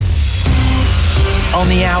On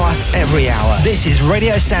the hour, every hour. This is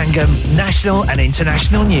Radio Sangam, national and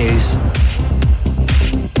international news.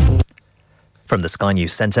 From the Sky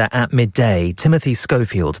News Centre at midday, Timothy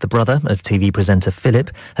Schofield, the brother of TV presenter Philip,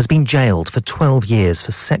 has been jailed for 12 years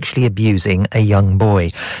for sexually abusing a young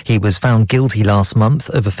boy. He was found guilty last month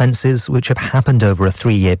of offences which have happened over a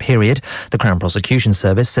 3-year period. The Crown Prosecution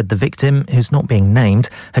Service said the victim, who's not being named,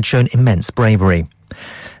 had shown immense bravery.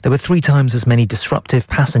 There were 3 times as many disruptive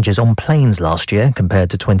passengers on planes last year compared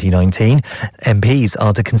to 2019. MPs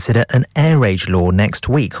are to consider an air rage law next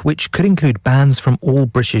week, which could include bans from all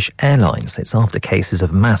British airlines. It's after cases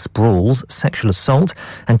of mass brawls, sexual assault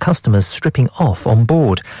and customers stripping off on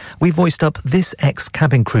board. We voiced up this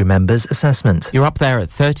ex-cabin crew member's assessment. You're up there at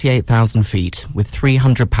 38,000 feet with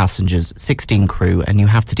 300 passengers, 16 crew, and you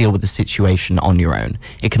have to deal with the situation on your own.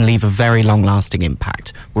 It can leave a very long-lasting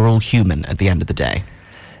impact. We're all human at the end of the day.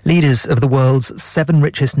 Leaders of the world's 7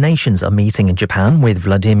 richest nations are meeting in Japan with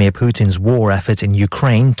Vladimir Putin's war effort in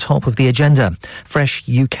Ukraine top of the agenda. Fresh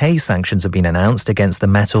UK sanctions have been announced against the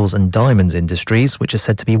metals and diamonds industries, which are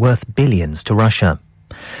said to be worth billions to Russia.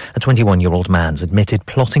 A 21-year-old man's admitted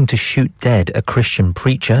plotting to shoot dead a Christian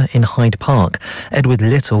preacher in Hyde Park. Edward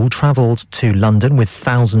Little travelled to London with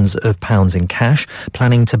thousands of pounds in cash,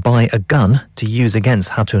 planning to buy a gun to use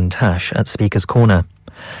against Hatun Tash at Speaker's Corner.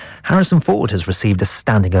 Harrison Ford has received a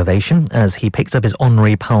standing ovation as he picked up his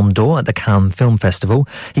honorary Palme d'Or at the Cannes Film Festival.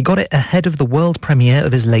 He got it ahead of the world premiere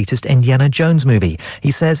of his latest Indiana Jones movie.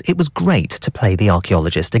 He says it was great to play the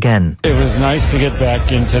archaeologist again. It was nice to get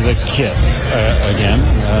back into the kit again,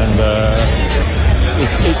 and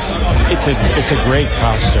it's a great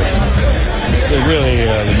costume. It's a really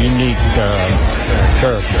unique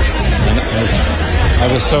character, and I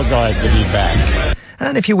was so glad to be back.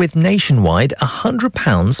 And if you're with Nationwide,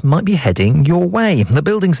 £100 might be heading your way. The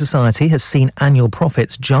Building Society has seen annual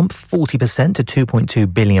profits jump 40% to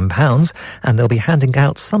 £2.2 billion, and they'll be handing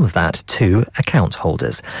out some of that to account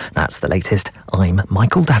holders. That's the latest. I'm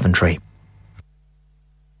Michael Daventry.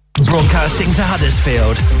 Broadcasting to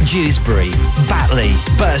Huddersfield, Dewsbury, Batley,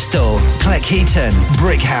 Birstall, Cleckheaton,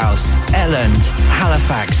 Brickhouse, Elland,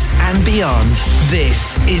 Halifax and beyond.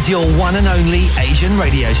 This is your one and only Asian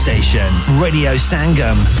radio station. Radio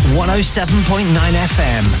Sangam, 107.9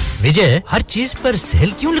 FM. विजय हर चीज पर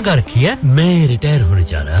cell क्यों लगा रखी है मैं retire होने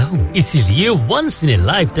जा रहा हूँ इसीलिए once in A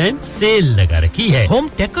life time cell लगा रखी है होम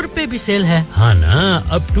टेकर पे भी सेल है हाँ ना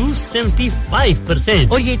अप टू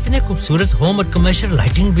 75% और ये इतने खूबसूरत होम और कमर्शियल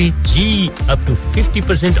लाइटिंग भी जी up to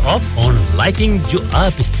 50% of on lighting जो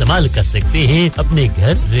आप इस्तेमाल कर सकते हैं अपने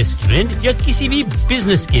घर रेस्टोरेंट या किसी भी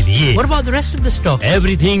बिजनेस के लिए What about the rest of the stock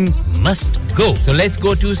everything must go so let's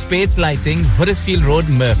go to Spades Lighting Huddersfield Road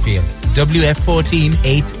Murfield WF14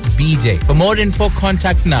 8BJ. For more info,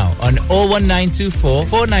 contact now on 01924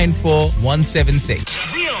 494 176.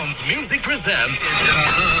 Rion's Music presents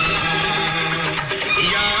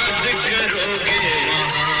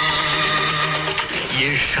Ye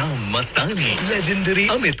Sham Mastani, legendary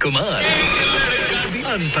Amit Kumar. The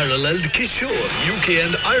unparalleled Kishore, UK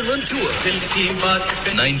and Ireland tour.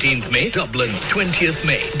 19th May, Dublin. 20th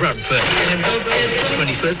May, Bradford.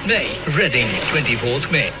 21st May, Reading.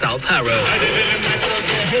 24th May, South Harrow.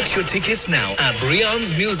 Get your tickets now at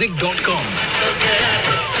briansmusic.com.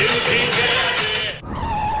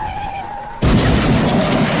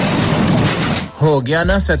 हो गया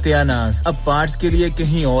ना सत्यानाश अब parts के लिए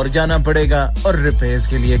कहीं और जाना पड़ेगा और रिपेयर्स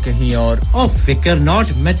के लिए कहीं और ओ फिकर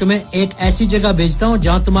नॉट मैं तुम्हें एक ऐसी जगह भेजता हूं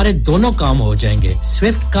जहां तुम्हारे दोनों काम हो जाएंगे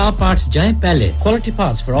स्विफ्ट कार पार्ट्स जाएं पहले quality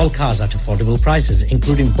parts for all cars at affordable prices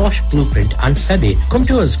including Bosch Blueprint and Febby come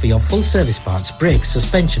to us for your full service parts brakes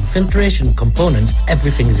suspension filtration components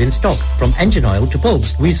everything is in stock from engine oil to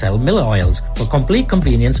bulbs we sell Miller oils for complete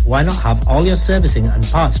convenience why not have all your servicing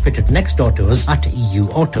and parts fitted next door to us at EU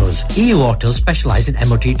Autos EU Autos specialize in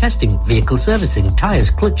MOT testing, vehicle servicing, tyres,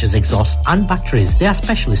 clutches, exhausts and batteries. They are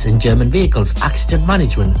specialists in German vehicles, accident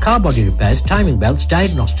management, car body repairs, timing belts,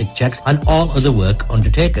 diagnostic checks and all other work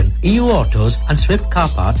undertaken. EU Autos and Swift Car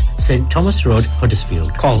Parts, St Thomas Road,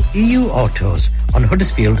 Huddersfield. Call EU Autos on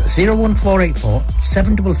Huddersfield 01484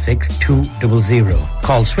 766 200.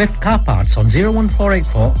 Call Swift Car Parts on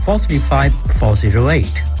 01484 435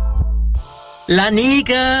 408.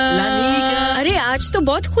 Lanika अरे आज तो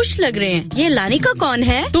बहुत खुश लग रहे हैं ये Lanika कौन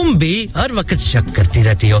है तुम भी हर वक्त शक करती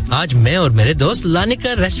रहती हो आज मैं और मेरे दोस्त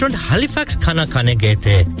लानिका रेस्टोरेंट हैलिफैक्स खाना खाने गए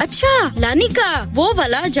थे अच्छा लानिका वो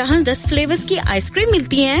वाला जहां 10 फ्लेवर्स की आइसक्रीम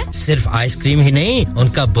मिलती है सिर्फ आइसक्रीम ही नहीं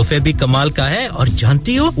उनका बुफे भी कमाल का है और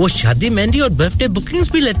जानती हो वो शादी मेहंदी और बर्थडे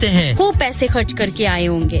बुकिंग्स भी लेते हैं खूब पैसे खर्च करके आए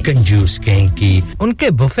होंगे कंजूस कहीं की उनके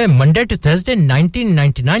buffet Monday to Thursday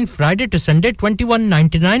 1999 Friday to Sunday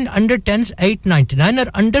 2199 under 10s 899 और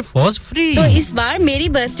अंडर फॉर्स फ्री तो इस बार मेरी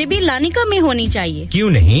बर्थडे भी लानिका में होनी चाहिए क्यों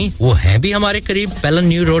नहीं वो है भी हमारे करीब पेलन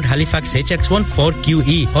न्यू रोड हैलिफैक्स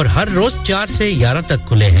HX14QE और हर रोज 4 से 11 तक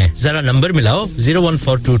खुले हैं जरा नंबर मिलाओ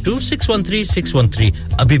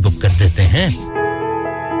 01422613613 अभी बुक कर देते हैं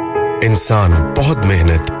इंसान बहुत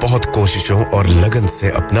मेहनत बहुत कोशिशों और लगन से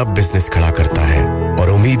अपना बिजनेस खड़ा करता है और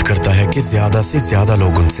उम्मीद करता है कि ज्यादा से ज्यादा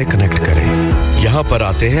लोग उनसे कनेक्ट करें यहाँ पर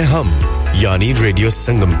आते हैं हम यानी रेडियो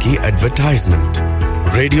संगम की एडवर्टाइजमेंट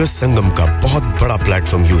रेडियो संगम का बहुत बड़ा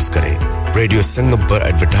प्लेटफॉर्म यूज करें रेडियो संगम पर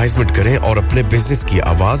एडवर्टाइजमेंट करें और अपने बिजनेस की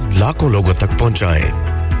आवाज लाखों लोगों तक पहुंचाएं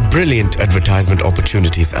Brilliant advertisement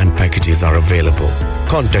opportunities and packages are available.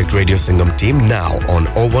 Contact Radio Singham team now on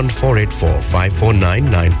 01484 549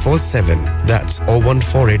 947. That's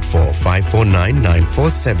 01484 549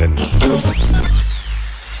 947.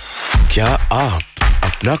 क्या आप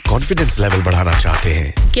अपना कॉन्फिडेंस लेवल बढ़ाना चाहते हैं?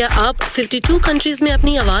 क्या आप 52 कंट्रीज में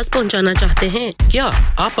अपनी आवाज पहुंचाना चाहते हैं? क्या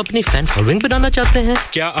आप अपनी फैन फॉलोइंग बनाना चाहते हैं?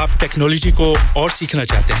 क्या आप टेक्नोलॉजी को और सीखना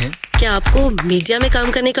चाहते हैं? क्या आपको मीडिया में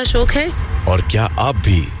काम करने का शौक है? और क्या आप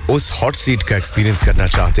भी उस हॉट सीट का एक्सपीरियंस करना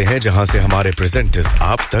चाहते हैं जहां से हमारे प्रेजेंटर्स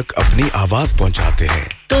आप तक अपनी आवाज पहुंचाते हैं?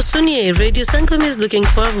 तो सुनिए, Radio Sangam is looking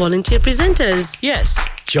for volunteer presenters. Yes,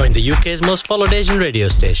 join the UK's most followed Asian radio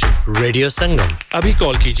station, Radio Sangam. Abhi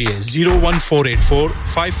call kijiye 01484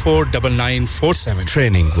 549947.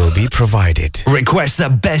 Training will be provided. Request the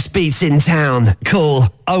best beats in town. Call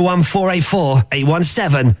 01484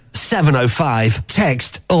 817 705.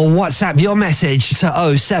 Text or WhatsApp your message to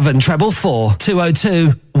 07444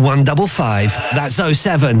 202 155. That's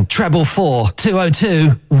 07444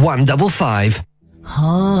 202 155.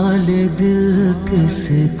 हाल दिल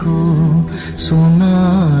किसको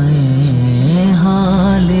सुनाए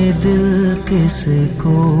हाल दिल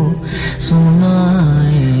किसको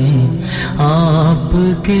सुनाए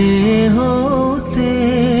आपके होते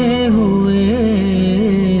हुए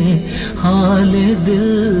हाल दिल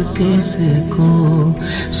किसको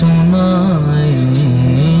सुनाए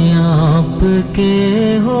आपके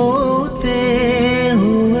होते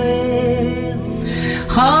हुए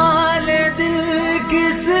हाल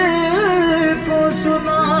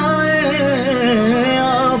सुनाए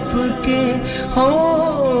आपके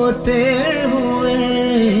होते हुए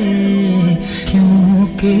क्यों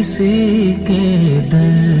किसी के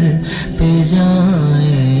दर पे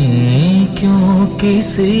जाए क्यों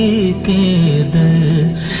किसी के दर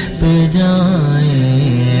पे जाए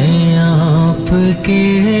आपके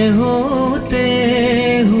होते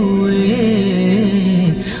हुए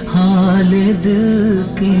हाल दिल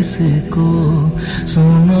किसको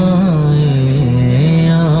सुनाए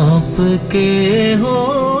आपके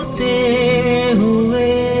होते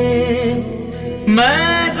हुए मैं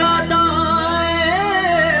गदाए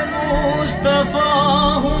मुस्तफा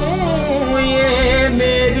हूँ ये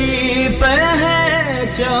मेरी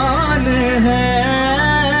पहचान है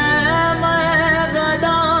मैं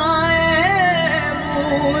गदाए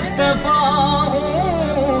मुस्तफा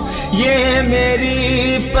हूँ ये मेरी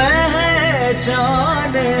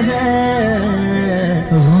पहचान है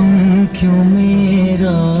हम क्यों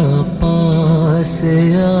मेरा पास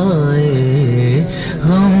आए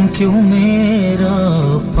हम क्यों मेरा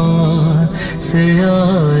पास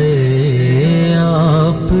आए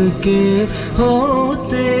आपके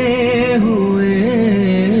होते हुए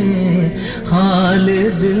हाल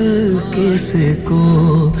दिल किसको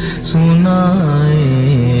सुनाए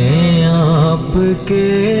आपके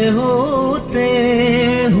होते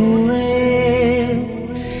हुए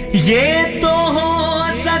ये तो हो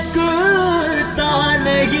सकता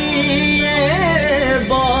नहीं ये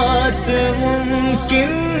बात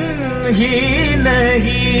मुमकिन ही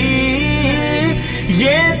नहीं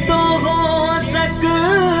ये तो हो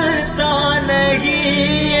सकता नहीं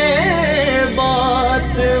ये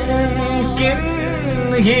बात मुमकिन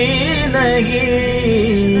ही नहीं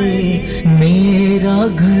मेरा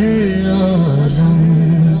घर आलम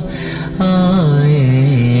आए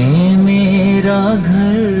मेरा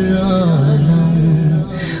घर आलम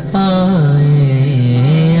आए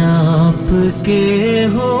आपके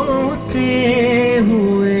होते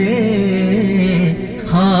हुए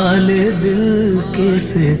हाल दिल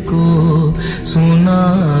किसको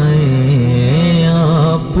सुनाए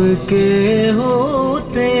आपके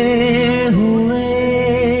होते हुए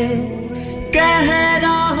कह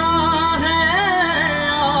रहा है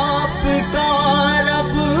आपका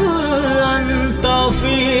रब अंत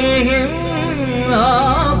फीहिम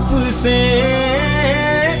आपसे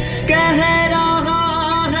कह रहा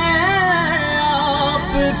है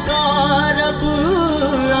आपका रब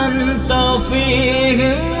अंत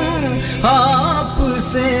फीहिम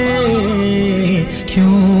आपसे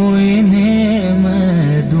क्यों इन्हें मैं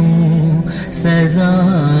दूं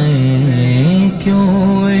सजाएं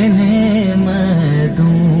क्यों इन्हें मैं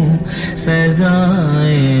दूं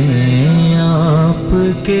सजाएं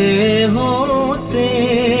आपके होते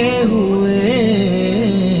हुए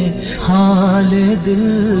हाल दिल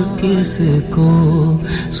किसको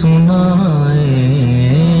सुनाए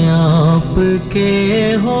आपके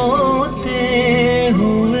होते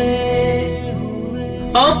हुए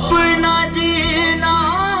अपना जीना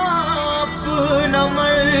अपना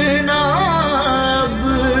मरना अब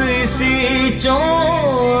इसी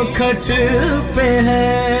चौखट पे है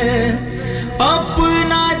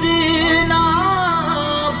अपना जीना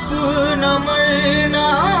अपना मरना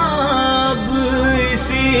अब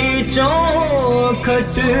इसी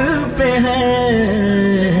चौखट पे है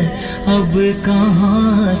अब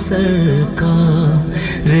कहाँ सरकार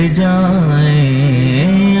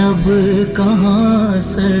जाएं अब कहाँ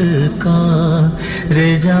सरकार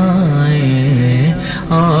जाएं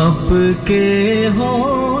आपके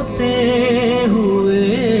होते हुए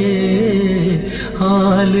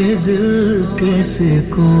हाल दिल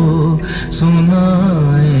किसको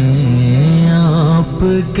सुनाएं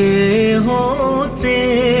आपके होते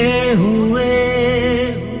हुए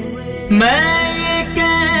मैं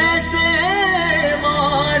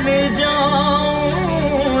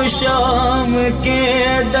शाम के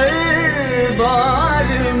दरबार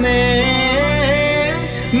में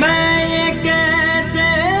मैं ये कैसे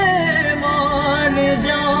मान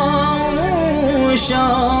जाऊं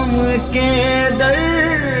शाम के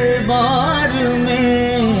दरबार में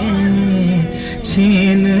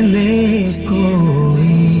छीन ले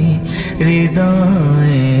कोई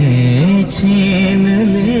रिदाएं छीन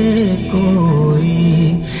ले कोई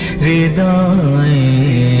रिदाएं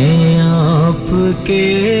आपके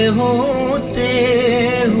होते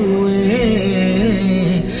हुए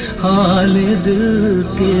हाल दिल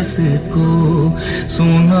किसको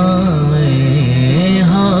सुनाए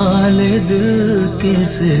हाल दिल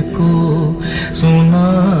किसको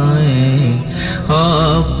सुनाए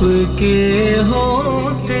आपके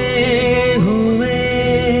होते हुए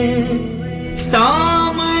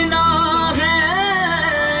सामना है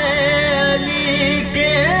अली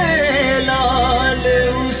के लाल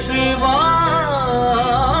उस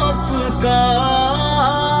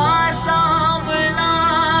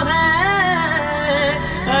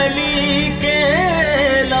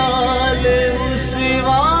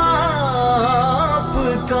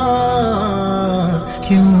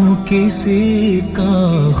किसी का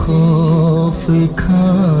खौफ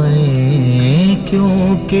खाएं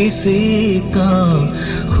क्यों किसी का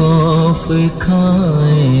खौफ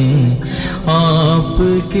खाएं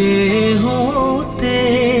आपके होते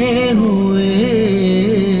हुए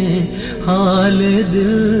हाल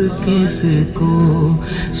दिल किसको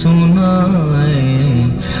सुनाएं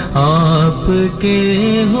आपके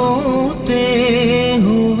होते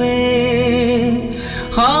हुए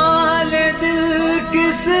हाल दिल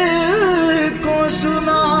किसको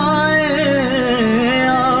सुनाए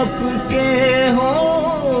आपके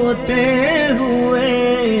होते हुए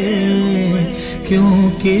क्यों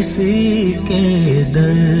किसी के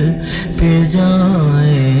दर पे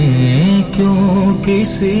जाएं क्यों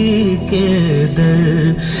किसी के दर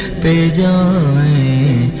पे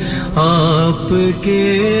जाएं आपके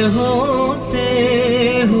होते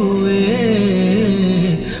हुए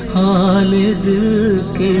हाल दिल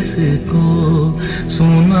किसको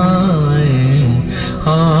सुनाए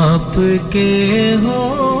आपके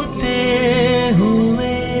होते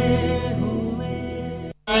हुए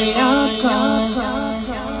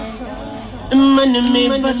मन में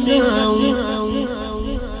बसाऊं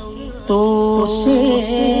तो से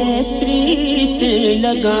प्रीत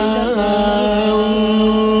लगाऊं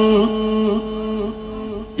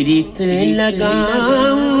प्रीत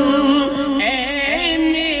लगाऊं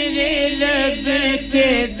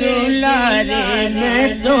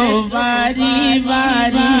मैं तो बारी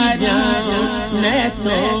बारी जाऊं मैं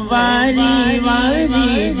तो बारी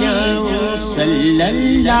बारी जाऊं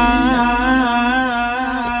सल्लल्लाहु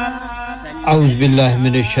औज़ बिल्लाहि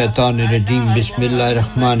मिनश शैतानिर रजीम बिस्मिल्लाहिर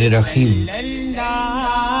रहमानिर रहीम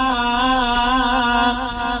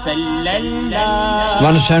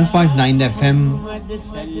 107.9 FM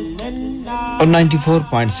और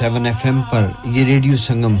 94.7 FM पर ये रेडियो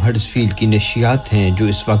संगम हडर्सफील्ड की नशियात हैं जो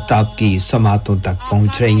इस वक्त आपकी समातों तक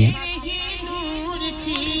पहुंच रही हैं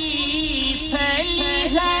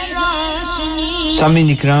सामीन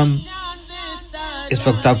इकराम इस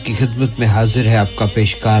वक्त आपकी खिदमत में हाजिर है आपका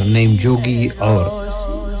पेशकार नईम जोगी और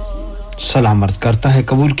सलाम अर्ज़ करता है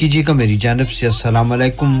कबूल कीजिएगा मेरी जानिब से अस्सलाम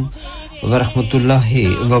वालेकुम व रहमतुल्लाहि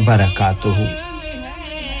व बरकातहू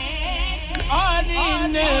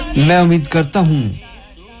मैं उम्मीद करता हूं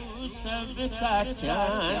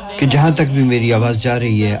کہ جہاں تک بھی میری آواز جا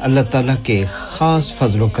رہی ہے اللہ تعالیٰ کے خاص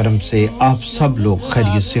فضل و کرم سے آپ سب لوگ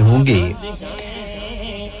خیریت سے ہوں گے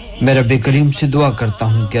میں رب کریم سے دعا کرتا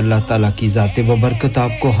ہوں کہ اللہ تعالیٰ کی ذات و برکت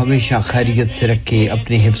آپ کو ہمیشہ خیریت سے رکھے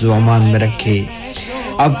اپنے حفظ و امان میں رکھے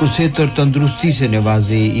آپ کو صحت اور تندرستی سے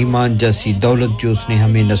نوازے ایمان جیسی دولت جو اس نے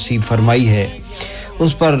ہمیں نصیب فرمائی ہے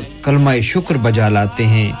اس پر کلمہ شکر بجا لاتے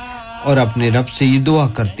ہیں اور اپنے رب سے یہ دعا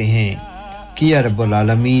کرتے ہیں کہ یا رب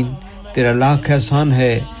العالمین تیرا لاکھ احسان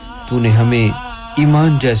ہے تو نے ہمیں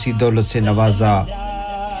ایمان جیسی دولت سے نوازا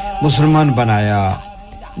مسلمان بنایا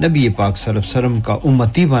نبی پاک صلی اللہ علیہ وسلم کا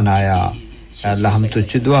امتی بنایا اے اللہ ہم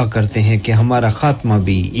تجھ سے دعا کرتے ہیں کہ ہمارا خاتمہ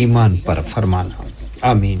بھی ایمان پر فرمانا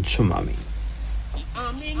آمین ثم آمین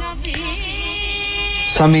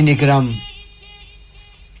سامعین اکرام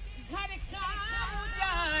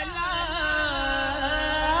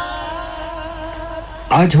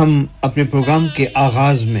آج ہم اپنے پروگرام کے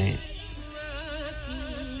آغاز میں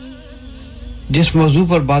جس موضوع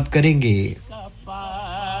پر بات کریں گے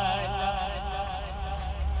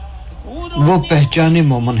وہ پہچان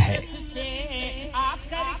مومن ہے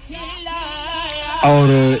اور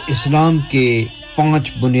اسلام کے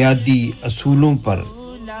 5 بنیادی اصولوں پر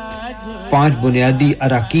 5 بنیادی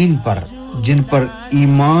اراکین پر جن پر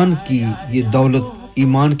ایمان کی یہ دولت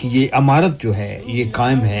ایمان کی یہ عمارت جو ہے یہ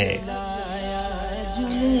قائم ہے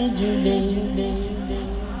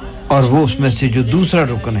اور وہ اس میں سے جو دوسرا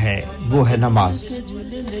رکن ہے وہ ہے نماز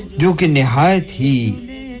جو کہ نہایت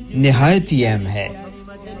ہی اہم ہے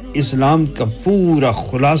اسلام کا پورا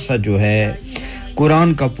خلاصہ جو ہے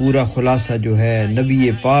قرآن کا پورا خلاصہ جو ہے نبی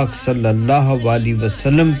پاک صلی اللہ علیہ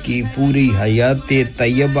وسلم کی پوری حیات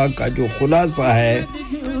طیبہ کا جو خلاصہ ہے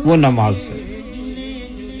وہ نماز ہے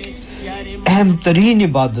اہم ترین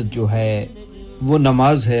عبادت جو ہے وہ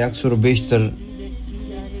نماز ہے اکثر و بیشتر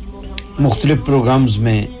مختلف پروگرامز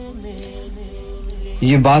میں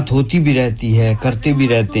یہ بات ہوتی بھی رہتی ہے کرتے بھی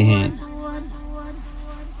رہتے ہیں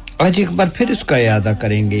آج ایک بار پھر اس کا اعادہ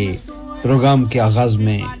کریں گے پروگرام کے آغاز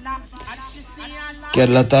میں کہ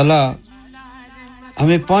اللہ تعالی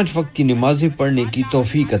ہمیں 5 وقت کی نمازیں پڑھنے کی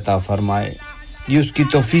توفیق عطا فرمائے یہ اس کی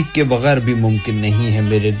توفیق کے بغیر بھی ممکن نہیں ہے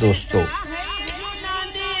میرے دوستو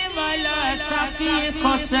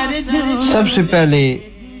سب سے پہلے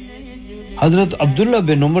حضرت عبداللہ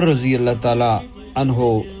بن عمر رضی اللہ تعالی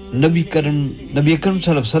عنہ نبی اکرم صلی اللہ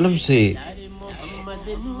علیہ وسلم سے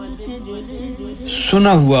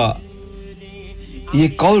سنا ہوا یہ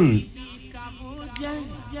قول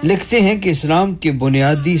لکھتے ہیں کہ اسلام کے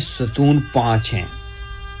بنیادی ستون 5 ہیں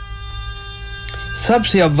سب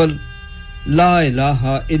سے اول لا الہ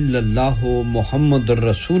الا اللہ محمد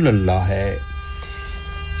رسول اللہ ہے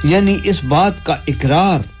یعنی اس بات کا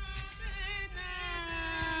اقرار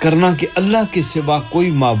کرنا کہ اللہ کے سوا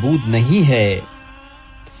کوئی معبود نہیں ہے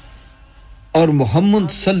اور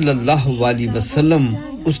محمد صلی اللہ علیہ وسلم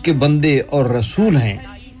اس کے بندے اور رسول ہیں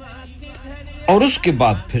اور اس کے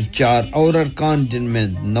بعد پھر 4 اور ارکان جن میں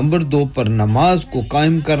نمبر 2 پر نماز کو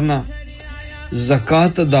قائم کرنا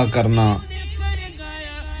زکوٰۃ ادا کرنا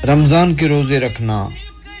رمضان کے روزے رکھنا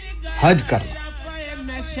حج کرنا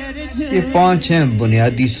یہ 5 ہیں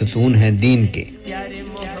بنیادی ستون ہیں دین کے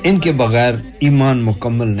ان کے بغیر ایمان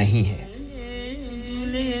مکمل نہیں ہے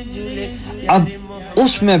اب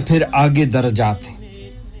اس میں پھر آگے درجات ہیں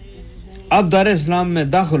اب دار اسلام میں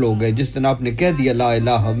داخل ہو گئے جس دن آپ نے کہہ دیا لا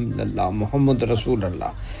الہ الا اللہ محمد رسول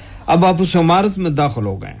اللہ اب آپ اس عمارت میں داخل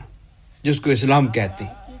ہو گئے جس کو اسلام کہتے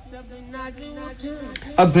ہیں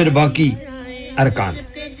اب پھر باقی ارکان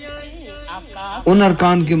ان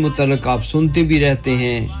ارکان کے متعلق آپ سنتے بھی رہتے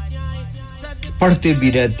ہیں پڑھتے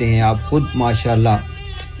بھی رہتے ہیں آپ خود ماشاءاللہ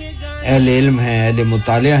اہل علم ہیں اہل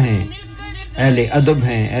مطالعہ ہیں اہل ادب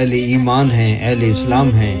ہیں اہل ایمان ہیں اہل اسلام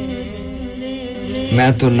ہیں میں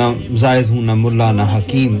تو نہ زائد ہوں نہ ملا نہ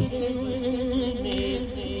حکیم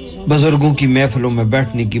بزرگوں کی محفلوں میں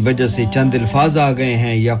بیٹھنے کی وجہ سے چند الفاظ آ گئے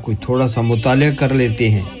ہیں یا کوئی تھوڑا سا مطالعہ کر لیتے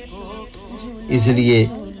ہیں اس لیے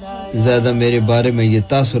زیادہ میرے بارے میں یہ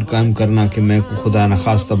تاثر قائم کرنا کہ میں کو خدا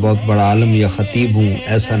نخواستہ بہت بڑا عالم یا خطیب ہوں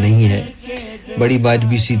ایسا نہیں ہے بڑی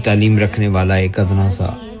واجبی سی تعلیم رکھنے والا ایک ادنا سا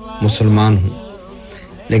مسلمان ہوں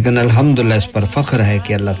لیکن الحمدللہ اس پر فخر ہے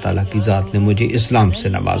کہ اللہ تعالیٰ کی ذات نے مجھے اسلام سے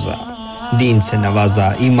نوازا دین سے نوازا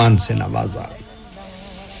ایمان سے نوازا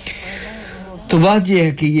تو بات یہ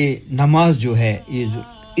ہے کہ یہ نماز جو ہے یہ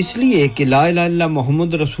اس لیے کہ لا الہ الا اللہ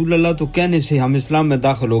محمد رسول اللہ تو کہنے سے ہم اسلام میں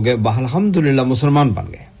داخل ہو گئے الحمدللہ مسلمان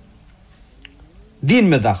بن گئے دین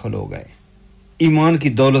میں داخل ہو گئے ایمان کی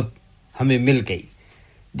دولت ہمیں مل گئی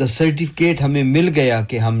دا سرٹیفکیٹ ہمیں مل گیا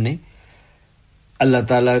کہ ہم نے اللہ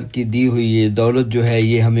تعالیٰ کی دی ہوئی یہ دولت جو ہے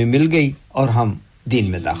یہ ہمیں مل گئی اور ہم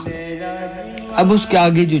دین میں داخل ہو अब उसके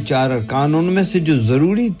आगे जो 4 अरकान उनमें से जो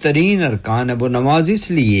जरूरी तरीन अरकान है वो नमाज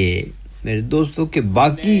इसलिए मेरे दोस्तों के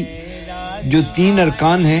बाकी जो 3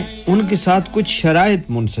 अरकान हैं उनके साथ कुछ शराइत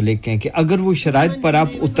मुंसलिक हैं कि अगर वो शराइत पर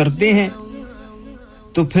आप उतरते हैं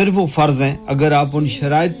तो फिर वो फर्ज हैं अगर आप उन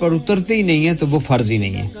शराइत पर उतरते ही नहीं हैं तो वो फर्ज ही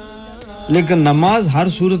नहीं है लेकिन नमाज हर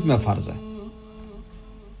सूरत में फर्ज है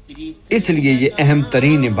इसलिए ये अहम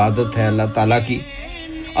तरीन इबादत है अल्लाह ताला की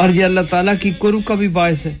और ये अल्लाह ताला की कुर्ब का भी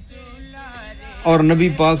बायस है और नबी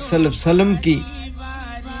पाक सल्लल्लाहु अलैहि वसल्लम की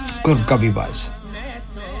कुर्ब का भी बायस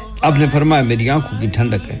आपने फरमाया मेरी आंखों की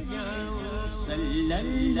ठंडक है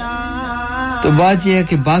तो बात यह है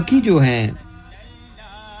कि बाकी जो हैं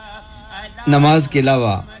नमाज के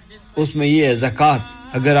अलावा उसमें ये है ज़कात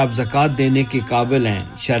अगर आप ज़कात देने के काबिल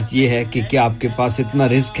हैं शर्त ये है कि क्या आपके पास इतना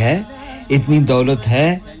रिस्क है इतनी दौलत है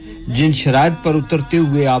जिन शराइत पर उतरते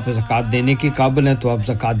हुए आप ज़कात देने के काबिल हैं तो आप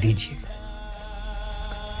ज़कात दीजिए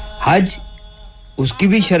हज उसकी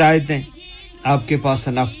भी शराइत हैं आपके पास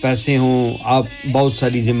अनफ पैसे हों आप बहुत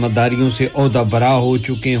सारी जिम्मेदारियों से ओहदा बरा हो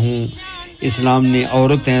चुके हों इस्लाम ने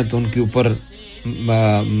औरत हैं तो उनके ऊपर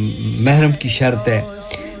महरम की शर्त है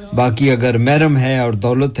बाकी अगर महरम है और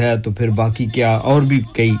दौलत है तो फिर बाकी क्या और भी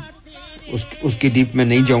कई उसके डीप में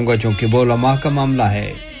नहीं जाऊंगा क्योंकि वो उलमा का मामला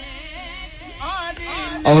है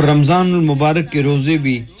और रमजान मुबारक के रोजे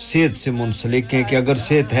भी सेहत से मुंसलिक हैं कि अगर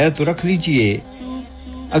सेहत है तो रख लीजिए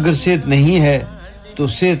अगर सेहत नहीं है तो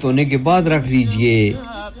सेहत होने के बाद रख लीजिए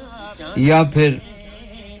या फिर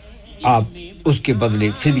आप उसके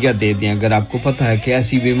बदले फिदिया दे दें अगर आपको पता है कि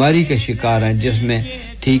ऐसी बीमारी का शिकार हैं जिसमें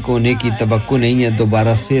ठीक होने की तवक्को नहीं है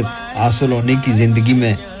दोबारा सेहत हासिल होने की जिंदगी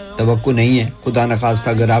में तवक्को नहीं है खुदा न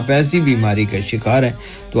खास्ता अगर आप ऐसी बीमारी का शिकार हैं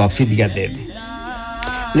तो आप फिदिया दे दें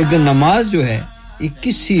लेकिन नमाज जो है ये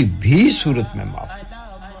किसी भी सूरत में माफ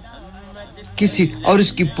किसी और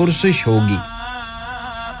इसकी पुरसिश होगी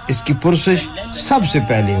इसकी पुरसिश सबसे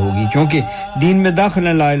पहले होगी क्योंकि दीन में दाखिल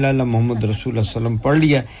है ला इलाहा इल्लल्लाह मुहम्मद रसूलुल्लाह सल्लल्लाहु पढ़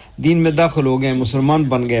लिया दीन में दाखिल हो गए मुसलमान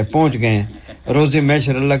बन गए पहुंच गए रोज़े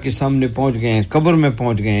महशर अल्लाह के सामने पहुंच गए कब्र में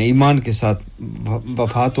पहुंच गए ईमान के साथ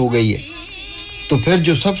वफात हो गई है तो फिर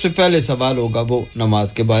जो सबसे पहले सवाल होगा वो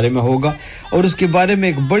नमाज के बारे में होगा और उसके बारे में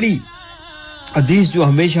एक बड़ी हदीस जो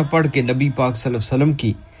हमेशा पढ़ के नबी पाक सल्लल्लाहु अलैहि वसल्लम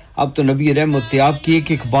की अब तो नबी रहमत आपकी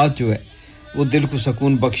एक बात जो है वो दिल को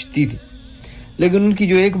सुकून बख्शती थी लेकिन उनकी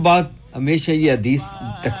जो एक बात हमेशा ये हदीस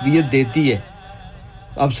तकवीयत देती है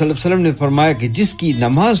आप सल्लल्लाहु अलैहि वसल्लम ने फरमाया कि जिसकी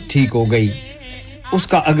नमाज ठीक हो गई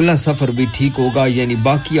उसका अगला सफर भी ठीक होगा यानी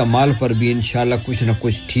बाकी अमाल पर भी इंशाल्लाह कुछ न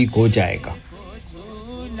कुछ ठीक हो जाएगा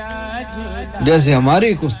जैसे हमारे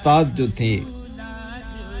एक उस्ताद जो थे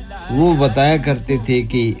वो बताया करते थे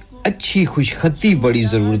कि अच्छी खुशखती बड़ी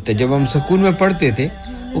जरूरत है जब हम स्कूल में पढ़ते थे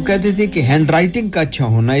वो कहते थे कि हैंडराइटिंग का अच्छा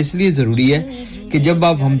होना इसलिए जरूरी है कि जब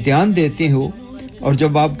आप इम्तिहान देते हो और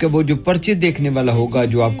जब आपका वो जो पर्चे देखने वाला होगा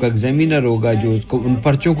जो आपका एग्जामिनर होगा जो उसको उन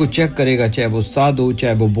पर्चों को चेक करेगा चाहे वो उस्ताद हो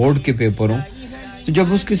चाहे वो बोर्ड के पेपर हो तो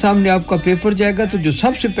जब उसके सामने आपका पेपर जाएगा तो जो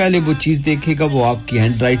सबसे पहले वो चीज देखेगा वो आपकी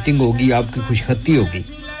हैंडराइटिंग होगी आपकी खुशखती होगी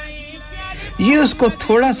ये उसको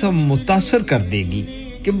थोड़ा सा मुतासर कर देगी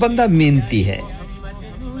कि बंदा मेहनती है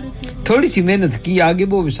थोड़ी सी मेहनत की आगे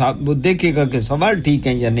वो देखेगा कि सवाल ठीक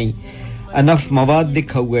है या नहीं अनफ मवाद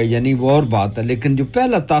दिखा हुआ है या नहीं वो और बात है लेकिन जो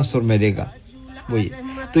पहला तासुर मिलेगा वो ये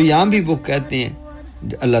तो यहाँ भी वो कहते हैं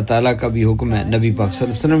अल्लाह ताला का भी हुक्म है नबी पाक सल्लल्लाहु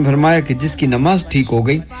अलैहि वसल्लम ने फरमाया कि जिसकी नमाज ठीक हो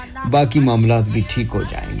गई बाकी मामलात भी ठीक हो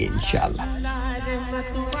जाएंगे इंशाअल्लाह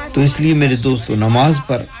तो इसलिए मेरे दोस्तों नमाज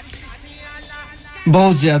पर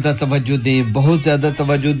बहुत ज्यादा तवज्जो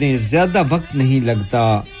दें ज्यादा वक्त नहीं लगता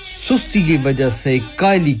सुस्ती की वजह से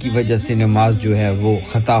कायली की वजह से नमाज जो है वो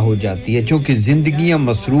खता हो जाती है क्योंकि जिंदगियां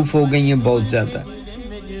मसरूफ हो गई हैं बहुत ज्यादा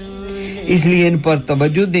इसलिए इन पर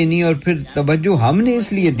तवज्जो देनी और फिर तवज्जो हमने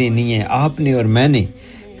इसलिए देनी है आपने और मैंने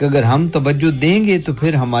कि अगर हम तवज्जो देंगे तो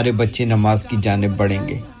फिर हमारे बच्चे नमाज की जानिब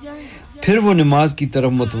बढ़ेंगे फिर वो नमाज की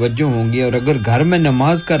तरफ मुतवज्जो होंगे और अगर घर में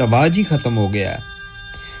नमाज का रवाज ही खत्म हो गया है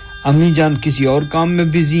अम्मी जान किसी और काम में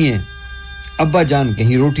बिजी हैं अब्बा जान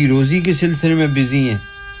कहीं रोटी रोजी के सिलसिले में बिजी हैं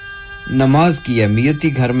नमाज की अहमियत ही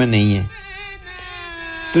घर में नहीं है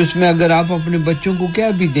तो इसमें अगर आप अपने बच्चों को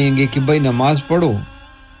क्या भी देंगे कि भाई नमाज पढ़ो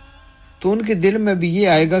तो उनके दिल में भी ये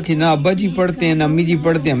आएगा कि ना अब्बा जी पढ़ते हैं ना अम्मी जी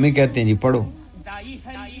पढ़ते हैं हमें कहते हैं जी पढ़ो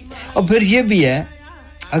और फिर ये भी है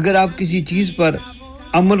अगर आप किसी चीज पर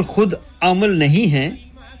खुद अमल नहीं है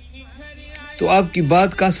तो आपकी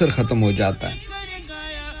बात का असर खत्म हो जाता है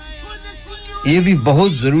ये भी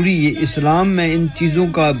बहुत जरूरी है इस्लाम में इन चीजों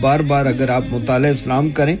का बार-बार अगर आप मुताला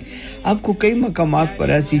इस्लाम करें आपको कई मकामात पर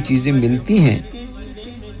ऐसी चीजें मिलती हैं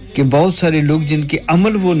कि बहुत सारे लोग जिनके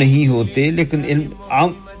अमल वो नहीं होते लेकिन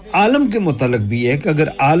आलम के मुतालिक भी है कि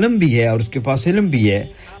अगर आलम भी है और उसके पास इल्म भी है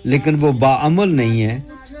लेकिन वो बाअमल नहीं है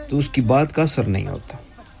तो उसकी बात का असर नहीं होता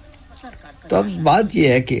तो अब बात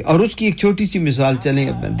ये है कि और उसकी एक छोटी सी मिसाल चलें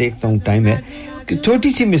अब मैं देखता हूं टाइम है कि छोटी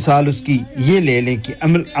सी मिसाल उसकी ये ले लें कि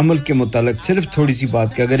अमल के मुतालिक सिर्फ थोड़ी सी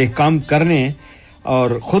बात कि अगर एक काम कर रहे हैं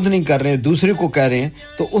और खुद नहीं कर रहे हैं दूसरे को कह रहे हैं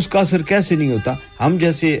तो उसका असर कैसे नहीं होता हम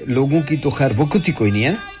जैसे लोगों की तो खैर वक्त ही कोई नहीं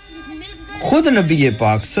है ना खुद नबी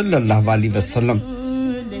पाक सल्लल्लाहु अलैहि वसल्लम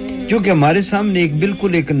जो कि हमारे सामने एक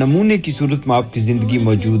बिल्कुल एक नमूने की सूरत में आपकी जिंदगी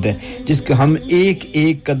मौजूद है जिसको हम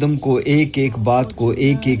एक-एक कदम को एक-एक बात को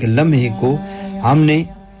एक-एक लम्हे को हमने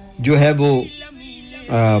जो है वो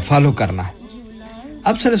फॉलो करना है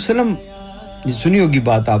अब सल्लल्लाहु अलैहि वसल्लम सुनी होगी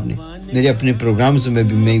बात आपने मेरे अपने प्रोग्राम्स में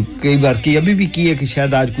भी मैं कई बार की अभी भी की है कि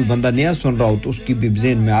शायद आज कोई बंदा नया सुन रहा हो तो उसकी भी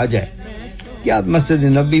ज़हन में आ जाए कि आप मस्जिद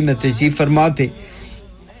नबी में तशरीफ फरमा थे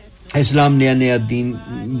इस्लाम नया दीन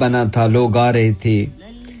बना था लोग आ रहे थे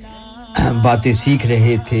बातें सीख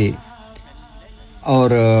रहे थे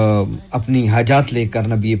और अपनी हाजात लेकर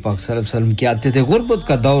नबी पाक सल्लल्लाहु अलैहि वसल्लम के आते थे गुरबत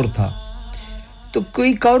का दौर था तो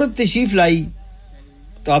कोई औरत तशरीफ लाई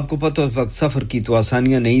तो आपको पता उस वक्त सफर की तो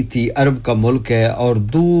आसानियां नहीं थी अरब का मुल्क है और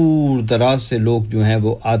दूर दराज से लोग जो हैं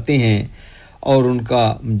वो आते हैं और उनका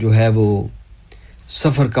जो है वो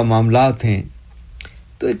सफर का मामलात हैं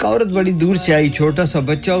तो एक औरत बड़ी दूर से आई छोटा सा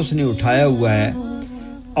बच्चा उसने उठाया हुआ है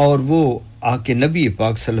और वो आके नबी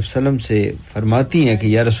पाक सल्लल्लाहु अलैहि वसल्लम से फरमाती हैं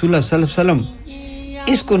कि या रसूलल्लाह सल्लल्लाहु अलैहि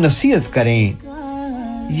वसल्लम इसको नसीहत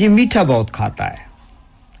करें ये मीठा बहुत खाता है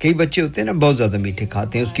कई बच्चे होते हैं ना बहुत ज्यादा मीठे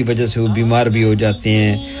खाते हैं उसकी वजह से वो बीमार भी हो जाते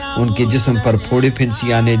हैं उनके जिस्म पर फोड़े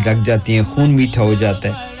फिंसी आने लग जाती हैं खून मीठा हो जाता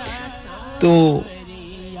है तो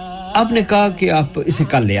आपने कहा कि आप इसे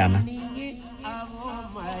कल ले आना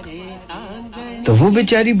तो वो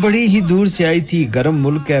बेचारी बड़ी ही दूर से आई थी गरम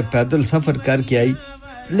मुल्क है पैदल सफर करके आई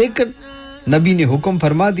लेकिन नबी ने हुक्म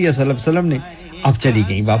फरमा दिया सल्लल्लाहु अलैहि वसल्लम ने अब चली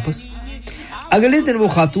गई वापस अगले दिन वो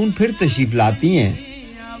खातून फिर तशरीफ लाती हैं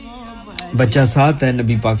बच्चा साथ है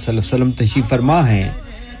नबी पाक सल्लल्लाहु अलैहि वसल्लम तशरीफ फरमा हैं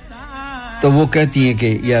तो वो कहती हैं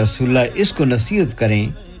कि या रसूलल्लाह इसको नसीहत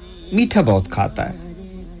करें मीठा बहुत खाता है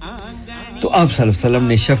तो आप सल्लल्लाहु अलैहि वसल्लम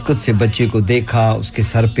ने शफकत से बच्चे को देखा उसके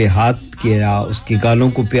सर पे हाथ किया उसके गालों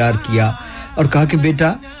को प्यार किया और कहा कि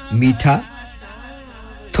बेटा मीठा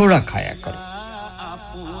थोड़ा खाया करो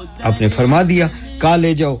आपने फरमा दिया कहा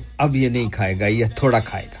ले जाओ अब ये नहीं खाएगा ये थोड़ा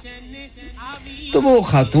खाएगा तो वो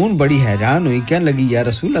खातून बड़ी हैरान हुई कहने लगी या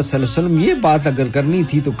रसूलल्लाह सल्लल्लाहु अलैहि वसल्लम ये बात अगर करनी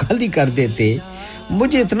थी तो कल ही कर देते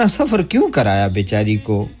मुझे इतना सफर क्यों कराया बेचारी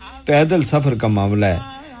को पैदल सफर का मामला है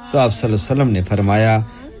तो आप सल्लल्लाहु अलैहि वसल्लम ने फरमाया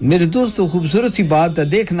मेरे दोस्तों खूबसूरत सी बात है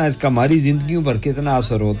देखना इसका हमारी जिंदगियों पर कितना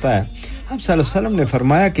असर होता है आप सल्लल्लाहु अलैहि वसल्लम ने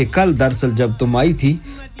फरमाया कि कल दरअसल जब तुम आई थी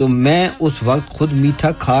तो मैं उस वक्त खुद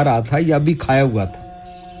मीठा खा रहा था या भी खाया हुआ था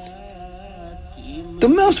तो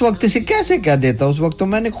मैं उस वक्त इसे कैसे कह देता उस वक्त तो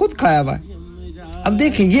मैंने खुद खाया हुआ है अब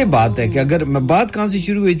देखें ये बात है कि अगर मैं बात कहां से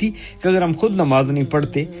शुरू हुई थी कि अगर हम खुद नमाज नहीं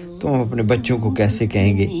पढ़ते तो हम अपने बच्चों को कैसे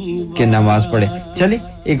कहेंगे कि नमाज पढ़े चले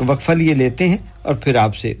एक वक्फा लिए लेते हैं और फिर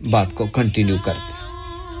आपसे बात को कंटिन्यू करते हैं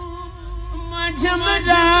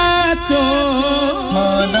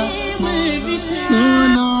मौला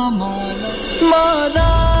मौला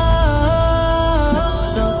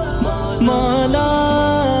मौला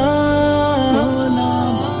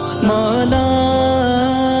मौला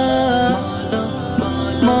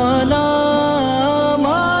मौला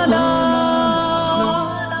मौला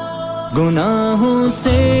गुनाहों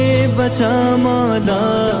से बचा मौला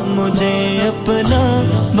मुझे अपना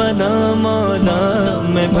बना मौला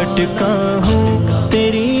मैं भटका हूँ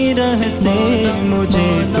तेरी राह से मुझे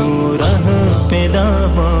तू राह पे ला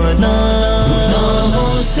मौला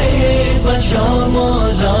गुनाहों से बचा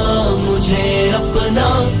मौला मुझे अपना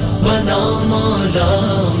बना मौला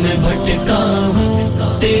मैं भटका हूँ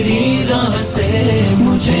तेरी राह से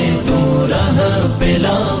मुझे तू राह पे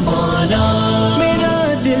ला मौला मेरा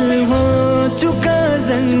दिल हो चुका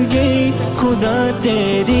जंगे खुदा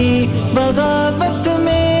तेरी बगावत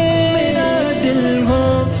में मेरा दिल हो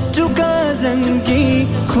चुका जंगे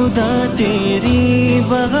खुदा तेरी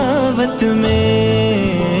बगावत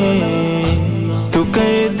में तू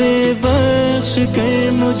कर दे बख्श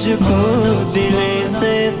कर मुझको दिल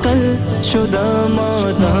से कल शुदा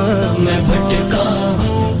मौला मैं भटका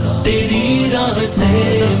हूँ तेरी राह से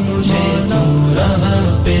मुझे तू राह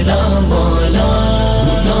पे ला मौला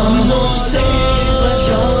गुनाहों से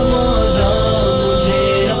बचा मौला मुझे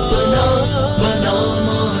अपना बना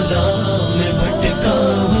मौला मैं भटका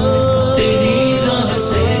हूँ तेरी राह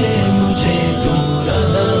से मुझे तू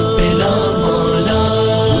राह पे ला मौला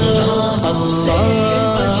गुनाहों से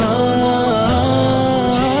बचा मौला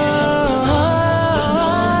मुझे अपना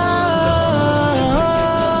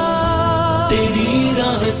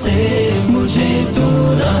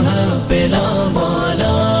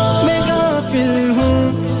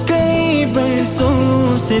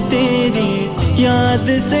से तेरी याद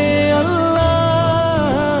से अल्लाह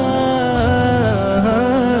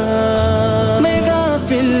मैं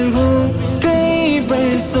गाफिल हूँ कई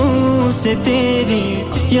बरसों से तेरी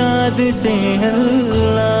याद से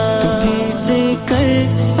अल्लाह तुझे से कर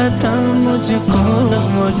अता मुझको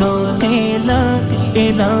ज़ौक़े ला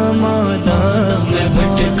इला मौला मैं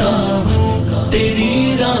भटका हूँ तेरी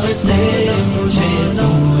राह से मुझे तू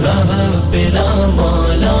राह पे ला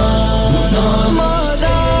मौला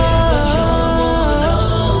मौला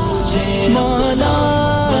मुझे मौला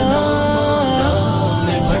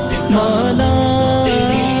मैं भटका मौला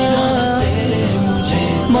तेरी राह से मुझे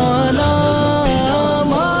मौला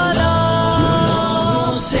मौला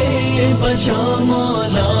से बचा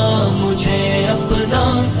मौला मुझे अपना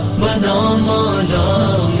बना मौला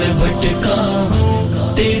मैं भटका हूँ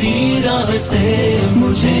तेरी राह से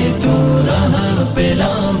मुझे तू राह पे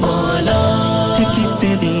ला मौला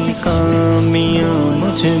कितनी खामियां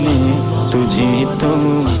मुझ में तुझे तो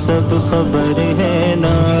सब खबर है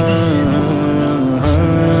ना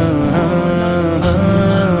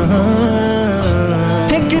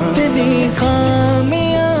कितनी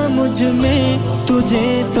खामियां मुझ में तुझे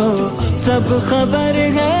तो सब खबर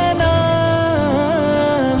है ना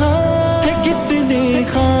कितनी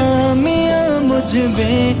खामियां मुझ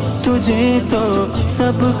में तुझे तो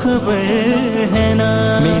सब खबर है ना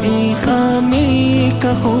मेरी खामी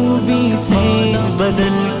का खूबी से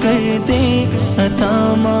बदल कर दे अता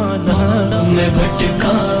मौला मैं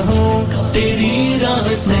भटका हूँ तेरी राह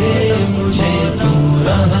से मुझे तू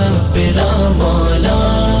राह पे ला मौला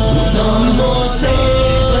गुनाहों से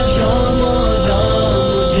बचा मौला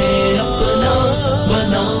मुझे अपना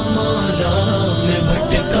बना मौला मैं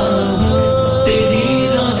भटका हूँ तेरी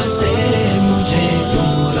राह से मुझे तू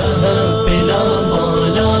राह पे ला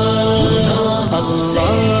मौला गुनाहों से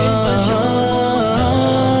बचा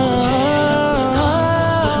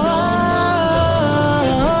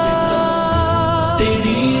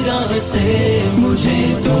से मुझे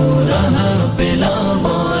तो राह पे ला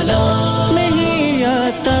मौला नहीं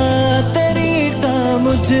आता तरीका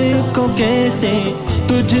मुझको कैसे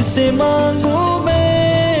तुझसे मांगू मैं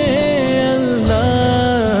अल्लाह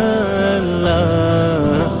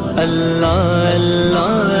अल्लाह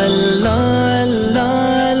अल्लाह अल्लाह अल्लाह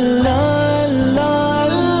अल्लाह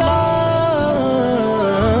अल्लाह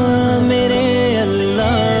मेरे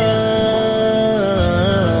अल्लाह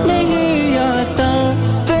नहीं आता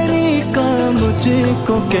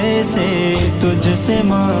मुझको कैसे तुझसे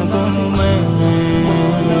मांगूं मैं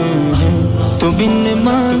तू बिन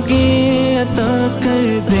मांगे अता कर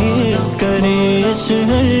दे करे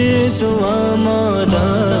अशहर दुआ मौला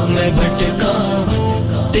मैं भटका हूँ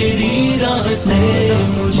तेरी राह से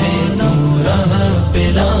मुझे तू राह पे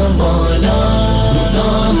ला मौला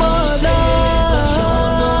मौला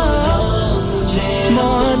मुझे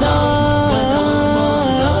मौला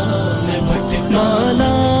मैं भटका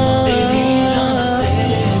मौला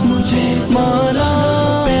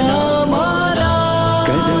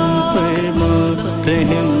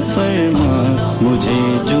फरमा मुझे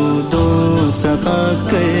जो दो सफा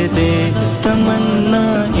कर दे तमन्ना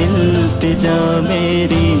इल्तिजा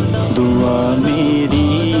मेरी दुआ मेरी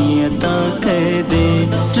अता कर दे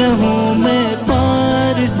रहूं मैं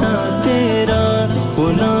पार सा तेरा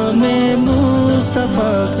गुलाम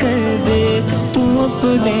मुस्तफा कर दे तू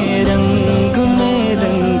अपने रंग में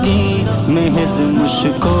रंगी महज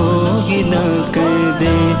मुझको गिला कर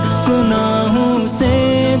दे गुनाहों से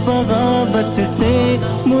बगावत से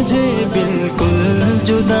मुझे बिल्कुल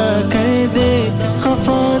जुदा कर दे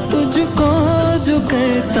खफा तुझको जो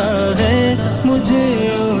करता है मुझे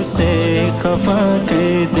उसे खफा कर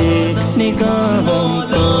दे निगाहों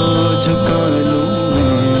को झुका लूं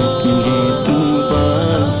मैं इन्हें तू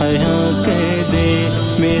बाहया कर दे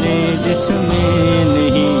मेरे जिस्म में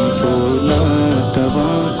नहीं फूला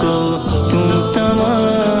तवा को तू तवा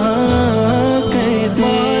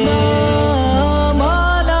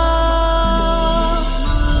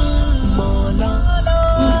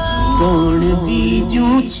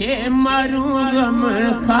छे मारू गम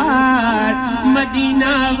खार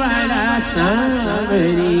मदीना वाला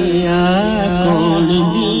सांवरिया कौन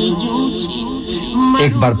दीजू छे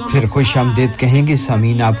एक बार फिर खुश आमदीद कहेंगे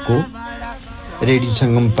सामीन आपको रेडियो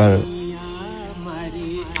संगम पर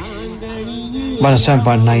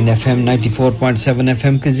 107.9 FM 94.7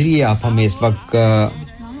 FM के जरिए आप हमें इस वक्त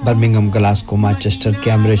Birmingham Glasgow Manchester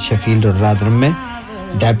Cambridge Sheffield और रादरम में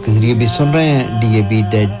डैब के जरिए भी सुन रहे हैं DAB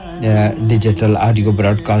डिजिटल ऑडियो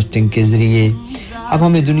ब्रॉडकास्टिंग के जरिए अब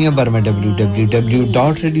हमें दुनिया भर में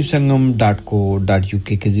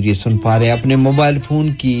www.radiosangam.co.uk के जरिए सुन पा रहे हैं अपने मोबाइल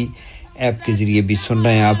फोन की ऐप के जरिए भी सुन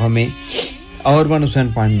रहे हैं आप हमें और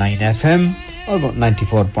 107.9 FM और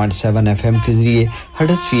 94.7 एफएम के जरिए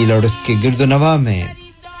हडर्सफील्ड और उसके गिरदोनवा में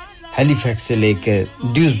हैलिफैक्स से लेकर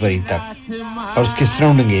ड्यूसबरी तक और उसके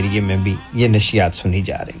सराउंडिंग एरिया में भी ये नशियात सुनी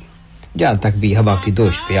जा रही हैं जहां तक भी हवा की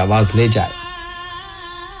दोष पे आवाज ले जाए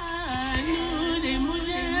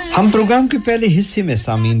हम प्रोग्राम के पहले हिस्से में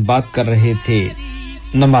सामीन बात कर रहे थे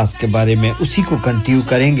नमाज के बारे में उसी को कंटिन्यू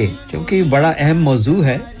करेंगे क्योंकि ये बड़ा अहम मौजू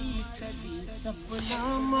है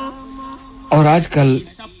और आजकल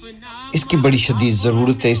इसकी बड़ी शदीद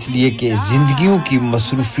ज़रूरत है इसलिए कि ज़िंदगियों की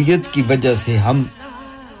मसरूफियत की वजह से हम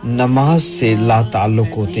नमाज से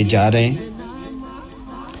लाताल्लुक़ होते जा रहे हैं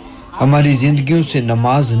हमारी ज़िंदगियों से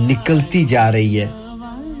नमाज निकलती जा रही है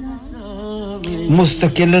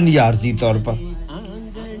मुस्तकिलन या आर्जी तौर पर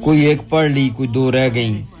कोई एक पढ़ ली कोई दो रह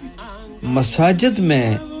गई मसाजिद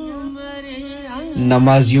में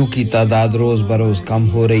नमाजियों की तादाद रोज बरोज कम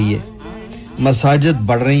हो रही है मसाजिद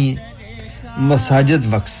बढ़ रही हैं मसाजिद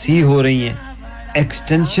वक्सी हो रही हैं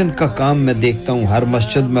एक्सटेंशन का काम मैं देखता हूं हर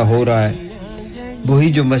मस्जिद में हो रहा है वही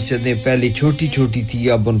जो मस्जिदें पहले छोटी-छोटी थी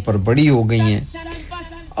अब उन पर बड़ी हो गई हैं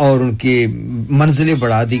और उनके मंजिलें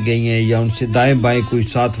बढ़ा दी गई हैं या उनसे दाएं-बाएं कोई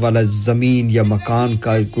साथ वाला ज़मीन या मकान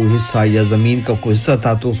का कोई हिस्सा या ज़मीन का कोई हिस्सा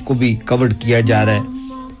था तो उसको भी कवर किया जा रहा है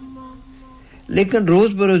लेकिन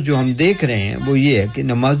रोज बरोज जो हम देख रहे हैं वो ये है कि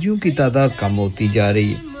नमाजियों की तादाद कम होती जा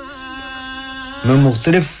रही है मैं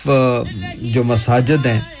मुख्तलिफ जो मसाजिद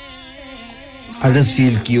हैं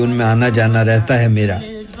हडर्सफील्ड की उनमें आना जाना रहता है मेरा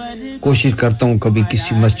कोशिश करता हूं कभी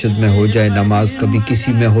किसी मस्जिद में हो जाए नमाज कभी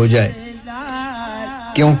किसी में हो जाए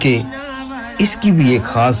क्योंकि इसकी भी एक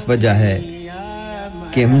खास वजह है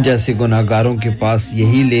कि हम जैसे गुनाहगारों के पास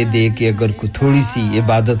यही ले दे कि अगर कोई थोड़ी सी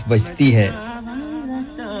इबादत बचती है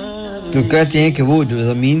तो कहते हैं कि वो जो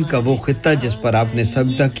ज़मीन का वो खित्ता जिस पर आपने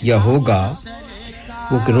सजदा किया होगा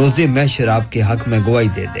वो कि रोज़े महशर आपके हक में गवाही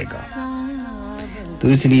दे देगा तो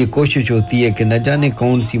इसलिए कोशिश होती है कि न जाने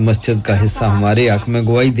कौन सी मस्जिद का हिस्सा हमारे हक में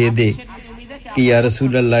गवाही दे दे कि या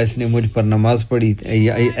रसूल अल्लाह इसने मुझ पर नमाज पढ़ी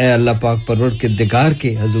ऐ अल्लाह पाक परवरदिगार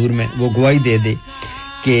के हुजूर में वो गवाही दे दे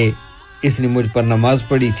कि इसने मुझ पर नमाज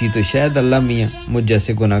पढ़ी थी तो शायद अल्लाह मियां मुझ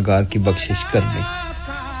जैसे गुनाहगार की बख्शिश कर दे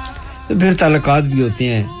तो फिर ताल्लुकात भी होते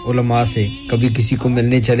हैं उलमा से कभी किसी को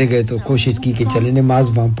मिलने चले गए तो कोशिश की कि चले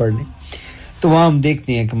नमाज वहां पढ़ लें तो वहां हम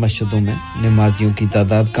देखते हैं कि मस्जिदों में नमाजियों की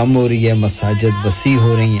तादाद कम हो रही है मसाजिद वसी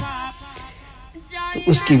हो रही हैं तो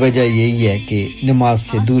उसकी वजह यही है कि नमाज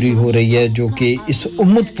से दूरी हो रही है जो कि इस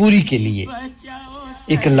उम्मत पूरी के लिए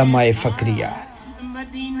एक लम्हाए फक्रिया है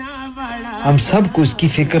हम सबको इसकी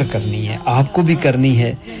फिक्र करनी है आपको भी करनी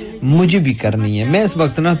है मुझे भी करनी है मैं इस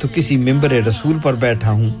वक्त ना तो किसी मिंबर रसूल पर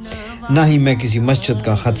बैठा हूं ना ही मैं किसी मस्जिद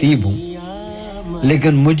का खतीब हूं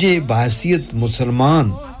लेकिन मुझे बहैसियत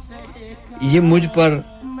मुसलमान ये मुझ पर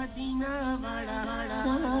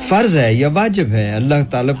फर्ज है या वाजिब है अल्लाह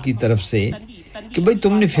ताला की तरफ से कि भाई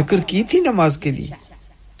तुमने फिक्र की थी नमाज के लिए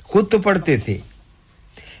खुद तो पढ़ते थे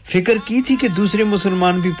फिक्र की थी कि दूसरे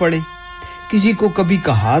मुसलमान भी पढ़े किसी को कभी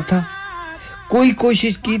कहा था कोई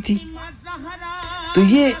कोशिश की थी तो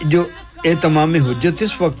ये जो एहतमाम हुज्जत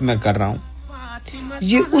इस वक्त मैं कर रहा हूं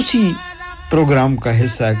ये उसी प्रोग्राम का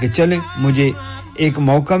हिस्सा है कि चले मुझे एक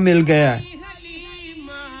मौका मिल गया है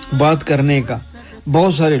बात करने का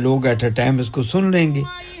बहुत सारे लोग एट अ टाइम इसको सुन लेंगे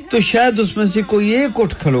तो शायद उसमें से कोई एक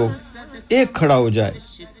उठ खड़ा हो जाए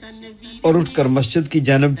और उठकर मस्जिद की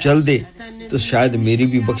जानब चल दे तो शायद मेरी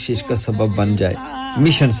भी बख्शिश का सबब बन जाए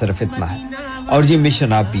मिशन सिर्फ इतना है और ये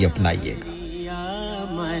मिशन आप भी अपनाइएगा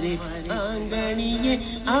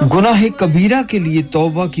गुनाह कबीरा के लिए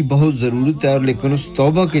तौबा की बहुत जरूरत है और लेकिन उस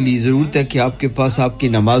तौबा के लिए जरूरत है कि आपके पास आपकी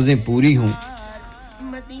नमाजें पूरी हों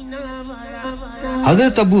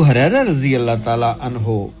हजरत अबू हुरैरा रज़ी अल्लाह ताला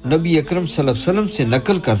अन्हो नबी अकरम सल्लल्लाहु अलैहि वसल्लम से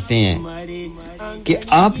नकल करते हैं कि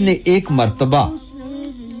आपने एक मर्तबा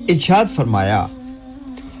इरशाद फरमाया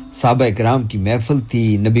सहाबा इकराम की महफिल थी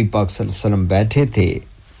नबी पाक सल्लल्लाहु अलैहि वसल्लम बैठे थे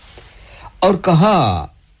और कहा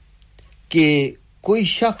कि कोई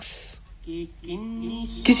शख्स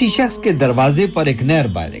किसी शख्स के दरवाजे पर एक नहर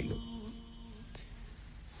बह रही है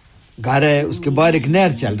घर है उसके बाहर एक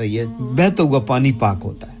नहर चल रही है बहता हुआ पानी पाक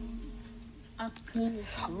होता है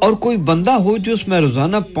और कोई बंदा हो जो उसमें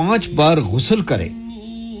रोजाना 5 बार गुस्ल करे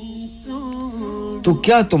तो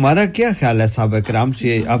क्या तुम्हारा क्या ख्याल है साहब इकराम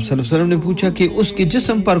से आप सल्लल्लाहु अलैहि वसल्लम ने पूछा कि उसके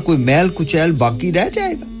जिस्म पर कोई मैल कुचैल बाकी रह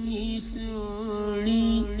जाएगा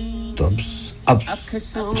तो अब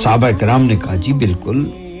साहब इकराम ने कहा जी बिल्कुल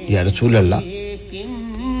या रसूल अल्लाह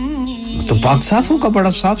तो पाक साफ होगा बड़ा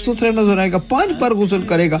साफ सुथरा नजर आएगा 5 बार गुस्ल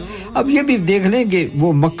करेगा अब ये भी देख लें कि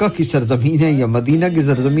वो मक्का की सरजमीन है या मदीना की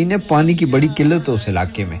सरजमीन है पानी की बड़ी किल्लत है उस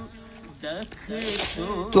इलाके में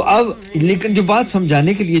तो अब लेकिन जो बात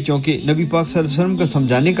समझाने के लिए चूंकि नबी पाक सल्लल्लाहु अलैहि वसल्लम का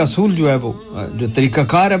समझाने का असूल जो है वो जो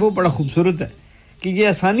तरीकाकार है वो बड़ा खूबसूरत है कि ये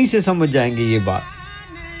आसानी से समझ जाएंगे ये बात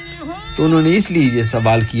तो उन्होंने इसलिए ये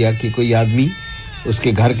सवाल किया कि कोई आदमी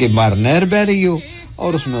उसके घर के बाहर नहर बह रही हो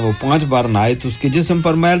और उसमें वो 5 बार नहाए तो उसके जिस्म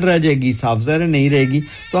पर मैल रह जाएगी साफ ज़ाहिर नहीं रहेगी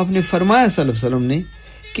तो आपने फरमाया सल्लल्लाहु अलैहि वसल्लम ने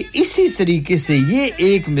कि इसी तरीके से ये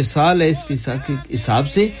एक मिसाल है इसके हिसाब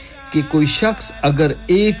से कि कोई शख्स अगर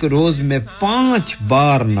एक रोज में 5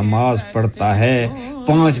 बार नमाज पढ़ता है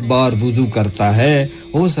 5 बार वुजू करता है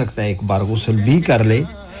हो सकता है एक बार गुस्ल भी कर ले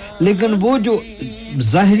लेकिन वो जो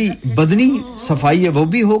ज़ाहिरी बदनी सफाई है वो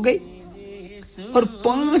भी हो गई और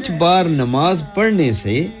 5 बार नमाज पढ़ने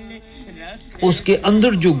से उसके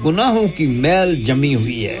अंदर जो गुनाहों की मैल जमी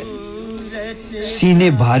हुई है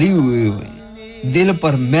सीने भारी हुए हुए दिल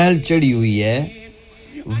पर मैल चढ़ी हुई है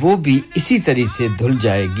वो भी इसी तरीके से धुल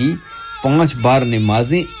जाएगी 5 बार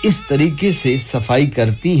नमाजें इस तरीके से सफाई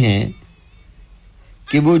करती हैं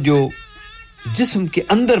कि वो जो जिस्म के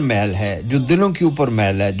अंदर मैल है जो दिलों के ऊपर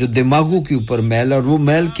मैल है जो दिमागों के ऊपर मैल है और वो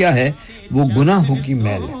मैल क्या है वो गुनाहों की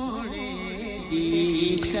मैल है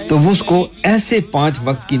तो वो उसको ऐसे 5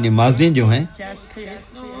 वक्त की नमाजें जो हैं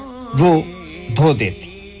वो धो देती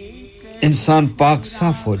इंसान पाक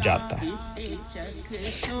साफ हो जाता है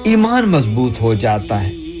ईमान मजबूत हो जाता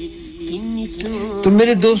है तो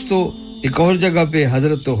मेरे दोस्तों एक और जगह पे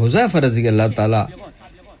हजरत हुज़ैफा रज़ी अल्लाह ताला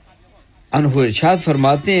अन्हु इरशाद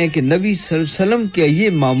फरमाते हैं कि नबी सल्लल्लाहु अलैहि वसल्लम का ये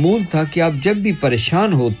मामूल था कि आप जब भी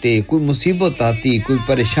परेशान होते कोई मुसीबत आती कोई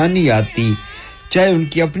परेशानी आती चाहे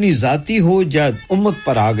उनकी अपनी जाती हो या उम्मत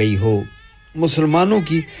पर आ गई हो मुसलमानों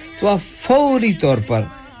की तो आप फौरी तौर पर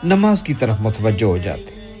नमाज की तरफ मुतवज्जो हो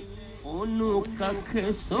जाते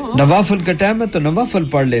नवाफिल का टाइम है तो नवाफिल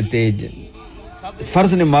पढ़ लेते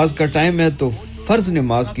फर्ज नमाज का टाइम है तो फर्ज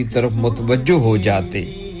नमाज की तरफ मुतवज्जो हो जाते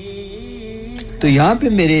तो यहाँ पे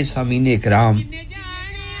मेरे सामीन इकराम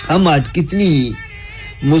हम आज कितनी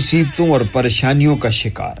मुसीबतों और परेशानियों का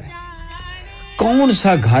शिकार हैं कौन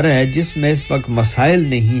सा घर है जिसमें इस वक्त मसाइल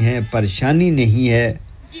नहीं है परेशानी नहीं है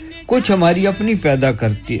कुछ हमारी अपनी पैदा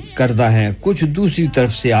करदा हैं कुछ दूसरी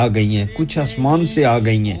तरफ से आ गई हैं कुछ आसमान से आ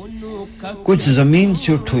गई हैं कुछ जमीन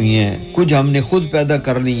से उठ हुई हैं कुछ हमने खुद पैदा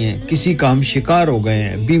कर ली हैं किसी का हम शिकार हो गए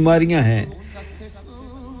हैं बीमारियां हैं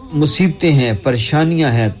मुसीबतें हैं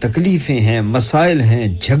परेशानियां हैं तकलीफें हैं मसाइल हैं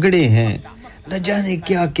झगड़े हैं न जाने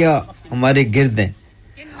क्या-क्या हमारे गिर्द हैं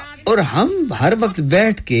और हम हर वक्त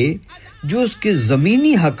बैठ के जो उसके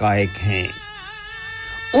ज़मीनी हकायक हैं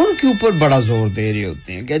उनके ऊपर बड़ा जोर दे रहे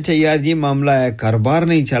होते हैं कि अच्छा यार ये मामला है कारोबार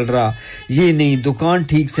नहीं चल रहा ये नहीं दुकान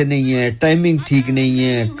ठीक से नहीं है टाइमिंग ठीक नहीं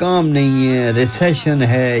है काम नहीं है रिसेशन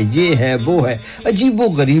है ये है वो है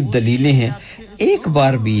अजीबो-गरीब दलीलें हैं एक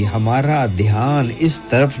बार भी हमारा ध्यान इस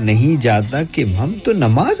तरफ नहीं जाता कि हम तो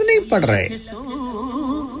नमाज नहीं पढ़ रहे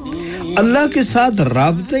अल्लाह के साथ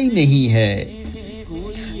राबता ही नहीं है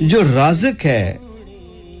जो राज़िक है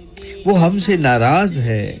वो हमसे नाराज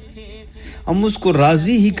है हम उसको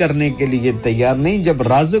राजी ही करने के लिए तैयार नहीं जब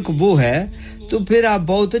राज़िक वो है तो फिर आप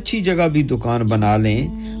बहुत अच्छी जगह भी दुकान बना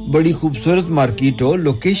लें बड़ी खूबसूरत मार्केट हो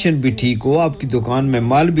लोकेशन भी ठीक हो आपकी दुकान में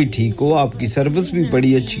माल भी ठीक हो आपकी सर्विस भी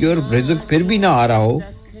बड़ी अच्छी हो और रिज़्क फिर भी ना आ रहा हो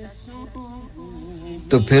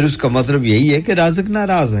तो फिर उसका मतलब यही है कि राज़िक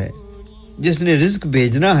नाराज है जिसने रिज़्क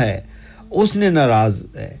भेजना है उसने नाराज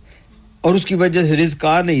है और उसकी वजह से रिज़्क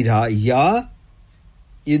आ नहीं रहा या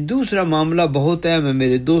ये दूसरा मामला बहुत अहम है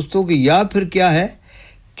मेरे दोस्तों कि या फिर क्या है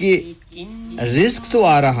कि रिज़्क तो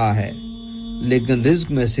आ रहा है लेकिन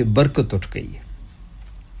रिज़्क में से बरकत उठ गई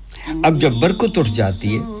है अब जब बरकत उठ जाती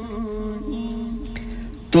है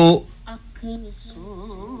तो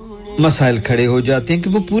मसाइल खड़े हो जाते हैं कि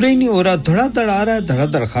वो पूरा ही नहीं हो रहा धड़ाधड़ आ रहा है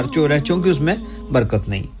धड़ाधड़ खर्च हो रहा है क्योंकि उसमें बरकत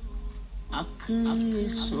नहीं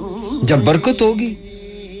जब बरकत होगी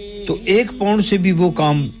तो 1 पाउंड से भी वो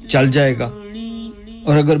काम चल जाएगा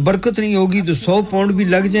और अगर बरकत नहीं होगी तो 100 पाउंड भी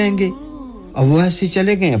लग जाएंगे अब वो ऐसे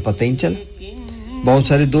चले गए पता ही नहीं चला बहुत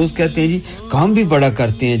सारे दोस्त कहते हैं जी काम भी बड़ा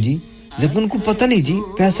करते हैं जी लेकिन उनको पता नहीं जी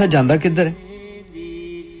पैसा जांदा किधर है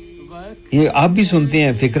ये आप भी सुनते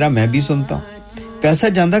हैं फिक्रा मैं भी सुनता हूं पैसा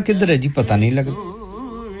जांदा किधर है जी पता नहीं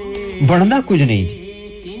लगता बढ़ना कुछ नहीं जी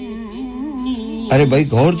अरे भाई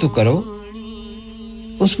गौर तो करो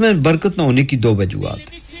उसमें बरकत ना होने की 2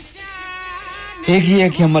 वजूहात एक ही है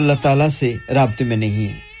कि हम अल्लाह ताला से राब्ते में नहीं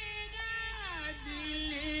हैं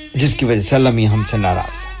जिसकी वजह से अल्लाह मियां हमसे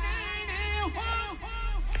नाराज है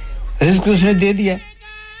रिज़्क उसने दे दिया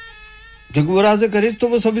क्योंकि वो राज़िक है रिज़्क तो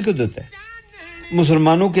वो सभी को देता है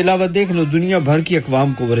मुसलमानों के अलावा देख लो दुनिया भर की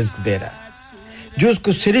अक़वाम को वो रिज़्क दे रहा है जो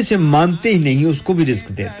उसको सिरे से मानते ही नहीं उसको भी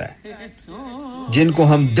रिज़्क देता है जिनको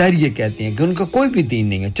हम दैर्य कहते हैं कि उनका कोई भी दीन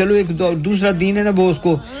नहीं है चलो एक दूसरा दीन है ना वो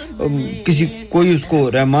उसको कोई उसको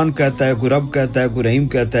रहमान कहता है कोई रब कहता है कोई रहीम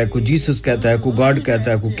कहता है कोई जीसस कहता है कोई गॉड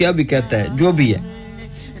कहता है कोई क्या भी कहता है जो भी है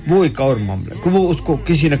वो एक और मामला है कि वो उसको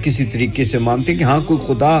किसी न किसी तरीके से मानते हैं कि हां कोई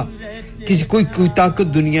खुदा कोई ताकत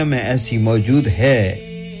दुनिया में ऐसी मौजूद है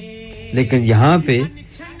लेकिन यहां पे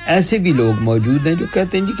ऐसे भी लोग मौजूद हैं जो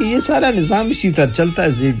कहते हैं जी कि ये सारा निजाम इसी तरह चलता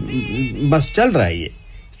है बस चल रहा है ये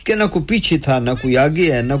कि ना कोई पीछे था ना कोई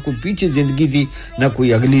आगे है ना कोई पीछे जिंदगी थी ना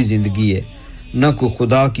कोई अगली जिंदगी है ना कोई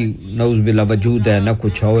खुदा की नऊज बिल्ला वजूद है ना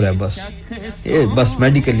कुछ और है बस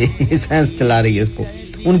मेडिकली साइंस चला रही है इसको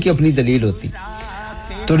उनकी अपनी दलील होती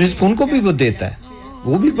तो रिस्क उनको भी वो देता है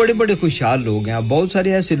वो भी बड़े-बड़े खुशहाल लोग हैं अब बहुत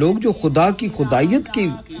सारे ऐसे लोग जो खुदा की खुदायत की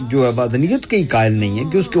जो है वादनियत के कायल नहीं है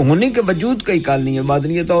कि उसके होने के वजूद का कायल नहीं है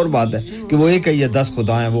वादनियत और बात है कि वो एक है या 10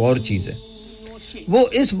 खुदा हैं वो और चीज है वो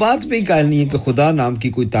इस बात पे ही कायल नहीं है कि खुदा नाम की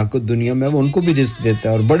कोई ताकत दुनिया में वो उनको भी रिस्क देता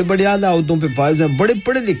है और बड़े-बड़े आला ओहदों पे फाइज हैं बड़े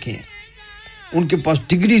पढ़े लिखे हैं उनके पास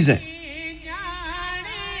डिग्रीज हैं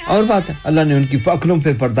और बात है अल्लाह ने उनकी अक्लों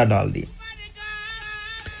पे पर्दा डाल दिया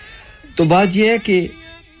तो बात ये है कि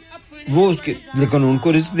वो उसके लेकिन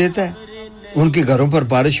उनको रिस्क देता है उनके घरों पर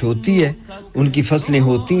बारिश होती है उनकी फसलें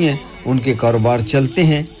होती हैं उनके कारोबार चलते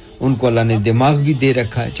हैं उनको अल्लाह ने दिमाग भी दे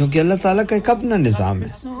रखा है क्योंकि अल्लाह ताला का एक अपना निजाम है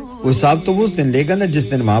वो हिसाब तो वो उस दिन लेगा ना जिस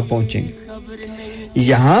दिन वहां पहुंचेंगे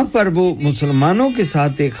यहां पर वो मुसलमानों के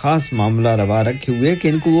साथ एक खास मामला रवा रखे हुए कि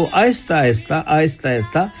इनको वो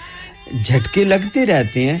आहिस्ता-आहिस्ता झटके लगते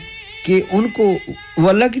रहते हैं कि उनको वो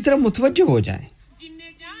अल्लाह की तरफ मुतवज्जो हो जाएं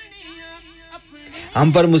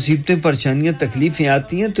हम पर मुसीबतें परेशानियां तकलीफें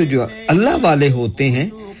आती हैं तो जो अल्लाह वाले होते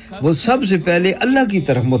हैं वो सबसे पहले अल्लाह की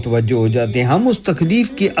तरफ मुतवज्जो हो जाते हैं हम उस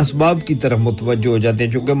तकलीफ के असबाब की तरफ मुतवज्जो हो जाते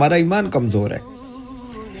हैं क्योंकि हमारा ईमान कमजोर है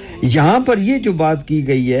यहां पर ये जो बात की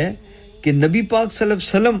गई है कि नबी पाक सल्लल्लाहु अलैहि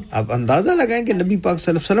वसल्लम आप अंदाजा लगाएं कि नबी पाक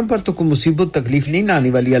सल्लल्लाहु अलैहि वसल्लम पर तो कोई मुसीबत तकलीफ नहीं आने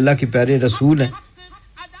वाली अल्लाह के प्यारे रसूल हैं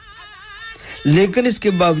लेकिन इसके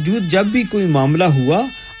बावजूद जब भी कोई मामला हुआ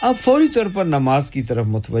आप फौरी तौर पर नमाज की तरफ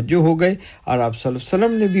मुतवज्जो हो गए और आप सल्लल्लाहु अलैहि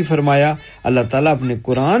वसल्लम ने भी फरमाया अल्लाह ताला अपने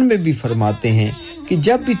कुरान में भी फरमाते हैं कि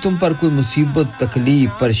जब भी तुम पर कोई मुसीबत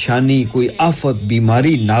तकलीफ परेशानी कोई आफत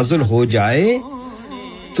बीमारी नाज़िल हो जाए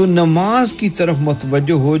तो नमाज की तरफ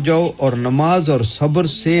मुतवज्जो हो जाओ और नमाज और सब्र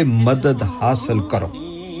से मदद हासिल करो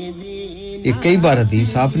ये कई बार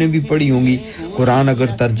हदीस आपने भी पढ़ी होंगी कुरान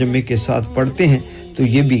अगर तर्जुमे के साथ पढ़ते हैं तो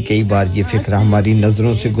ये भी कई बार ये फिक्र हमारी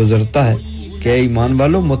नजरों से गुजरता है कि ईमान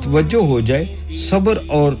वालों मुतवज्जो हो जाए सब्र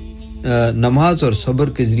और नमाज और सब्र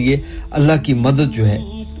के जरिए अल्लाह की मदद जो है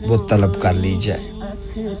वो तलब कर ली जाए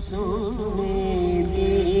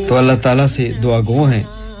तो अल्लाह ताला से दुआ गो हैं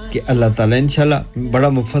कि अल्लाह ताला इंशाल्लाह बड़ा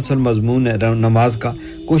मुफस्सल मजमून है नमाज का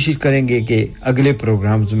कोशिश करेंगे कि अगले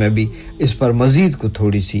प्रोग्राम्स में भी इस पर मजीद को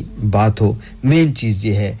थोड़ी सी बात हो मेन चीज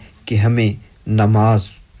ये है कि हमें नमाज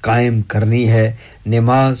कायम करनी है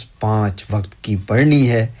नमाज 5 वक्त की पढ़नी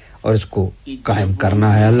है और इसको कायम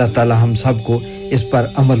करना है अल्लाह ताला हम सबको इस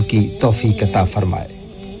पर अमल की तौफीक अता फरमाए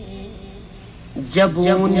जब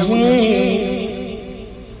उन्हें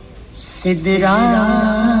सिदरा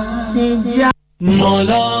से जा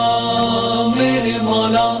मौला मेरे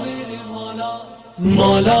मौला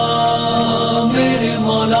मौला मेरे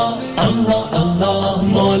मौला अल्लाह अल्लाह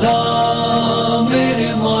मौला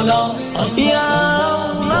मेरे मौला या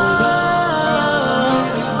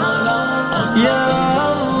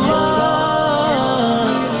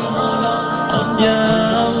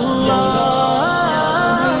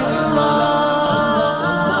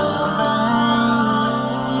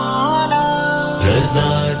रज़ा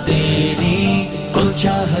तेरी को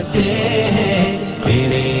चाहते हैं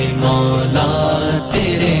मेरे मौला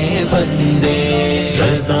तेरे बंदे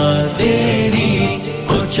रज़ा तेरी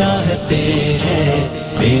को चाहते हैं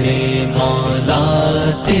मेरे मौला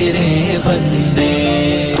तेरे बंदे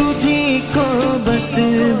तुझी को बस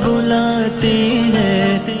बुलाते हैं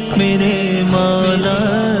मेरे मौला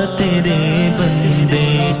तेरे बंदे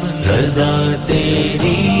रज़ा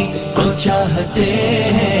तेरी को चाहते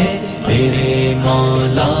हैं मेरे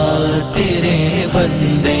मौला तेरे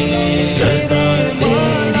बंदे रज़ा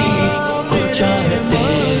तेरी को चाहते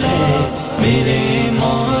हैं मेरे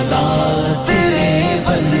मौला तेरे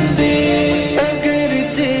बंदे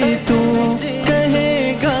अगरचे तू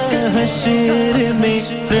कहेगा हश्र में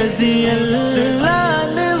रज़ी अल्लाह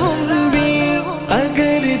अन्हुम भी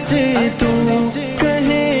अगरचे तू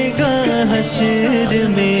कहेगा हश्र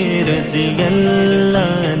में रज़ी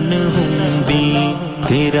अल्लाह अन्हुम भी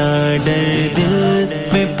तेरा डर दिल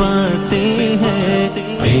में पाते हैं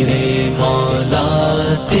मेरे मौला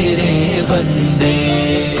तेरे बंदे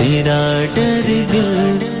तेरा डर दिल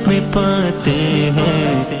में पाते हैं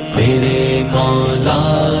मेरे मौला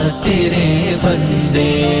तेरे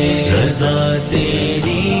बंदे रज़ा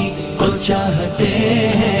तेरी को चाहते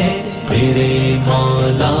हैं मेरे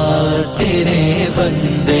मौला तेरे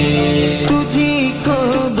बंदे तुझी को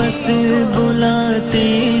बस बुलाते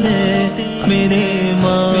हैं मेरे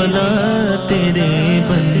मौला तेरे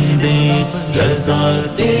बंदे रज़ा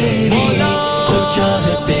तेरी को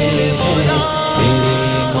चाहते हैं मेरे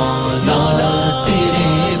मौला तेरे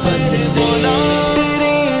बंदे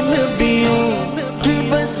तेरे नबियों की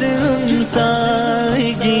बस हम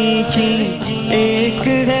साएगी की एक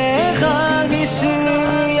है ख्वाहिश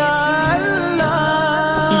या अल्लाह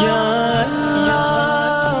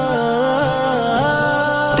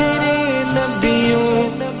तेरे नबियों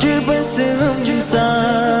की बस हम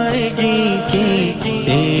साएगी की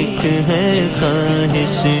एक है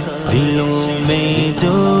ख्वाहिश दिलों में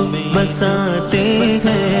जो बसाते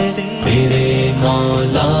हैं मेरे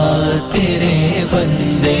मौला तेरे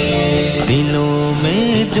बंदे दिलों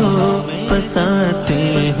में जो बसाते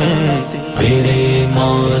हैं मेरे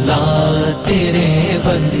मौला तेरे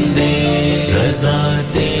बंदे रज़ा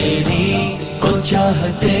तेरी को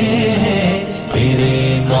चाहते हैं मेरे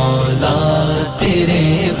मौला तेरे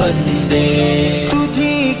बंदे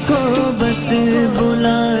तुझी को बस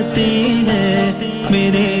बुलाते हैं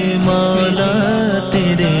मेरे मौला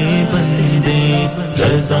तेरे बंदे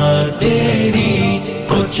रज़ा तेरी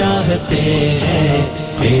को चाहते हैं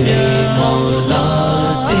मेरे मौला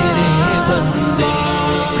तेरे बंदे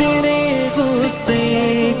तेरे गुस्से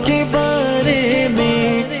के बारे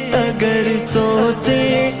में अगर सोचे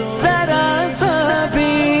जरा सा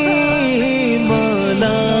भी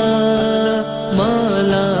मौला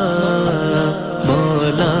मौला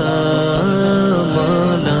मौला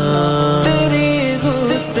मौला तेरे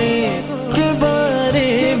गुस्से के बारे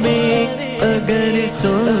में अगर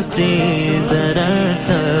सोचे जरा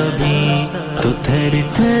सा भी तो थर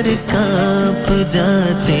थर कांप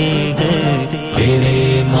जाते हैं मेरे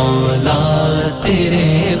मौला तेरे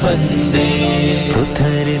बंदे तो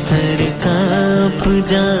थर थर कांप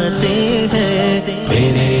जाते हैं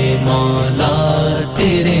मेरे मौला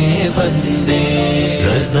तेरे बंदे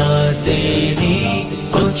रज़ा तेरी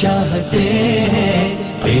को चाहते हैं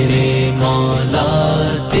मेरे मौला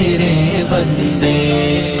तेरे बंदे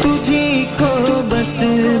तुझी को बस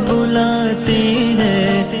बुलाते हैं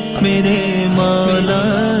मेरे मौला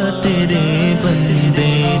तेरे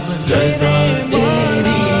बंदे रज़ा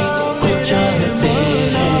तेरी को चाहते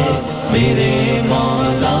हैं मेरे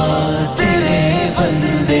मौला तेरे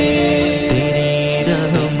बंदे तेरी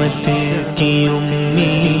रहमत की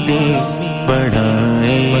उम्मीदें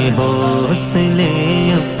बढ़ाए हौसले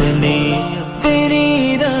अपने तेरी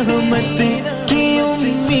रहमत की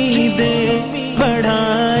उम्मीदें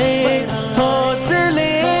बढ़ाए हौसले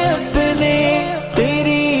अपने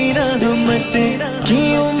तेरी रहमत की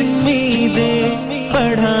उम्मीदें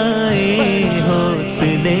बढ़ाए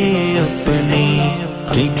हौसले अपने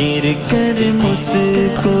कि गिर कर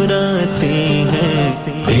मुस्कुराते हैं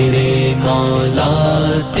मेरे मौला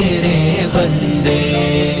तेरे बंदे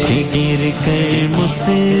कि गिर कर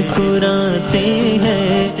मुस्कुराते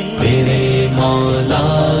हैं मेरे मौला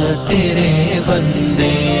तेरे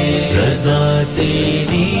बंदे रज़ा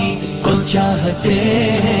तेरी को चाहते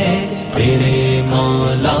हैं मेरे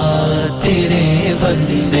मौला तेरे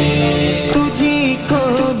बंदे तुझी को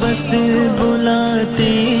बस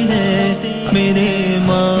बुलाते हैं मेरे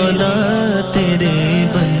मौला तेरे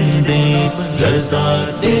बंदे रज़ा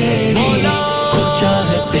तेरी को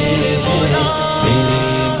चाहते हैं मेरे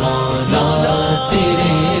मौला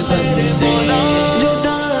तेरे बंदे जो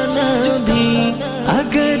दाना भी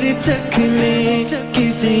अगर चख ले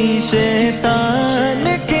किसी शैतान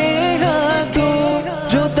के हाथों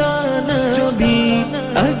जो दाना भी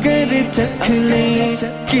अगर चख ले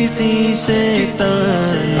किसी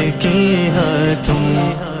शैतान के हाथों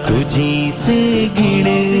तुझी से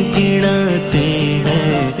गिड़ाते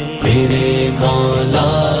हैं मेरे मौला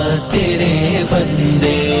तेरे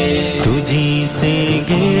बंदे तुझी से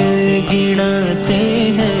गिड़ाते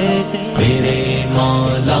हैं मेरे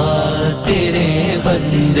मौला तेरे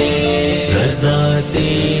बंदे रज़ा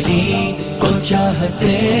तेरी को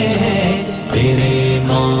चाहते हैं मेरे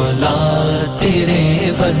मौला तेरे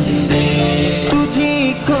बंदे तुझी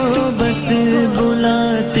को बस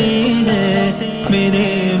बुलाते हैं मेरे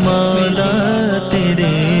मौला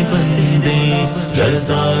तेरे बंदे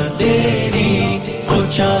रज़ा तेरी को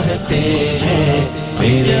चाहते हैं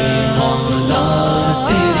मेरे मौला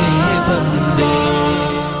तेरे बंदे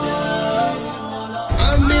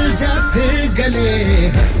मिल जा फिर गले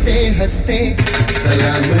हंसते हंसते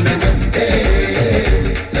सलाम नमस्ते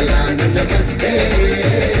सलाम नमस्ते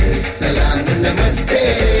सलाम नमस्ते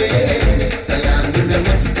सलाम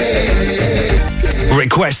नमस्ते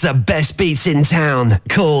Request the best beats in town.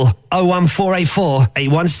 Call 01484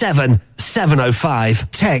 817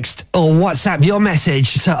 705. Text or WhatsApp your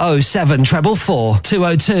message to 07444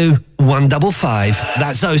 202 155.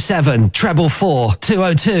 That's 07444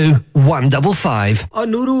 202 155. और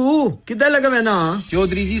नूरू किधर लगा वैना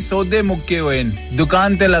चौधरी जी सौदे मुक्के हुए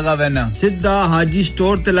दुकान ते लगा वैना सिद्धा हाजी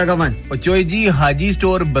स्टोर ते लगा वन और चोई जी हाजी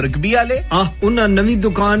स्टोर बरगबी वाले उन्हां नवी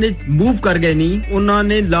दुकान मूव कर गए नी उन्हां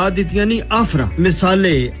ने ला दितियां नी आफरा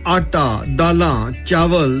मिसाले आटा दालां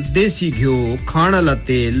चावल देसी घियो खाण वाला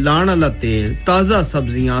तेल लाण वाला तेल ताजा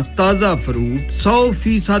सब्जियां ताजा फ्रूट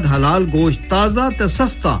 100% हलाल गोश्त ताजा ते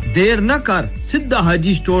सस्ता देर न कर सिद्धा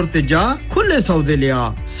हाजी स्टोर ते जा खुले सौदे लिया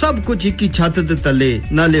सब कुछ एक ही छत ते तले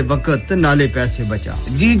नाले वक्त नाले पैसे बचा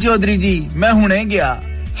जी चौधरी जी मैं हुणे गया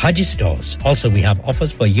Haji Stores. Also, we have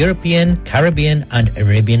offers for European, Caribbean and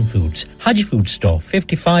Arabian foods. Haji Food Store,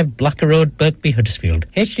 55 Blacker Road, Birkby, Huddersfield,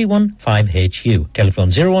 HD1 5HU. Telephone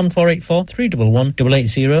 01484 311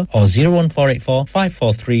 880 or 01484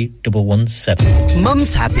 543 117.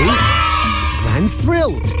 Mum's happy. Grand's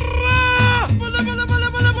thrilled.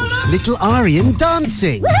 Little Aryan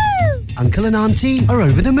dancing. Woohoo! Uncle and Auntie are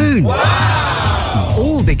over the moon. Wow!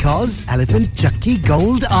 All because Elephant Chakki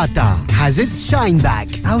Gold Atta has its shine back.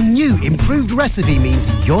 Our new improved recipe means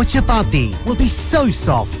your chapati will be so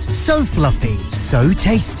soft, so fluffy, so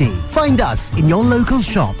tasty. Find us in your local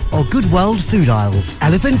shop or Good World food aisles.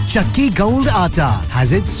 Elephant Chakki Gold Atta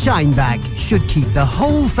has its shine back. Should keep the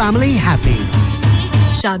whole family happy.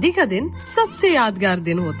 शादी का दिन सबसे यादगार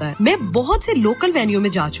दिन होता है मैं बहुत से लोकल वेन्यू में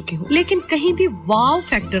जा चुकी हूँ लेकिन कहीं भी वाव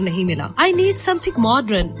फैक्टर नहीं मिला I need something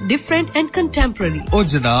modern different and contemporary ओ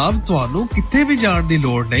जनाब ਤੁਹਾਨੂੰ ਕਿੱਥੇ ਵੀ ਜਾਣ ਦੀ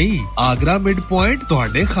ਲੋੜ ਨਹੀਂ ਆਗਰਾ ਮਿਡ ਪੁਆਇੰਟ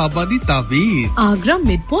ਤੁਹਾਡੇ ਖਾਬਾਂ ਦੀ ਤਾਬੀਰ आगरा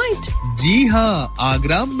मिड पॉइंट जी हाँ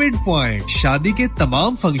आगरा मिड पॉइंट शादी के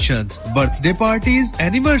तमाम functions birthday parties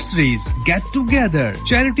anniversaries get together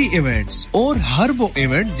charity events और हर वो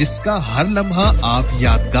इवेंट जिसका हर लम्हा आप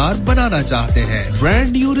यादगार बनाना चाहते हैं brand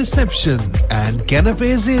new reception and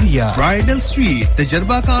canapes area bridal suite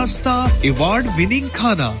तजर्बाकार staff award winning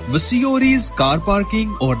खाना वसीओरीज कार पार्किंग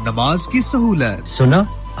और नमाज की सहूलत सुना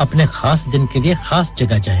अपने खास दिन के लिए खास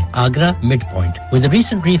जगह जाएं Agra Midpoint with a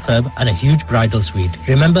recent refurb and a huge bridal suite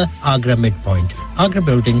remember Agra Midpoint Agra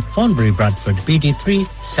Building Thornbury Bradford BD3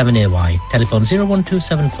 7AY telephone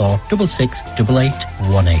 01274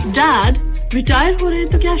 668818 Dad retire हो रहे हैं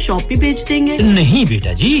तो क्या शॉप भी बेच देंगे नहीं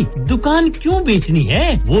बेटा जी दुकान क्यों बेचनी है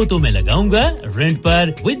वो तो मैं लगाऊंगा रेंट पर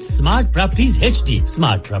with smart properties HD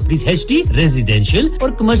smart properties HD residential और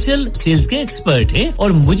कमर्शियल सेल्स के एक्सपर्ट हैं और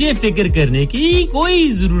मुझे फिक्र करने की कोई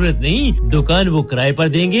जरूरत नहीं दुकान वो किराए पर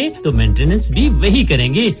देंगे तो मेंटेनेंस भी वही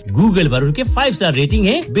करेंगे गूगल पर उनके 5 स्टार रेटिंग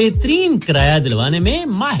है बेहतरीन किराया दिलवाने में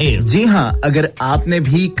माहिर जी हां अगर आपने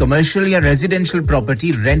भी कमर्शियल या रेजिडेंशियल प्रॉपर्टी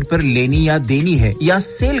रेंट पर लेनी या देनी है या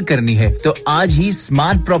सेल करनी है तो आज ही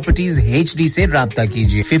स्मार्ट प्रॉपर्टीज एचडी से राब्ता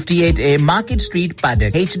कीजिए 58A market street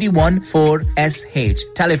Paddock HD14SH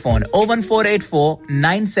telephone 01484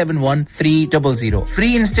 971 300 free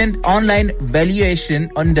instant online valuation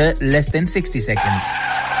under less than 60 seconds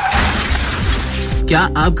क्या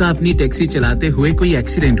आपका अपनी टैक्सी चलाते हुए कोई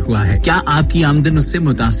एक्सीडेंट हुआ है क्या आपकी आमदन उससे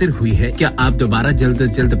मुतासिर हुई है क्या आप दोबारा जल्द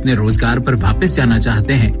से जल्द अपने रोजगार पर वापस जाना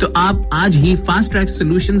चाहते हैं तो आप आज ही फास्ट ट्रैक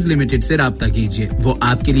सॉल्यूशंस लिमिटेड से राब्ता कीजिए वो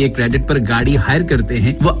आपके लिए क्रेडिट पर गाड़ी हायर करते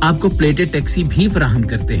हैं वो आपको प्लेटेड टैक्सी भी फराहम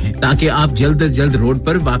करते हैं ताकि आप जल्द से जल्द रोड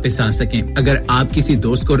पर वापस आ सकें अगर आप किसी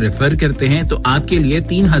दोस्त को रेफर करते हैं तो आपके लिए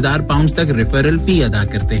 3000 पाउंड तक रेफरल फी अदा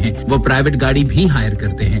करते हैं वो प्राइवेट गाड़ी भी हायर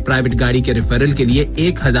करते हैं प्राइवेट गाड़ी के रेफरल के लिए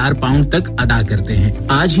 1000 पाउंड तक अदा करते हैं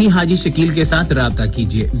आज ही हाजी शकील के साथ राब्ता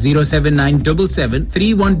कीजिए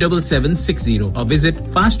 07977317760 और visit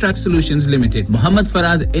fast track solutions limited Mohammed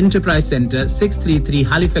Faraz enterprise centre 633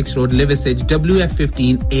 Halifax road Liversedge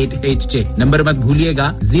WF15 8HJ number मत भूलिएगा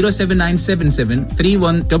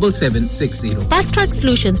 07977317760 Fast Track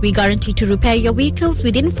Solutions we guarantee to repair your vehicles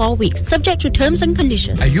within 4 weeks subject to terms and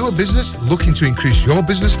conditions Are you a business looking to increase your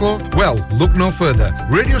business flow well look no further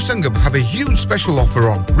Radio Sangam have a huge special offer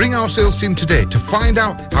on ring our sales team today to find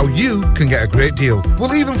out how you can get a great deal.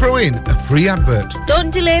 We'll even throw in a free advert.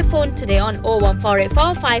 Don't delay phone today on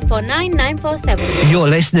 01484 549 947. You're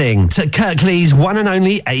listening to Kirklees one and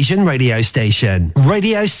only Asian radio station,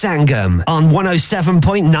 Radio Sangam on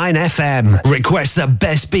 107.9 FM. Request the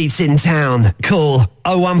best beats in town. Call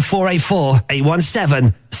 01484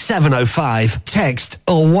 817 705. Text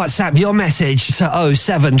or WhatsApp your message to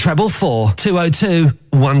 07444 202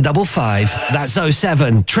 155. That's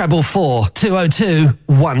 07444 202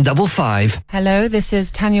 155. Hello, this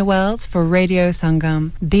is Tanya Wells for Radio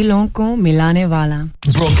Sangam. Dilon ko milane wala.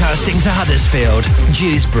 Broadcasting to Huddersfield,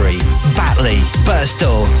 Dewsbury, Batley,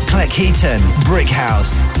 Birstall, Cleckheaton,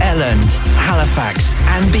 Brickhouse, Elland, Halifax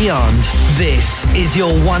and beyond. This is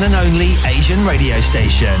your one and only Asian radio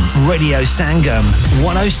station. Radio Sangam,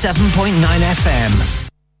 107.9 FM.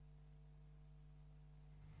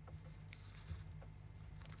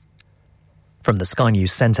 From the Sky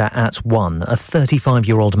News Centre at 1, a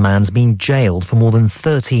 35-year-old man's been jailed for more than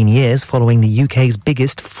 13 years following the UK's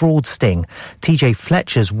biggest fraud sting. TJ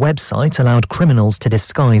Fletcher's website allowed criminals to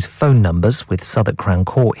disguise phone numbers. With Southwark Crown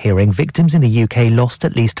Court hearing, victims in the UK lost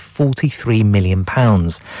at least £43 million.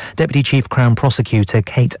 Deputy Chief Crown Prosecutor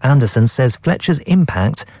Kate Anderson says Fletcher's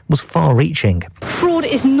impact was far-reaching. Fraud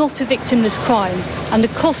is not a victimless crime, and the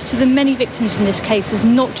cost to the many victims in this case has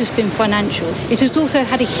not just been financial. It has also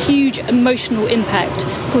had a huge emotional impact,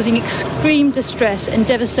 causing extreme distress and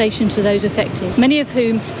devastation to those affected, many of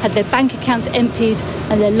whom had their bank accounts emptied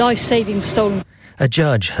and their life savings stolen. A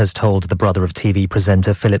judge has told the brother of TV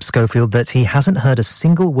presenter Philip Schofield that he hasn't heard a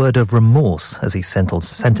single word of remorse as he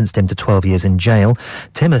sentenced him to 12 years in jail.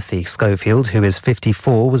 Timothy Schofield, who is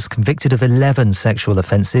 54, was convicted of 11 sexual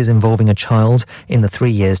offences involving a child in the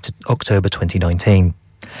 3 years to October 2019.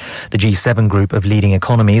 The G7 group of leading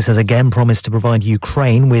economies has again promised to provide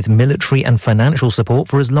Ukraine with military and financial support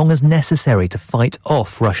for as long as necessary to fight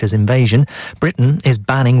off Russia's invasion. Britain is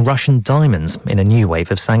banning Russian diamonds in a new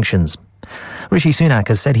wave of sanctions. Rishi Sunak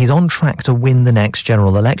has said he's on track to win the next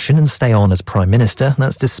general election and stay on as Prime Minister.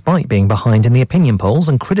 That's despite being behind in the opinion polls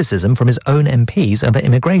and criticism from his own MPs over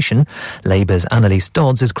immigration. Labour's Annalise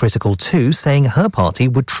Dodds is critical too, saying her party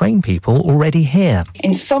would train people already here.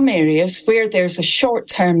 In some areas where there's a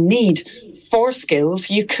short-term need for skills,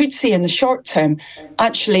 you could see in the short term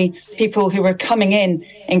actually people who are coming in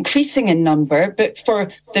increasing in number, but for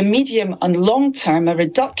the medium and long term a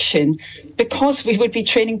reduction because we would be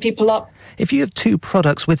training people up. If you have two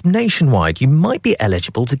products with Nationwide, you might be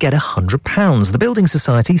eligible to get £100. The Building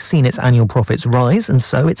Society's seen its annual profits rise, and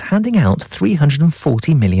so it's handing out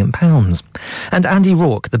 £340 million. And Andy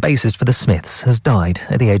Rourke, the bassist for The Smiths, has died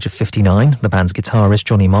at the age of 59. The band's guitarist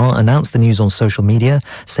Johnny Marr announced the news on social media,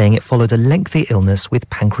 saying it followed a lengthy illness with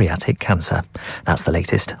pancreatic cancer. That's the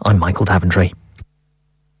latest. I'm Michael Daventry.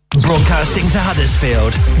 Broadcasting to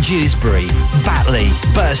Huddersfield, Dewsbury, Batley,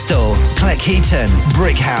 Birstall, Cleckheaton,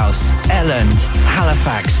 Brickhouse, Elland,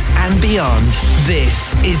 Halifax and beyond.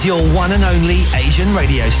 This is your one and only Asian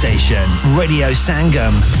radio station. Radio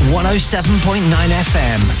Sangam, 107.9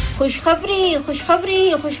 FM. खुशखबरी खुशखबरी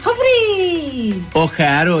खुशखबरी ओ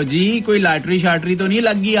खैर हो जी कोई lottery शाटरी तो नहीं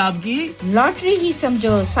लगी आपकी लॉटरी ही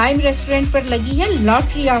समझो साइम रेस्टोरेंट पर लगी है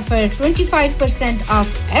लॉटरी ऑफर 25% ऑफ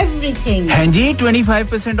एवरीथिंग हां जी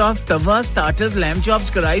 25% of Tawa starters lamb chops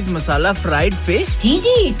कराइज masala fried fish ji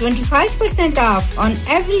ji 25% of on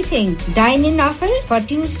everything dine in offer for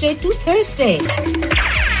Tuesday to Thursday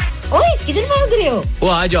ओए किधर भाग रहे हो वो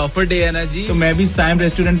आज ऑफर डे है ना जी तो मैं भी साइम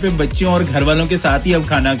रेस्टोरेंट पे बच्चों और घर वालों के साथ ही अब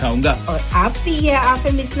खाना खाऊंगा और आप भी ये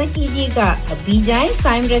ऑफर मिस न कीजिएगा अभी जाएं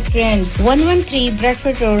Saim restaurant 113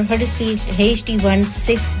 Bradford road Huddersfield HD1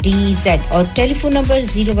 6DZ और telephone number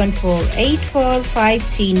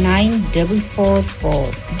 01484539444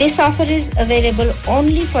 This offer is available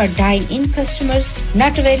only for dine-in customers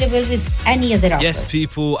not available with any other offer Yes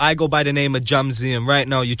people I go by the name of Jamzi and right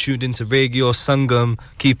now you're tuned into Radio Sangam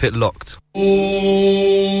keep it locked.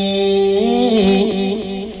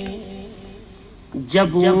 जब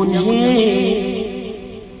उन्हें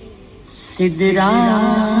सिदरा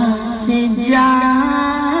से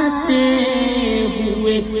जाते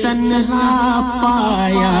हुए तन्हा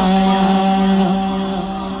पाया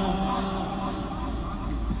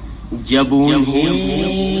जब उन्हें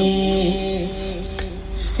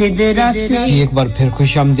सिदरा से एक बार फिर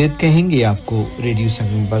खुशामदीद कहेंगे आपको रेडियो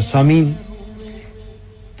संगम पर सामीन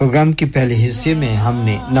प्रोग्राम के पहले हिस्से में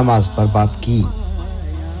हमने नमाज पर बात की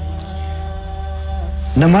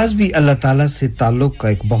नमाज भी अल्लाह ताला से ताल्लुक का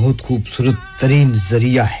एक बहुत खूबसूरत तरीन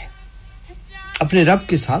जरिया है अपने रब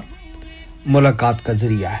के साथ मुलाकात का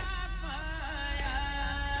जरिया है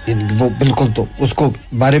वो बिल्कुल तो उसको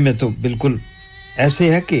बारे में तो बिल्कुल ऐसे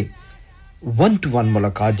है कि वन टू वन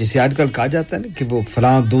मुलाकात जिसे आजकल कहा जाता है ना कि वो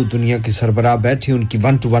फलां दो दुनिया के सरबराह बैठे उनकी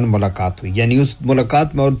वन टू वन मुलाकात हुई यानी उस मुलाकात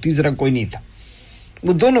में और तीसरा कोई नहीं था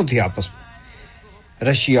वो दोनों थे आपस में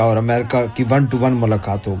रशिया और अमेरिका की वन टू वन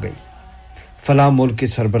मुलाकात हो गई फलां मुल्क के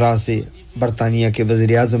सरबराह से बरतानिया के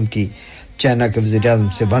वज़ीर-ए-आज़म की चाइना के वज़ीर-ए-आज़म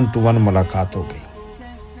से 1-to-1 मुलाकात हो गई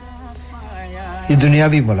ये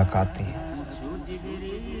दुनियावी मुलाकातें हैं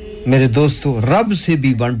मेरे दोस्तों रब से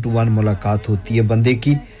भी 1-to-1 मुलाकात होती है बंदे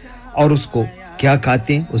की और उसको क्या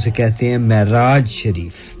कहते हैं उसे कहते हैं मेराज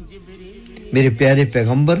शरीफ मेरे प्यारे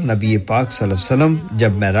पैगंबर नबी पाक सल्लल्लाहु अलैहि वसल्लम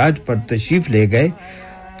जब मेराज पर तशरीफ ले गए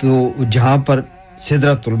तो जहां पर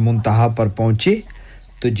सिदरतुल मुंतहा पर पहुंचे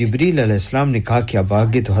तो जिब्रील अलैहिस्सलाम ने कहा कि अब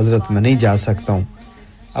आगे तो हजरत मैं नहीं जा सकता हूं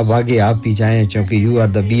अब आगे आप ही जाएं क्योंकि यू आर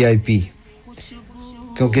द वीआईपी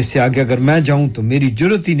क्योंकि इससे आगे अगर मैं जाऊं तो मेरी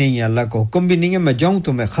जुर्रत ही नहीं है अल्लाह का हुक्म भी नहीं है मैं जाऊं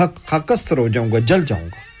तो मैं खाकस्तर हो जाऊंगा जल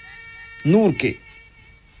जाऊंगा नूर के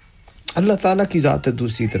अल्लाह ताला की जात है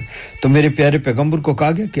दूसरी तरफ तो मेरे प्यारे पैगंबर को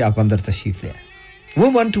कहा गया कि आप अंदर तशरीफ ले आए वो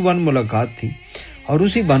 1-to-1 मुलाकात थी और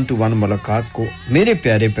उसी 1-to-1 मुलाकात को मेरे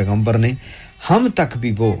प्यारे पैगंबर ने हम तक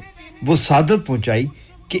भी वो सादत पहुंचाई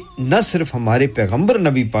कि न सिर्फ हमारे पैगंबर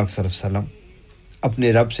नबी पाक सल्लल्लाहु अलैहि वसल्लम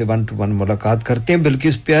अपने रब से 1-to-1 मुलाकात करते हैं बल्कि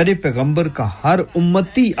उस प्यारे पैगंबर का हर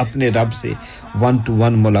उम्मती अपने रब से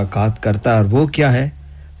 1-to-1 मुलाकात करता है और वो क्या है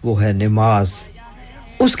वो है नमाज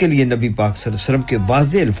उसके लिए नबी पाक सल्लल्लाहु अलैहि वसल्लम के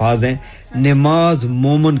वाज़ेह अल्फाज हैं नमाज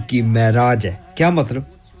मोमिन की मेराज है क्या मतलब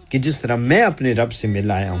कि जिस तरह मैं अपने रब से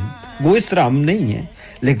मिल आया हूं वो इस तरह हम नहीं है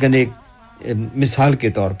लेकिन एक मिसाल के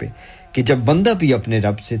तौर पे कि जब बंदा भी अपने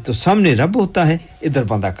रब से तो सामने रब होता है इधर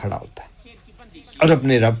बंदा खड़ा होता है और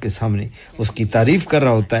अपने रब के सामने उसकी तारीफ कर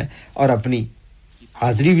रहा होता है और अपनी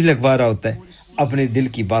हाजिरी भी लगवा रहा होता है अपने दिल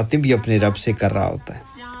की बातें भी अपने रब से कर रहा होता है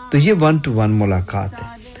तो ये 1-to-1 मुलाकात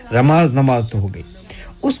है नमाज तो हो गई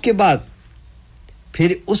उसके बाद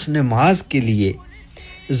फिर उस नमाज के लिए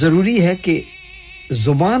जरूरी है कि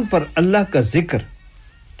जुबान पर अल्लाह का जिक्र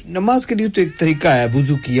नमाज के लिए तो एक तरीका है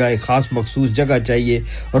वुजू किया एक खास मखसूस जगह चाहिए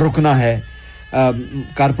रुकना है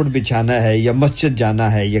कारपेट बिछाना है या मस्जिद जाना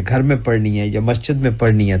है या घर में पढ़नी है या मस्जिद में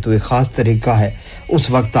पढ़नी है तो एक खास तरीका है उस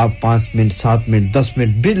वक्त आप 5 मिनट 7 मिनट 10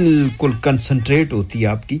 मिनट बिल्कुल कंसंट्रेट होती है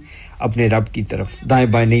आपकी अपने रब की तरफ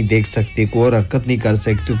दाएं बाएं नहीं देख सकते कोई और हरकत नहीं कर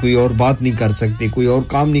सकते कोई और बात नहीं कर सकते कोई और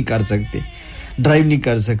काम नहीं कर सकते ड्राइव नहीं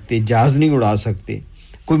कर सकते जहाज नहीं उड़ा सकते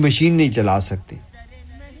कोई मशीन नहीं चला सकते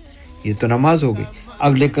ये तो नमाज हो गई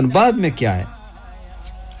अब लेकिन बाद में क्या है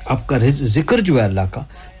आपका जिक्र जो है अल्लाह का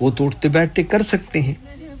वो तो उठते बैठते कर सकते हैं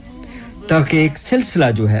ताकि एक सिलसिला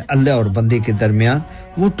जो है अल्लाह और बंदे के दरमियान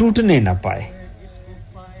वो टूटने ना पाए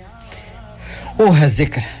वो है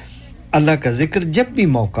जिक्र अल्लाह का जिक्र जब भी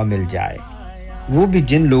मौका मिल जाए वो भी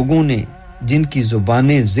जिन लोगों ने जिनकी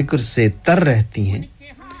जुबानें जिक्र से तर रहती हैं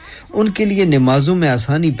उनके लिए नमाजों में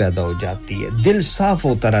आसानी पैदा हो जाती है दिल साफ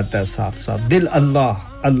होता रहता है साफ साफ दिल अल्लाह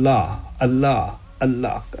अल्लाह अल्लाह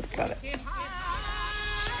अल्लाह करता रहता है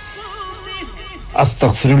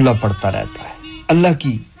अस्तगफिरुल्लाह पढ़ता रहता है अल्लाह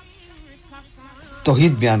की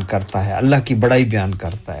तौहीद बयान करता है अल्लाह की बड़ाई बयान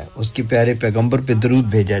करता है उसके प्यारे पैगंबर पे दरूद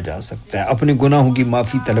भेजा जा सकता है अपने गुनाहों की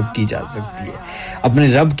माफी तलब की जा सकती है अपने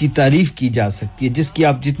रब की तारीफ की जा सकती है जिसकी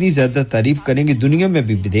आप जितनी ज्यादा तारीफ करेंगे दुनिया में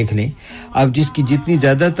भी देख लें आप जिसकी जितनी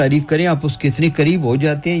ज्यादा तारीफ करें आप उसके इतने करीब हो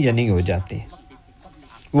जाते हैं या नहीं हो जाते हैं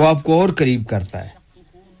वो आपको और करीब करता है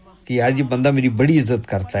कि यार ये बंदा मेरी बड़ी इज्जत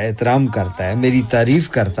करता है एहतराम करता है मेरी तारीफ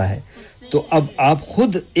करता है तो अब आप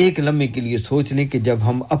खुद एक लम्हे के लिए सोच लें कि जब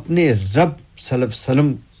हम अपने रब सल्लल्लाहु अलैहि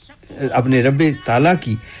वसल्लम अपने रब ताला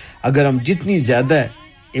की अगर हम जितनी ज्यादा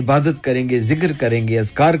इबादत करेंगे जिक्र करेंगे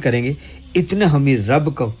अज़कार करेंगे इतना हमें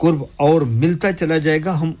रब का कुर्ब और मिलता चला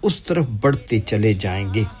जाएगा हम उस तरफ बढ़ते चले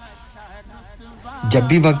जाएंगे जब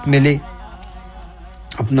भी वक्त मिले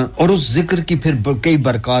अपना और उस जिक्र की फिर कई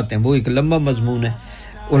बरकत हैं वो एक लंबा मजमून है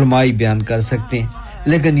उलमाई बयान कर सकते हैं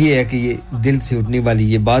लेकिन ये है कि ये दिल से उठने वाली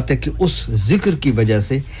ये बात है कि उस जिक्र की वजह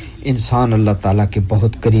से इंसान अल्लाह ताला के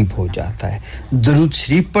बहुत करीब हो जाता है दुरूद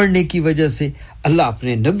शरीफ पढ़ने की वजह से अल्लाह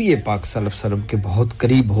अपने नबी पाक सल्लल्लाहु अलैहि वसल्लम के बहुत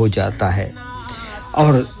करीब हो जाता है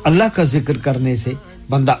और अल्लाह का जिक्र करने से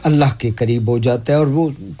बंदा अल्लाह के करीब हो जाता है और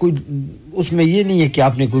वो कोई उसमें ये नहीं है कि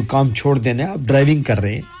आपने कोई काम छोड़ देना है आप ड्राइविंग कर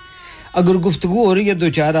रहे हैं अगर गुफ्तगू हो रही है दो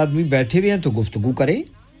चार आदमी बैठे हुए हैं तो गुफ्तगू करें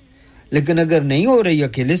लेकिन अगर नहीं हो रही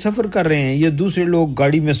अकेले सफर कर रहे हैं या दूसरे लोग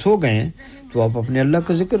गाड़ी में सो गए हैं तो आप अपने अल्लाह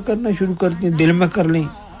का जिक्र करना शुरू कर दें दिल में कर लें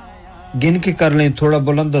गिन के कर लें थोड़ा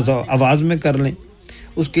बुलंद आवाज में कर लें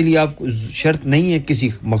उसके लिए आपको शर्त नहीं है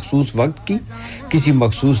किसी मखसूस वक्त की किसी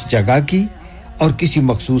मखसूस जगह की और किसी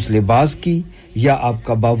मखसूस लिबास की या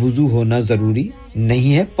आपका बावुज़ू होना जरूरी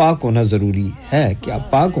नहीं है पाक होना जरूरी है कि आप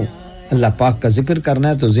पाक हो अल्लाह पाक का जिक्र करना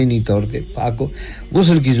है तो ज़हनी तौर पे पाक हो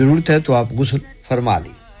गुस्ल की जरूरत है तो आप गुस्ल फरमा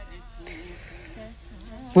लें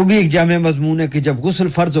वो भी एक जामे मजमून है कि जब गुस्ल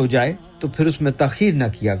फर्ज हो जाए तो फिर उसमें ताखीर ना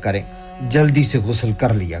किया करें जल्दी से गुस्ल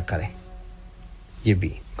कर लिया करें ये भी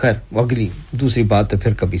खैर अगली दूसरी बात है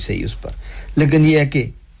फिर कभी सही उस पर लेकिन ये है कि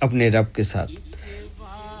अपने रब के साथ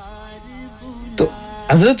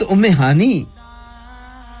हजरत उम्मे हानी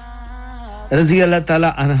रजी अल्लाह ताला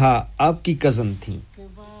अन्हा आपकी कज़न थी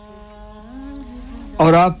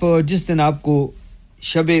और आप जिस दिन आपको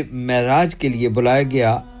शब मेराज के लिए बुलाया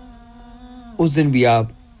गया उस दिन भी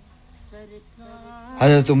आप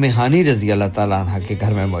हजरत उम्मे हानी रजी अल्लाह ताला अन्हा के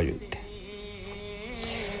घर में मौजूद थे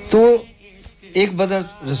तो एक बदर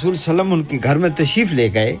रसूल सल्लम उनके घर में तशरीफ ले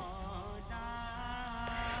गए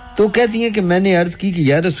तो कहती हैं कि मैंने अर्ज की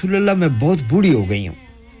कि या रसूल अल्लाह मैं बहुत बूढ़ी हो गई हूं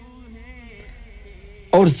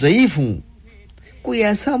और ज़ईफ हूं कोई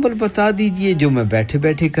ऐसा अमल बता दीजिए जो मैं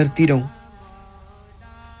बैठे-बैठे करती रहूं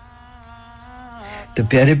तो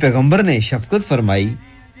प्यारे पैगंबर ने शफकत फरमाई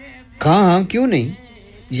कहा हां क्यों नहीं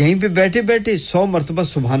यहीं पे बैठे-बैठे 100 मर्तबा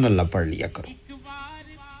सुभान अल्लाह पढ़ लिया करो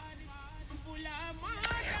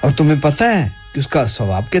और तुम्हें पता है कि उसका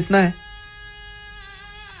सवाब कितना है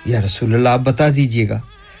या रसूल अल्लाह आप बता दीजिएगा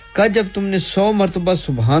कहा जब तुमने 100 मर्तबा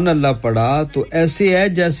सुभान अल्लाह पढ़ा तो ऐसे है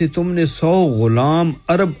जैसे तुमने 100 गुलाम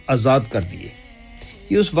अरब आजाद कर दिए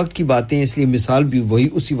ये उस वक्त की बातें हैं इसलिए मिसाल भी वही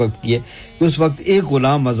उसी वक्त की है कि उस वक्त एक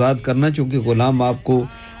गुलाम आजाद करना चूंकि गुलाम आपको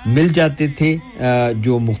मिल जाते थे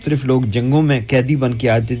जो मुख्तलिफ लोग जंगों में कैदी बन के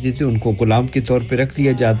आते थे उनको गुलाम के तौर पे रख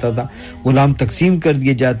लिया जाता था गुलाम तकसीम कर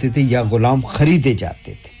दिए जाते थे या गुलाम खरीदे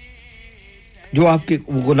जाते थे जो आपके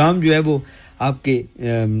वो गुलाम जो है वो आपके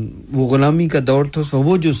वो गुलामी का दौर था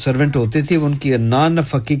वो जो सर्वेंट होते थे उनकी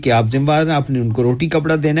नानफकी के आप जिम्मेदार हैं आपने उनको रोटी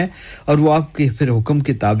कपड़ा देना है और वो आपके फिर हुक्म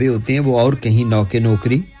के ताबे होते हैं वो और कहीं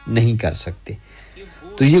नौकरी नहीं कर सकते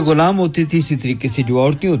तो ये गुलाम होते थे इसी तरीके से जो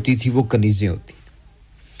औरतें होती थी वो कनीज़ें होती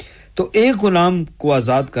तो एक गुलाम को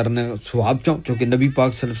आजाद करना सवाब क्योंकि नबी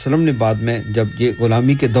पाक सल्लल्लाहु अलैहि वसल्लम ने बाद में जब ये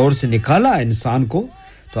गुलामी के दौर से निकाला इंसान को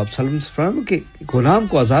तो आप सल्लल्लाहु अलैहि वसल्लम के गुलाम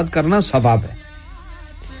को आजाद करना सवाब है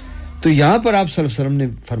तो यहां पर आप सल्लल्लाहु अलैहि वसल्लम ने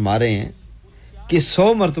फरमा रहे हैं कि 100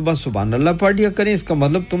 मर्तबा सुभान अल्लाह पढ़ लिया करें इसका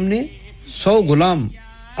मतलब तुमने 100 गुलाम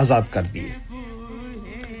आजाद कर दिए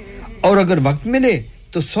और अगर वक्त मिले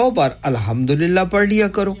तो 100 बार अल्हम्दुलिल्लाह पढ़ लिया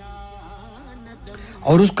करो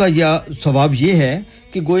और उसका यह सवाब ये है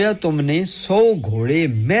कि गोया तुमने 100 घोड़े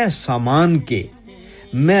मैं सामान के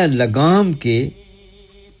मैं लगाम के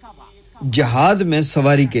जहाद में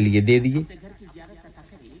सवारी के लिए दे दिए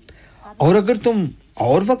और अगर तुम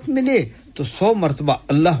और वक्त मिले तो 100 मर्तबा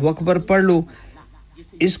अल्लाह अकबर पढ़ लो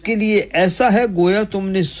इसके लिए ऐसा है गोया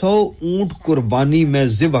तुमने 100 ऊंट कुर्बानी में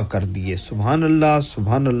ज़िबा कर दिए सुभान अल्लाह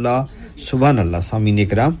सुभान अल्लाह सुभान अल्लाह सामीन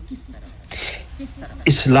इकराम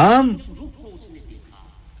इस्लाम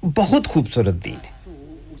बहुत खूबसूरत दीन है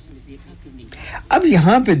अब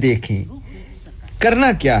यहां पे देखें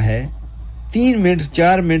करना क्या है 3 मिनट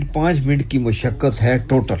 4 मिनट 5 मिनट की मुशक्कत है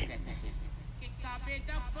टोटल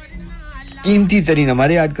कीमती तरीन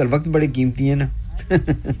हमारे आजकल वक्त बड़े कीमती है ना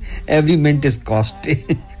एवरी मिनट इज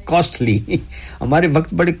कॉस्टली हमारे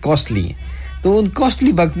वक्त बड़े कॉस्टली हैं तो उन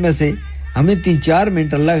कॉस्टली वक्त में से हमें 3-4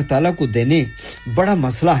 मिनट अल्लाह ताला को देने बड़ा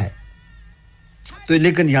मसला है तो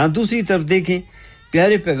लेकिन यहां दूसरी तरफ देखें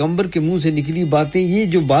प्यारे पैगंबर के मुंह से निकली बातें ये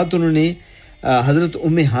जो बात उन्होंने हजरत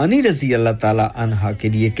उम्मे हानी रज़ी अल्लाह ताला अन्हा के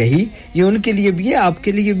लिए कही ये उनके लिए भी है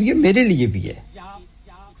आपके लिए भी है मेरे लिए भी है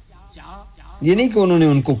ये नहीं कि उन्होंने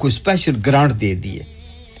उनको कोई स्पेशल ग्रांट दे दी है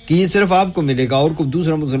कि ये सिर्फ आपको मिलेगा और कोई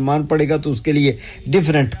दूसरा मुसलमान पढ़ेगा तो उसके लिए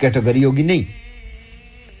डिफरेंट कैटेगरी होगी नहीं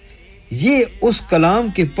ये उस कलाम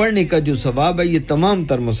के पढ़ने का जो सवाब है ये तमाम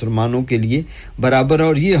तर मुसलमानों के लिए बराबर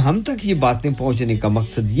और ये हम तक ये बातें पहुंचने का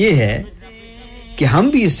मकसद ये है कि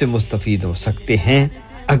हम भी इससे मुस्तफीद हो सकते हैं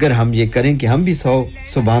अगर हम ये करें कि हम भी 100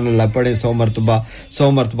 सुभान अल्लाह पढ़ें 100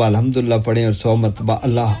 मर्तबा अल्हम्दुलिल्लाह पढ़ें और 100 मर्तबा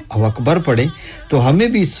अल्लाह अकबर पढ़ें तो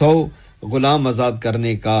हमें भी 100 गुलाम आजाद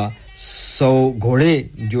करने का 100 घोड़े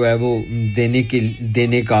जो है वो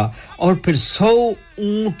देने का और फिर 100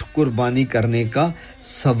 ऊंट कुर्बानी करने का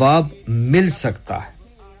सवाब मिल सकता है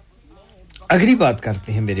अगली बात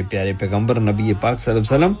करते हैं मेरे प्यारे पैगंबर नबी पाक सल्लल्लाहु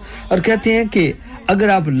अलैहि वसल्लम और कहते हैं कि अगर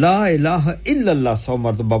आप ला इलाहा इल्लल्लाह 100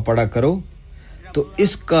 मर्तबा पढ़ा करो तो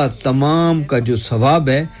इसका तमाम का जो सवाब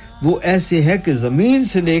है वो ऐसे है कि जमीन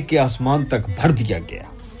से लेके आसमान तक भर दिया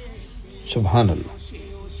गया सुभान अल्लाह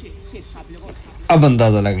अब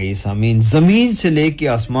अंदाजा लगाइए सामीन जमीन से लेके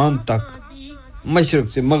आसमान तक मशरक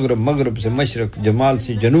से मगरब मगरब से मशरक जमाल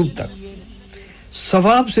से जनूब तक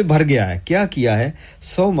सवाब से भर गया है क्या किया है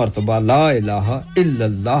 100 मर्तबा ला इलाहा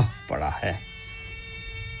इल्लल्लाह पढ़ा है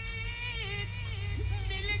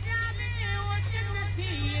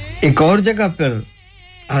एक और जगह पर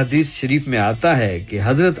हदीस शरीफ में आता है कि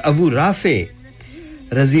हजरत अबू राफे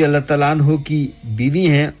रजी अल्लाह ताला अन्हु की बीवी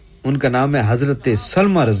हैं उनका नाम है हजरत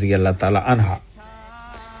सलमा रजी अल्लाह ताला अन्हा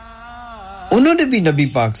उन्होंने भी नबी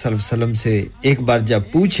पाक सल्लल्लाहु अलैहि वसल्लम से एक बार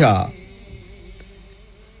जब पूछा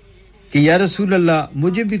कि या रसूल अल्लाह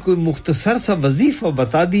मुझे भी कोई मुख्तसर सा वजीफा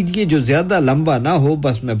बता दीजिए जो ज्यादा लंबा ना हो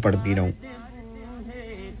बस मैं पढ़ती रहूं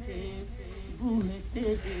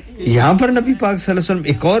यहां पर नबी पाक सल्लल्लाहु अलैहि वसल्लम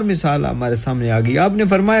एक और मिसाल हमारे सामने आ गई आपने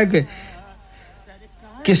फरमाया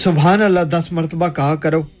कि सुभान अल्लाह 10 मर्तबा कहा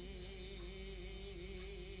करो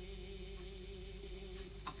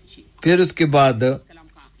फिर उसके बाद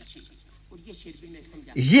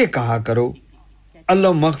ये कहा करो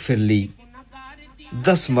अल्लाह मगफिर ली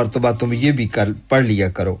 10 मर्तबा तुम ये भी पढ़ लिया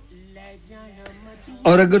करो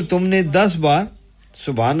और अगर तुमने 10 बार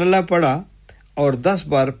सुभान अल्लाह पढ़ा और 10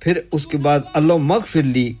 बार फिर उसके बाद अल्लाह मगफिर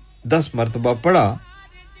ली 10 मर्तबा पढ़ा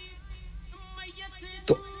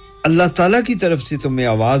तो अल्लाह ताला की तरफ से तुम्हें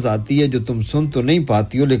आवाज आती है जो तुम सुन तो नहीं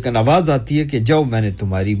पाती हो लेकिन आवाज आती है कि जाओ मैंने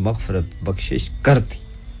तुम्हारी मगफिरत बख्शिश कर दी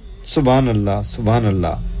सुभान अल्लाह सुभान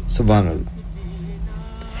अल्लाह सुभान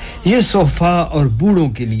अल्लाह ये सोफा और बूढ़ों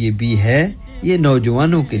के लिए भी है ये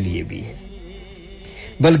नौजवानों के लिए भी है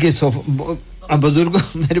बल्कि बुजुर्ग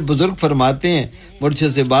मेरे बुजुर्ग फरमाते हैं मुझसे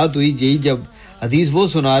से बात हुई यही जब हदीस वो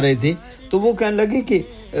सुना रहे थे तो वो कहने लगे कि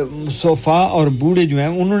सोफा और बूढ़े जो हैं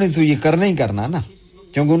उन्होंने तो ये करना ही करना ना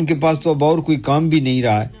क्योंकि उनके पास तो अब और कोई काम भी नहीं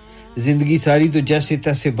रहा है जिंदगी सारी तो जैसे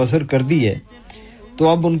तैसे बसर कर दी है तो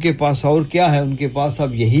अब उनके पास और क्या है उनके पास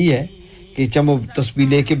अब यही है कि चमो तस्बीह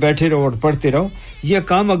लेके बैठे रहो और पढ़ते रहो ये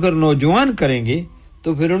काम अगर नौजवान करेंगे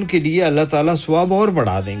तो फिर उनके लिए अल्लाह ताला सवाब और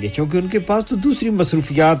बढ़ा देंगे क्योंकि उनके पास तो दूसरी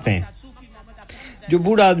मसरूफियात हैं जो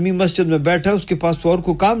बूढ़ा आदमी मस्जिद में बैठा है उसके पास तो और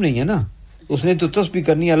कोई काम नहीं है ना उसने तो तस्बीह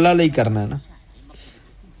करनी अल्लाह ले ही करना है ना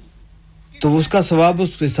तो उसका सवाब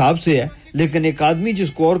उस हिसाब से है लेकिन एक आदमी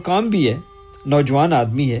जिसको और काम भी है नौजवान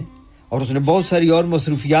आदमी है और उसने बहुत सारी और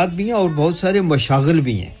मसरूफियात भी हैं और बहुत सारे मशागिल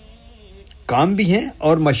भी हैं काम भी हैं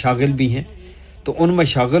और मशागिल भी हैं तो उन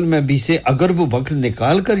मशागिल में भी से अगर वो वक्त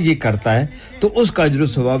निकाल कर ये करता है तो उसका अजर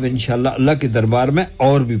सवाब इंशाअल्लाह अल्लाह के दरबार में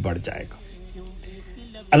और भी बढ़ जाएगा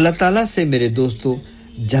अल्लाह ताला से मेरे दोस्तों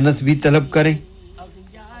जन्नत भी तलब करें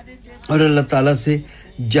और अल्लाह ताला से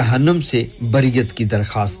जहन्नम से बरियत की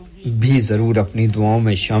दरखास्त भी ज़रूर अपनी दुआओं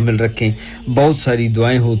में शामिल रखें बहुत सारी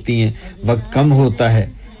दुआएं होती हैं वक्त कम होता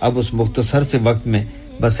है अब उस मुख्तसर से वक्त में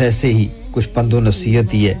बस ऐसे ही कुछ पंदो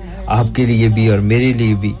नसीहत ही है आपके लिए भी और मेरे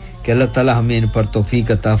लिए भी कि अल्लाह ताला हमें इन पर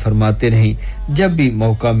तौफीक अता फरमाते रहें जब भी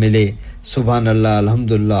मौका मिले सुभान अल्लाह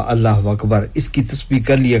अल्हम्दुलिल्लाह अल्लाहु अकबर इसकी तस्बीह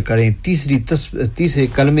कर लिया करें तीसरे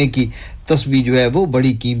कलमे की तस्बीह जो है वो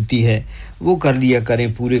बड़ी कीमती है वो कर लिया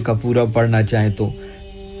करें पूरे का पूरा पढ़ना चाहें तो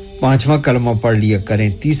पांचवा कलमा पढ़ लिया करें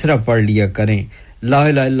तीसरा पढ़ लिया करें ला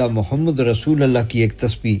इलाहा इल्ला मुहम्मद रसूल अल्लाह की एक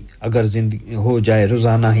तस्बीह अगर जिंदगी हो जाए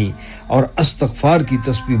रोजाना ही और इस्तगफार की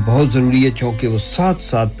तस्बीह बहुत जरूरी है क्योंकि वो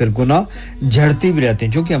साथ-साथ फिर गुनाह झड़ते भी रहते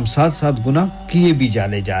हैं क्योंकि हम साथ-साथ गुनाह किए भी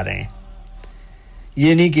जाले जा रहे हैं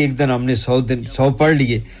ये नहीं कि एक दिन हमने 100 पढ़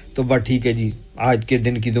लिए तो बस ठीक है जी आज के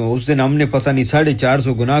दिन की तो उस दिन हमने पता नहीं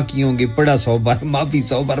 450 गुनाह किए होंगे पढ़ा 100 बार माफी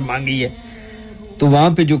 100 बार मांगी है तो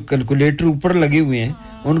वहां पे जो कैलकुलेटर ऊपर लगे हुए हैं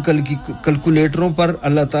उन कैलकुलेटरों पर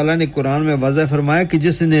अल्लाह ताला ने कुरान में वाज़ह फरमाया कि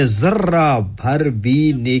जिसने जर्रा भर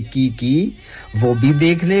भी नेकी की वो भी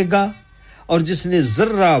देख लेगा और जिसने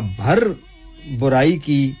जर्रा भर बुराई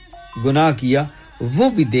की गुनाह किया वो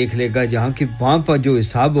भी देख लेगा जहां कि वहां पर जो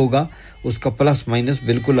हिसाब होगा उसका प्लस माइनस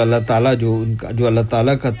बिल्कुल अल्लाह ताला जो अल्लाह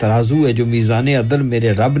ताला का तराजू है जो मीज़ान अदल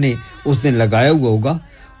मेरे रब ने उस दिन लगाया हुआ होगा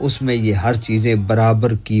उसमें ये हर चीजें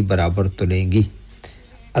बराबर की बराबर तुलेंगी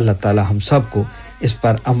अल्लाह ताला हम सबको इस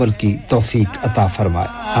पर अमल की तौफीक अता फरमाए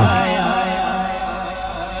आमीन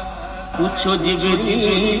पूछो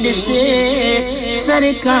जिब्रील से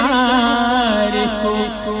सरकार को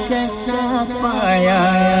कैसा पाया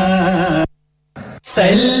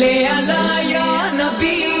सल्ले अला या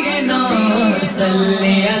नबी ना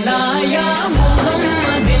सल्ले अला या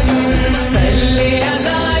मुहम्मदिन सल्ले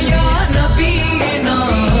अला या नबी ना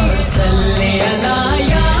सल्ले अला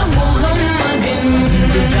या मुहम्मदिन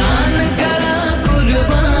जिंद जान करा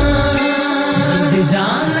कुर्बान जिंद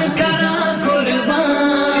जान करा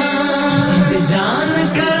कुर्बान जिंद जान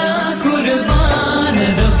करा कुर्बान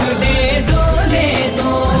रुक दे डोले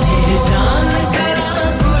दो जिंद जान करा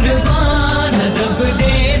कुर्बान रुक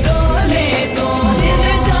दे दो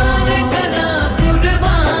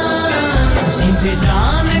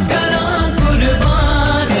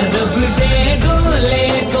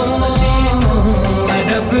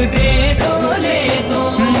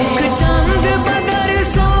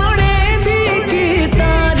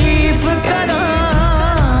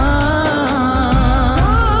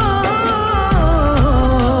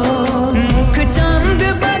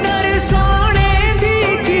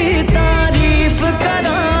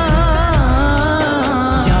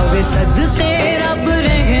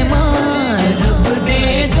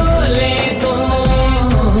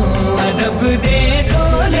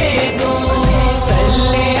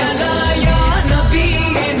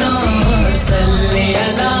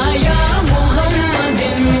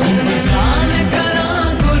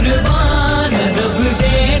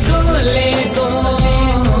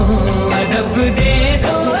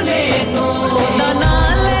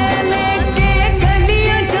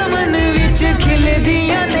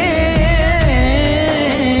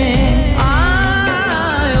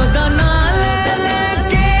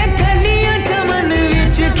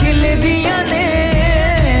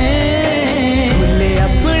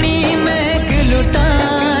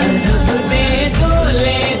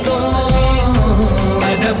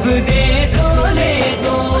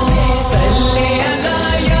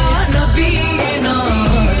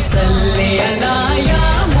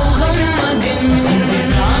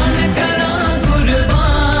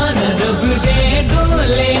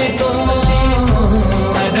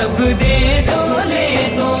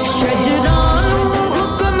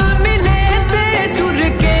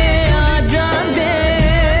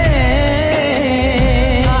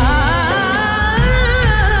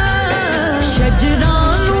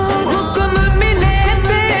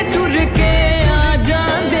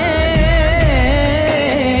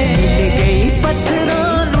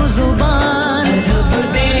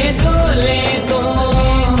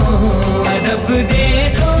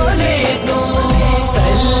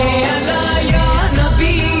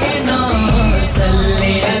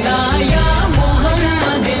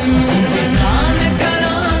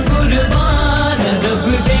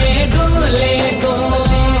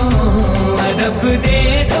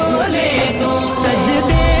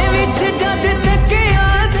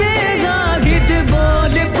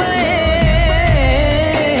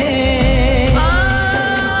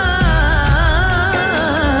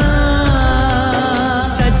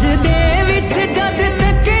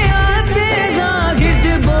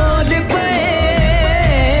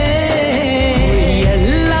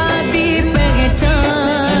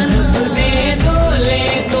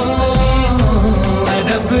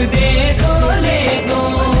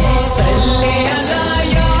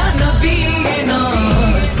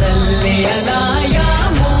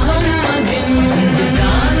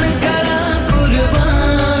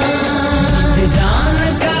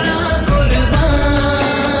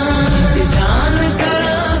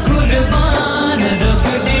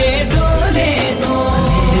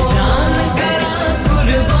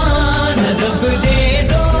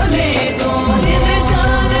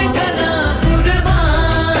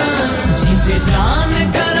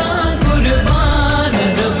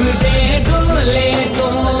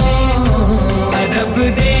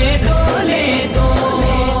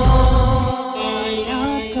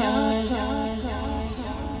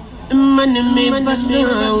मन में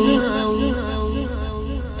बसाऊं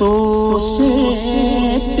तो से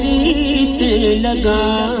प्रीत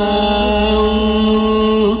लगाऊं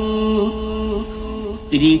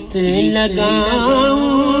प्रीत लगाऊं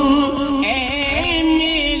ए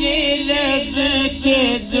मेरे रब के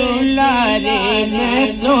दुलारे मैं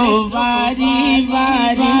तो वारी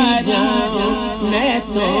वारी जाऊं मैं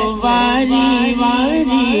तो वारी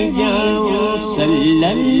वारी जाऊं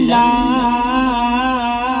सल्लल्लाहु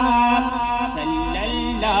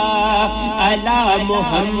अला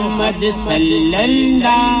मुहम्मद सल्लल्लाहु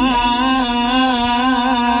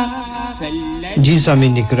जी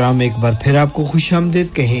सामीन इकराम एक बार फिर आपको खुशामदीद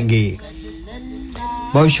कहेंगे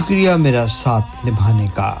बहुत शुक्रिया मेरा साथ निभाने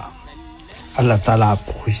का अल्लाह ताला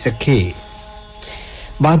आपको खुश रखे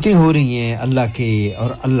बातें हो रही हैं अल्लाह के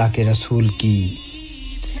और अल्लाह के रसूल की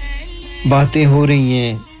बातें हो रही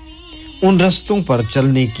हैं उन रास्तों पर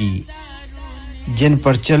चलने की जिन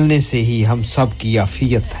पर चलने से ही हम सब की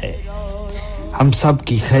आफियत है हम सब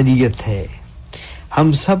की खैरियत है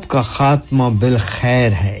हम सब का खात्मा बिल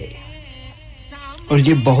खैर है और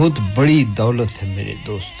ये बहुत बड़ी दौलत है मेरे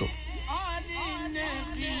दोस्तों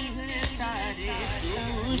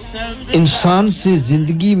इंसान से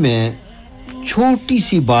जिंदगी में छोटी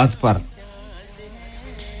सी बात पर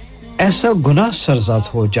ऐसा गुनाह सरजद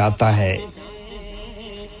हो जाता है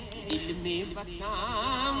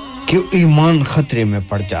कि ईमान खतरे में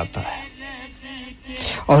पड़ जाता है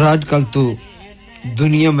और आजकल तो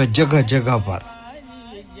दुनिया में जगह-जगह पर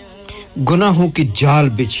गुनाहों के जाल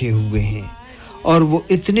बिछे हुए हैं और वो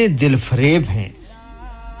इतने दिलफरेब हैं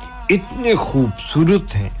इतने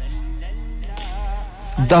खूबसूरत हैं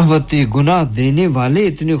दावते गुनाह देने वाले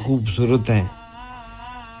इतने खूबसूरत हैं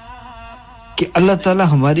कि अल्लाह ताला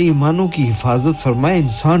हमारे ईमानों की हिफाजत फरमाए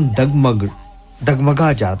इंसान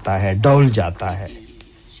डगमगा जाता है डौल जाता है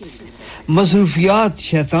मसरूफियात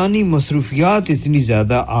शैतानी मसरूफियात इतनी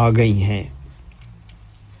ज्यादा आ गई हैं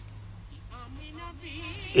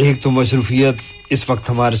एक तो मसरूफियत इस वक्त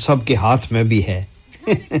हमारे सब के हाथ में भी है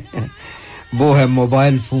वो है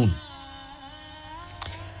मोबाइल फोन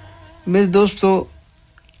मेरे दोस्तों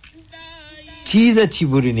चीज अच्छी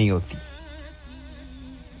बुरी नहीं होती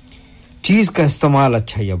चीज का इस्तेमाल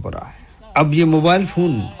अच्छा या बुरा है अब ये मोबाइल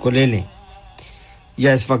फोन को ले लें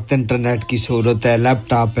या इस वक्त इंटरनेट की सहूलत है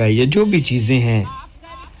लैपटॉप है ये जो भी चीजें हैं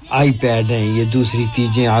आईपैड हैं ये दूसरी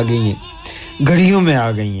चीजें आ गई हैं घड़ियों में आ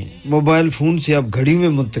गई हैं मोबाइल फोन से अब घड़ी में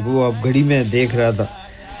वो अब घड़ी में देख रहा था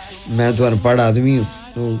मैं तो अनपढ़ आदमी हूं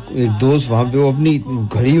तो एक दोस्त वहां पे वो अपनी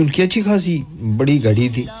घड़ी उनकी अच्छी खासी बड़ी घड़ी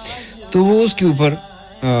थी तो वो उसके ऊपर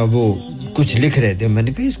वो कुछ लिख रहे थे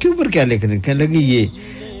मैंने कहा इसके ऊपर क्या लिख रहे हैं कहने लगे ये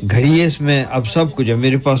घड़ी है इसमें अब सब कुछ है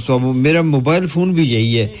मेरे पास तो मेरा मोबाइल फोन भी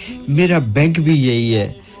यही है मेरा बैंक भी यही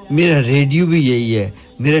है मेरा रेडियो भी यही है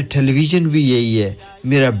मेरा टेलीविजन भी यही है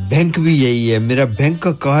मेरा बैंक भी यही है मेरा बैंक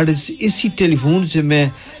का कार्ड इसी टेलीफोन से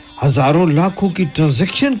मैं हजारों लाखों की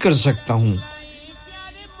ट्रांजैक्शन कर सकता हूं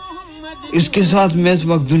इसके साथ मैं इस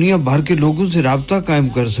वक्त दुनिया भर के लोगों से राब्ता कायम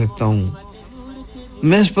कर सकता हूं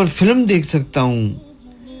मैं इस पर फिल्म देख सकता हूं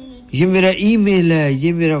ये मेरा ईमेल है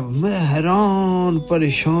ये मेरा मैं हैरान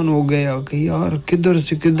परेशान हो गया कि यार किधर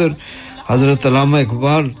से किधर हजरत अल्लामा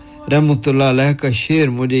इकबाल रहमतुल्लाह अलैह का शेर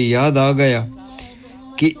मुझे याद आ गया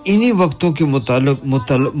कि इन्हीं वक्तों के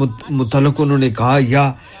मुताल्लिक उन्होंने कहा या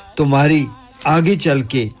तुम्हारी आगे चल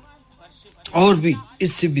के और भी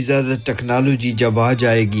इससे भी ज्यादा टेक्नोलॉजी जब आ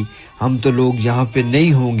जाएगी हम तो लोग यहाँ पे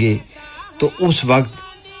नहीं होंगे तो उस वक्त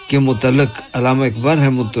के मुताल्लिक अल्लामा इकबाल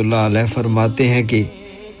रहमतुल्लाह अलैह फरमाते हैं कि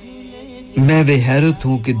मैं वे हैरत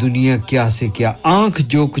हूं कि दुनिया क्या से क्या आंख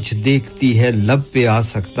जो कुछ देखती है लब पे आ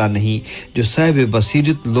सकता नहीं जो साहिब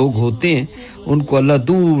बसीरत लोग होते हैं उनको अल्लाह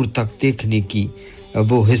दूर तक देखने की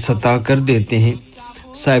वो हिस्सा कर देते हैं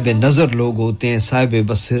साहिब नजर लोग होते हैं साहिब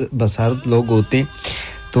बसारत लोग होते हैं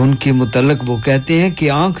तो उनके मुताल्लिक वो कहते हैं कि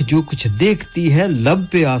आंख जो कुछ देखती है लब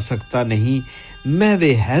पे आ सकता नहीं मैं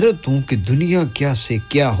वे हैरत हूं कि दुनिया क्या से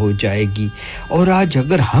क्या हो जाएगी और आज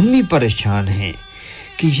अगर हम ही परेशान हैं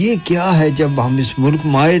कि ये क्या है जब हम इस मुल्क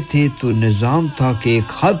में आए थे तो निजाम था कि एक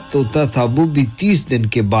खत होता था वो भी 30 दिन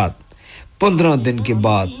के बाद 15 दिन के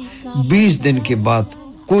बाद 20 दिन के बाद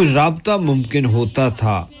कोई राब्ता मुमकिन होता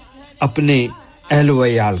था अपने अहल व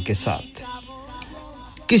अयाल के साथ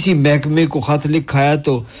किसी महकमे को खत लिखाया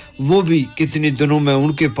तो वो भी कितने दिनों में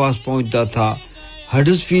उनके पास पहुंचता था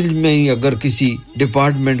हडर्सफील्ड में ही अगर किसी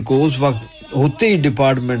डिपार्टमेंट को उस वक्त होते ही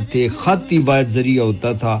डिपार्टमेंट थे खत ही वाहिद जरिया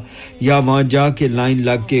होता था या वहां जाके लाइन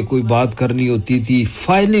लग के कोई बात करनी होती थी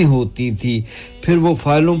फाइलें होती थी फिर वो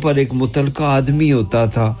फाइलों पर एक मुतलका आदमी होता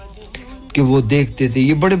था कि वो देखते थे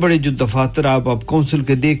ये बड़े-बड़े जो दफातर आप काउंसिल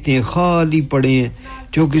के देखते हैं खाली पड़े हैं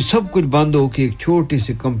क्योंकि सब कुछ बंद होके एक छोटे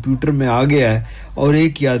से कंप्यूटर में आ गया है और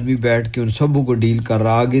एक ही आदमी बैठ के उन सबों को डील कर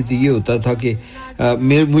रहा आगे तो ये होता था कि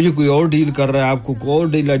मुझे कोई और डील कर रहा है आपको कोई और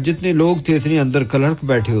डील जितने लोग थे इतने अंदर क्लर्क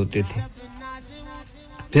बैठे होते थे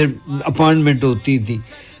फिर अपॉइंटमेंट होती थी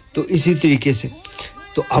तो इसी तरीके से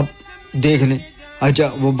तो अब देख लें अच्छा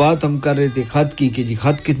वो बात हम कर रहे थे खत की कि जी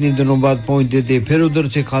खत कितने दिनों बाद पहुंचते थे फिर उधर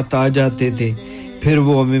से खत आ जाते थे फिर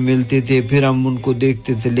वो हमें मिलते थे फिर हम उनको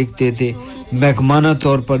देखते थे लिखते थे महकमाना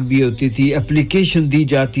तौर पर भी होती थी एप्लीकेशन दी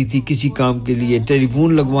जाती थी किसी काम के लिए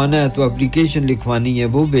टेलीफोन लगवाना है तो एप्लीकेशन लिखवानी है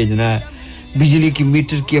वो भेजना है बिजली की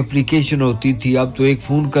मीटर की एप्लीकेशन होती थी अब तो एक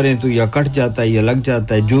फोन करें तो या कट जाता है या लग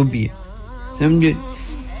जाता है जो भी है समझे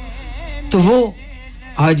तो वो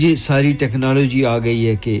आज ये सारी टेक्नोलॉजी आ गई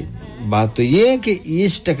है कि बात तो ये है कि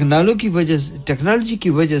इस टेक्नोलॉजी की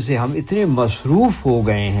वजह से हम इतने मसरूफ हो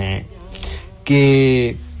गए हैं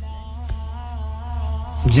कि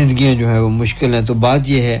जिंदगियां जो है वो मुश्किल हैं तो बात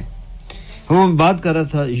ये है हम बात कर रहा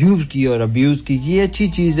था यूज की और अब्यूज की ये अच्छी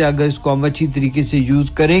चीज है अगर इसको हम अच्छी तरीके से यूज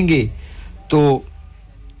करेंगे तो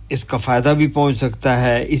इसका फायदा भी पहुंच सकता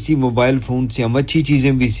है इसी मोबाइल फोन से हम अच्छी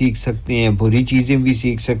चीजें भी सीख सकते हैं बुरी चीजें भी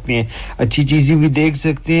सीख सकते हैं अच्छी चीजें भी देख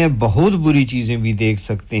सकते हैं बहुत बुरी चीजें भी देख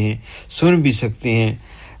सकते हैं सुन भी सकते हैं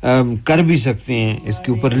कर भी सकते हैं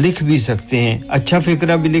इसके ऊपर लिख भी सकते हैं अच्छा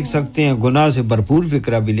फिक्रा भी लिख सकते हैं गुनाह से भरपूर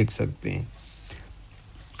फिक्रा भी लिख सकते हैं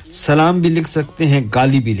सलाम भी लिख सकते हैं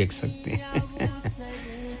गाली भी लिख सकते हैं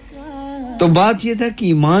तो बात ये था कि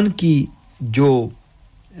ईमान की जो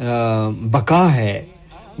बका है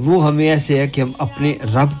वो हमें ऐसे है कि हम अपने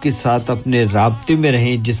रब के साथ अपने राब्ते में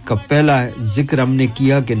रहें जिसका पहला जिक्र हमने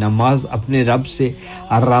किया कि नमाज अपने रब से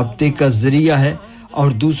राब्ते का जरिया है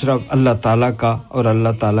और दूसरा अल्लाह ताला का और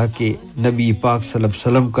अल्लाह ताला के नबी पाक सल्लल्लाहु अलैहि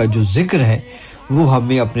वसल्लम का जो जिक्र है वो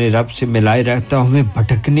हमें अपने रब से मिलाए रहता हमें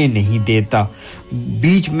भटकने नहीं देता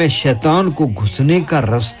बीच में शैतान को घुसने का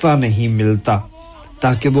रास्ता नहीं मिलता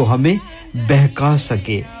ताकि वो हमें बहका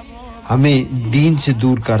सके हमें दीन से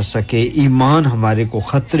दूर कर सके ईमान हमारे को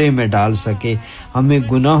खतरे में डाल सके हमें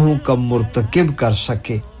गुनाहों का मुर्तकिब कर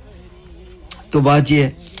सके तो बात ये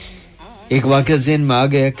है एक वाक़या ज़हन में आ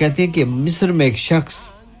गया कहते हैं कि मिस्र में एक शख्स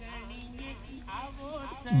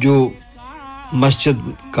जो मस्जिद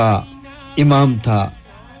का इमाम था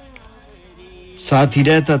साथ ही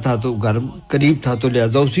रहता था तो घर करीब था तो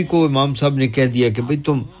लिहाजा उसी को इमाम साहब ने कह दिया कि भाई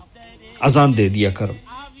तुम अजान दे दिया करो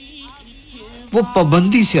वो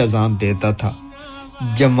पाबंदी से अजान देता था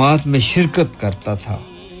जमात में शिरकत करता था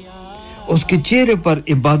उसके चेहरे पर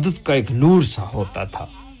इबादत का एक नूर सा होता था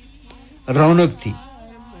रौनक थी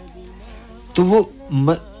तो वो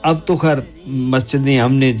अब तो खैर मस्जिदें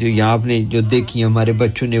हमने जो यहाँ आपने जो देखी हमारे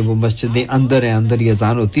बच्चों ने वो मस्जिदें अंदर है अंदर ही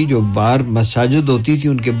अजान होती जो बाहर मसाजिद होती थी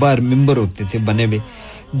उनके बाहर मिंबर होते थे बने हुए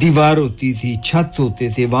दीवार होती थी छत होते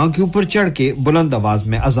थे वहां के ऊपर चढ़ के बुलंद आवाज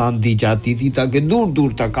में अजान दी जाती थी ताकि दूर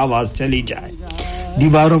दूर तक आवाज चली जाए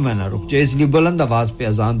दीवारों में ना रुक जाए इसलिए बुलंद आवाज पे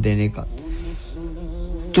अजान देने का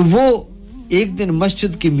तो वो एक दिन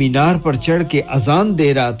मस्जिद की मीनार पर चढ़ के अजान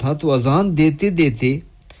दे रहा था तो अजान देते देते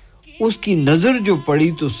उसकी नजर जो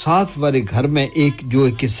पड़ी तो साथ वाले घर में एक जो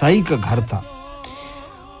एक ईसाई का घर था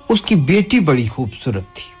उसकी बेटी बड़ी खूबसूरत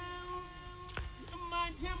थी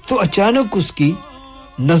तो अचानक उसकी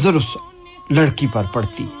नजर उस लड़की पर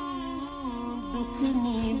पड़ती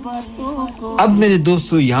अब मेरे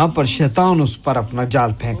दोस्तों यहां पर शैतान उस पर अपना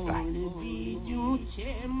जाल फेंकता है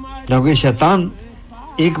क्योंकि शैतान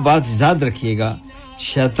एक बात याद रखिएगा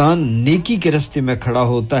शैतान नेकी के रास्ते में खड़ा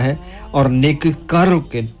होता है और नेककारों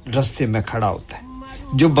के रास्ते में खड़ा होता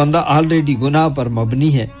है जो बंदा ऑलरेडी गुनाह पर मबनी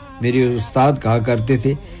है मेरे उस्ताद कहा करते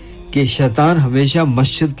थे कि शैतान हमेशा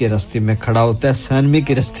मस्जिद के रास्ते में खड़ा होता है सैनमे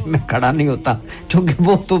के रास्ते में खड़ा नहीं होता क्योंकि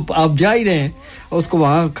वो तो आप जा ही रहे हैं उसको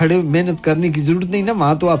वहां खड़े मेहनत करने की जरूरत नहीं ना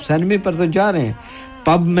वहां तो आप सैनमे पर तो जा रहे हैं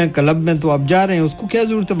पब में क्लब में तो आप जा रहे हैं उसको क्या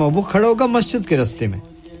जरूरत है वो खड़ा होगा मस्जिद के रास्ते में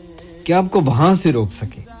कि आपको वहां से रोक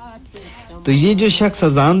सके तो ये जो शख्स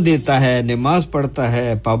अजान देता है नमाज पढ़ता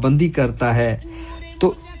है पाबंदी करता है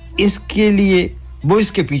तो इसके लिए वो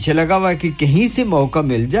इसके पीछे लगा हुआ है कि कहीं से मौका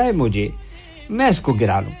मिल जाए मुझे मैं इसको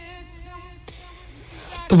गिरा लूं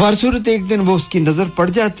तो बारसूरत एक दिन वो उसकी नजर पड़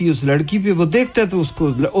जाती है उस लड़की पे वो देखता है तो उसको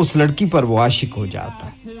उस लड़की पर वो आशिक हो जाता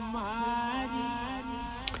है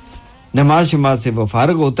नमाज से वो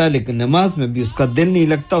फारिग होता है लेकिन नमाज में भी उसका दिल नहीं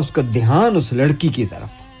लगता उसका ध्यान उस लड़की की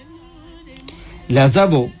तरफ लिहाजा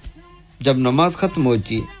वो जब नमाज खत्म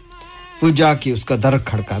होती है वो जाके उसका दर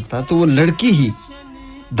खड़काता है तो वो लड़की ही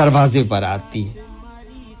दरवाजे पर आती है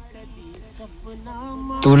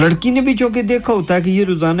तो लड़की ने भी चौके देखा होता है कि ये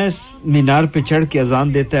रोजाना इस मीनार पे चढ़ के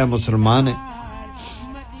अजान देता है मुसलमान है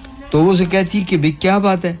तो वो उसे कहती कि भाई क्या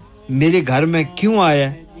बात है मेरे घर में क्यों आया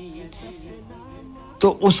है तो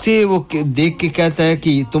उसके वो देख के कहता है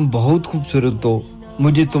कि तुम बहुत खूबसूरत हो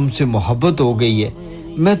मुझे तुमसे मोहब्बत हो गई है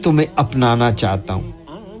मैं तुम्हें अपनाना चाहता हूं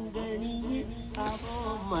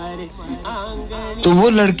तो वो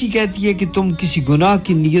लड़की कहती है कि तुम किसी गुनाह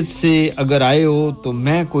की नीयत से अगर आए हो तो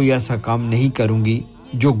मैं कोई ऐसा काम नहीं करूंगी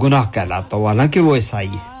जो गुनाह कहलाता हो हालांकि वो ईसाई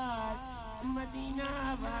है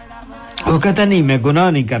वो कहता नहीं मैं गुनाह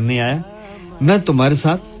नहीं करने आया मैं तुम्हारे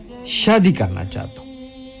साथ शादी करना चाहता हूं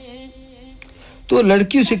तो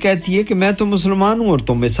लड़की उसे कहती है कि मैं तो मुसलमान हूं और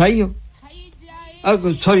तुम ईसाई हो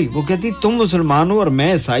सॉरी वो कहती तुम मुसलमान हो और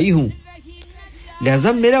मैं ईसाई हूं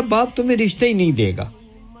लिहाजा मेरा बाप तुम्हें रिश्ता ही नहीं देगा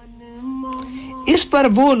इस पर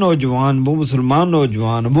वो नौजवान वो मुसलमान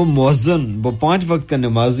नौजवान वो मुअज्जिन वो 5 वक्त का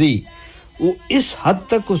नमाजी वो इस हद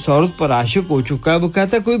तक उस औरत पर आशिक हो चुका है वो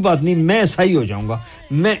कहता है कोई बात नहीं मैं ईसाई हो जाऊंगा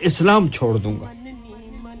मैं इस्लाम छोड़ दूंगा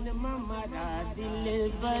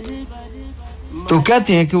तो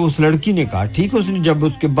कहते हैं कि उस लड़की ने कहा ठीक है उसने जब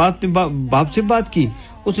उसके बाप से बात की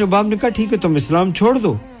उसने बाप ने कहा ठीक है तुम इस्लाम छोड़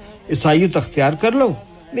दो ईसाईयत अख्तियार कर लो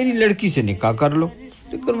मेरी लड़की से निकाह कर लो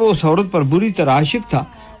लेकिन वो उस औरत पर बुरी तरह आशिक था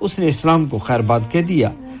उसने इस्लाम को खैर बात कह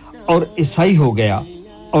दिया और ईसाई हो गया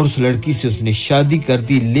और उस लड़की से उसने शादी कर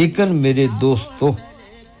दी लेकिन मेरे दोस्तों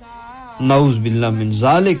नाउज़ बिल्लाह मिन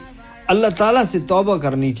ज़ालिक अल्लाह ताला से तौबा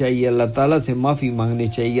करनी चाहिए अल्लाह ताला से माफी मांगनी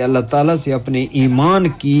चाहिए अल्लाह ताला से अपने ईमान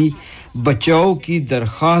की बचाव की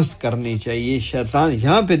दरख्वास्त करनी चाहिए शैतान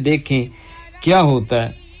यहां पे देखें क्या होता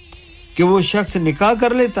है कि वो शख्स निकाह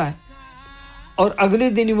कर लेता है और अगले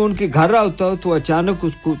दिन ही वो उनके घर आता है तो अचानक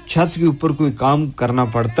उसको छत के ऊपर कोई काम करना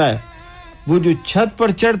पड़ता है वो जो छत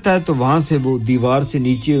पर चढ़ता है तो वहां से वो दीवार से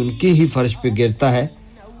नीचे उनके ही फर्श पे गिरता है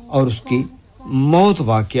और उसकी मौत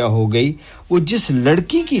वाकया हो गई वो जिस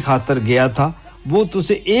लड़की की खातिर गया था वो तो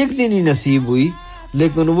उसे एक दिन ही नसीब हुई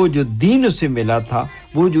लेकिन वो जो दीन उसे मिला था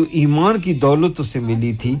वो जो ईमान की दौलत उसे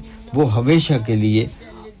मिली थी वो हमेशा के लिए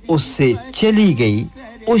उससे चली गई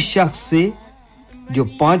उस शख्स से जो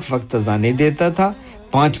 5 वक्त अज़ानें देता था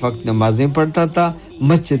 5 वक्त नमाजें पढ़ता था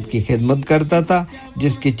मस्जिद की खिदमत करता था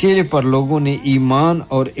जिसके चेहरे पर लोगों ने ईमान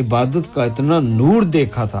और इबादत का इतना नूर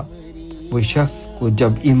देखा था वो शख्स को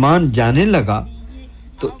जब ईमान जाने लगा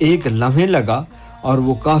तो एक लम्हे लगा और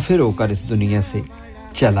वो काफिर होकर इस दुनिया से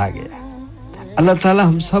चला गया अल्लाह ताला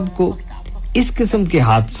हम सब को इस किस्म के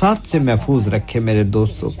हादसात से महफूज रखे मेरे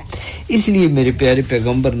दोस्तों इसलिए मेरे प्यारे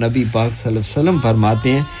पैगंबर नबी पाक सल्लल्लाहु अलैहि वसल्लम फरमाते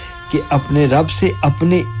हैं कि अपने रब से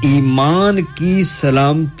अपने ईमान की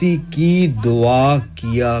सलामती की दुआ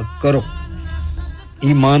किया करो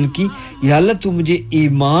ईमान की या अल्लाह तू मुझे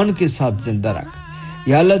ईमान के साथ जिंदा रख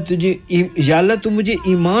या अल्लाह तू मुझे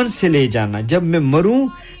ईमान से ले जाना जब मैं मरूं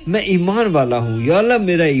मैं ईमान वाला हूं या अल्लाह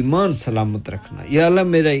मेरा ईमान सलामत रखना या अल्लाह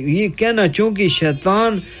मेरा ये कहना क्योंकि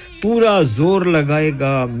शैतान पूरा जोर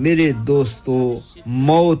लगाएगा मेरे दोस्तों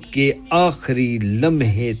मौत के आखिरी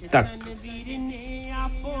लम्हे तक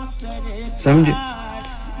समझे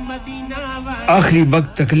आखिरी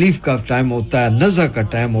वक्त तकलीफ का टाइम होता है नज़ा का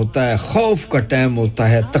टाइम होता है खौफ का टाइम होता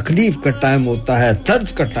है तकलीफ का टाइम होता है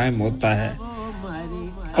दर्द का टाइम होता है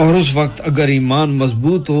और उस वक्त अगर ईमान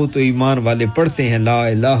मजबूत हो तो ईमान वाले पढ़ते हैं ला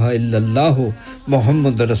इलाहा इल्लल्लाह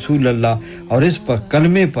मुहम्मद रसूलुल्लाह और इस पर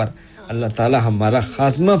कलमे पर अल्लाह ताला हमारा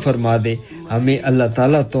खात्मा फरमा दे हमें अल्लाह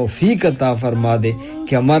ताला तौफीक अता फरमा दे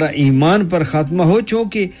कि हमारा ईमान पर खात्मा हो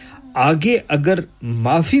क्योंकि आगे अगर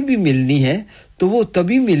माफी भी मिलनी है तो वो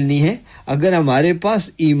तभी मिलनी है अगर हमारे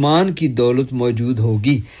पास ईमान की दौलत मौजूद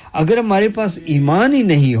होगी अगर हमारे पास ईमान ही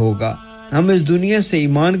नहीं होगा हम इस दुनिया से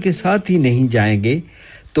ईमान के साथ ही नहीं जाएंगे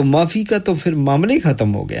तो माफी का तो फिर मामला ही खत्म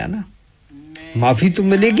हो गया ना माफी तो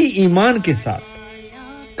मिलेगी ईमान के साथ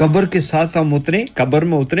कब्र के साथ हम उतरे कब्र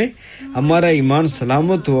में उतरे हमारा ईमान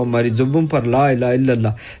सलामत हो हमारी जुबान पर ला इलाहा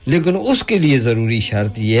इल्लल्लाह लेकिन उसके लिए जरूरी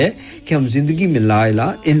शर्त ये है कि हम जिंदगी में ला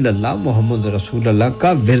इलाहा इल्लल्लाह मुहम्मद रसूलुल्लाह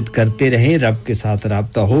का विर्द करते रहें रब के साथ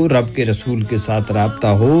राब्ता हो रब के रसूल के साथ राब्ता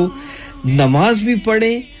हो नमाज भी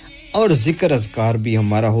पढ़ें और जिक्र अज़कार भी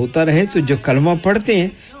हमारा होता रहे तो जो कलमा पढ़ते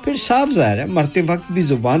हैं फिर साफ ज़ाहिर है मरते वक्त भी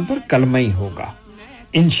जुबान पर कलमा ही होगा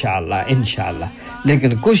इंशाअल्लाह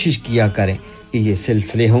लेकिन कोशिश किया करें कि ये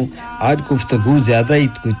सिलसिले हों आज गुफ्तगू ज़्यादा ही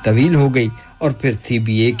कोई तवील हो गई और फिर थी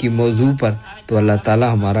भी एक ही मौजू पर तो अल्लाह ताला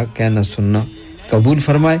हमारा कहना सुनना कबूल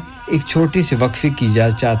फरमाए एक छोटी सी वक्फे की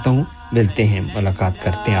इजाज़त चाहता हूँ मिलते हैं मुलाकात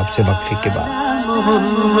करते हैं आपसे वक्फे के बाद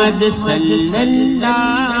मोहम्मद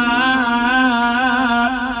सल्लल्लाहु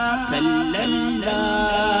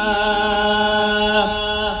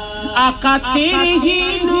आका तेरे ही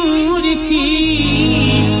नूर की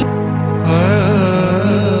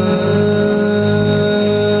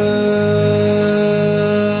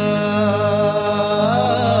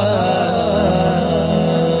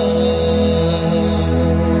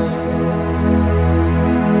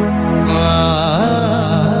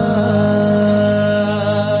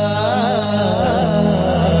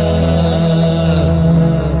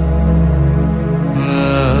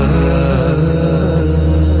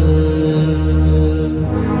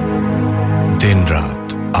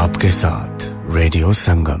आपके साथ रेडियो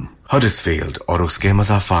संगम हडर्सफील्ड और उसके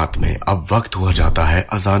मज़ाफ़ात में अब वक्त हुआ जाता है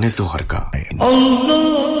अज़ान ज़ोहर का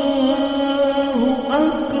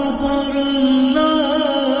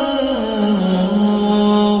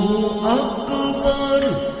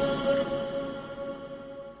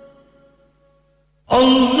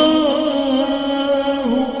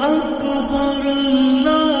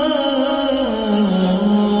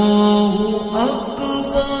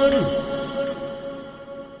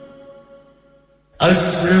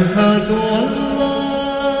أشهد أن لا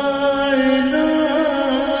إله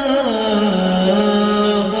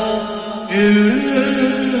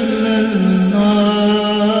إلا الله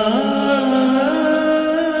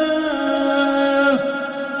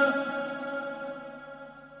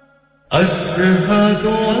أشهد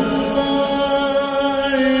أن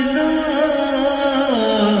لا إله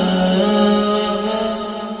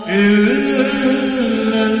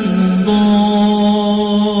إلا الله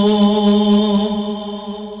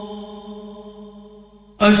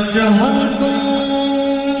أشهد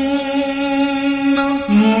أن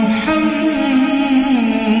محمدًا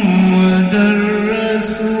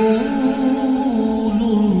رسول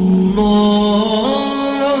الله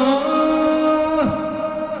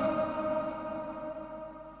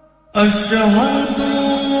أشهد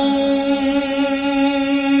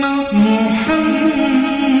أن محمدًا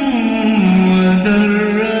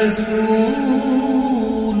رسول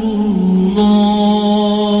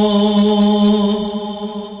الله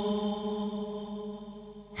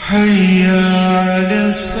حي على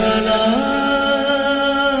الصلاة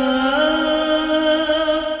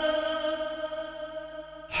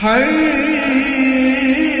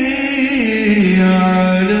حي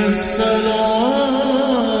على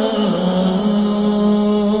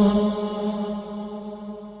الصلاة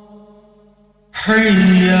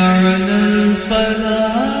حي على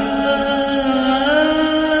الفلاح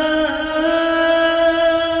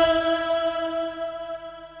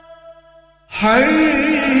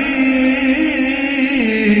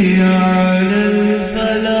حي على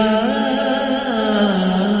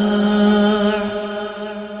الفلاح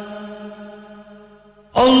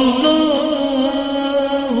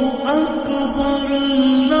الله أكبر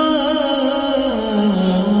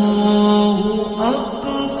الله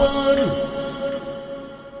أكبر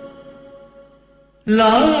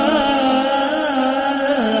لا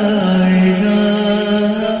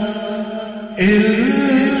إله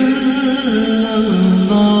إلا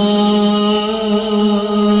الله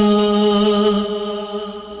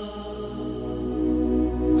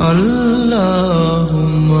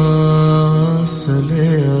اللهم صل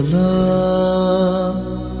على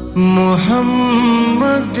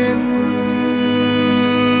محمد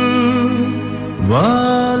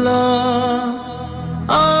وعلى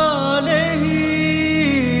آله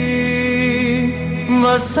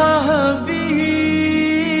وصحبه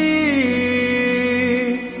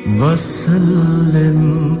وسلم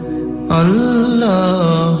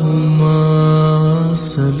اللهم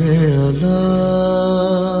صل على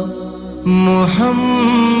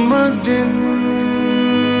محمد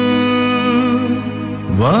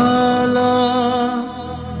وعلى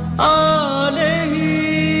آله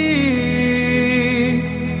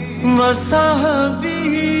وصحبه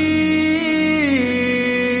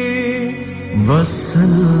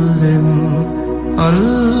وسلم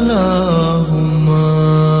اللهم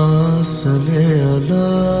صل على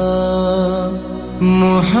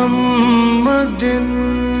محمد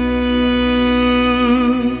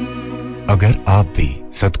अगर आप भी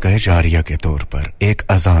सदका जारिया के तौर पर एक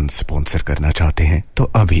अजान स्पॉन्सर करना चाहते हैं तो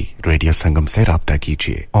अभी रेडियो संगम से राब्ता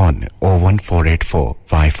कीजिए ऑन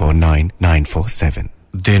 01484549947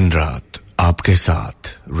 दिन रात आपके साथ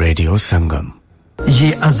रेडियो संगम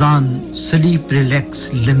ये अजान स्लीप रिलैक्स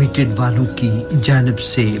लिमिटेड वालों की जानिब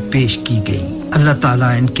से पेश की गई अल्लाह ताला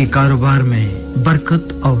इनके कारोबार में बरकत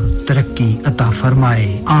और तरक्की अता फरमाए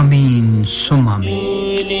आमीन सुम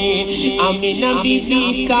आमीन आमीना बीबी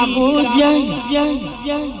का हो जाए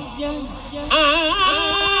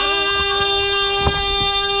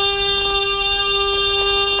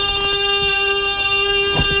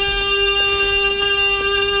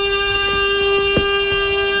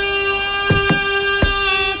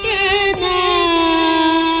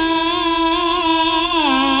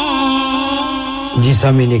जी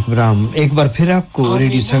सामीन इकराम एक बार फिर आपको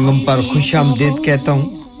रेडियो संगम पर खुशामदीद कहता हूं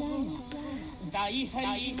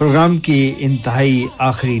प्रोग्राम की इंतहाई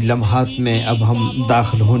आखिरी लम्हात में अब हम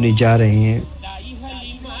दाखिल होने जा रहे हैं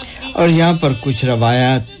और यहां पर कुछ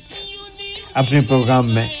रवायात अपने प्रोग्राम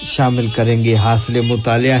में शामिल करेंगे हासिल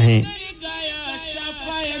मुतालिया हैं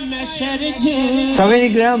सामीन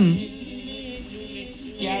इकराम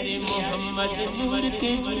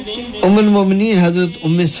उम्मुल मोमिनीन हजरत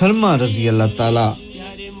उम्मे सलमा रजी अल्लाह ताला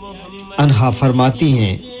अन्हा फरमाती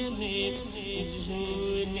हैं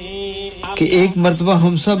कि एक मर्तबा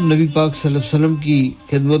हम सब नबी पाक सल्लल्लाहु अलैहि वसल्लम की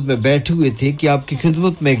खिदमत में बैठे हुए थे कि आपकी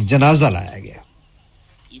खिदमत में एक जनाजा लाया गया।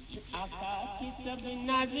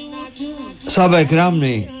 सहाबा इकराम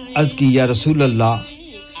ने अर्ज की, या रसूल अल्लाह,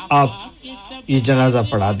 आप ये जनाजा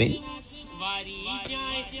पढ़ा दें।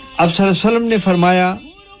 अब सल्लल्लाहु अलैहि वसल्लम ने फरमाया,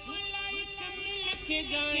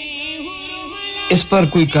 इस पर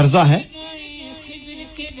कोई कर्जा है?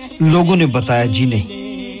 लोगों ने बताया, जी नहीं।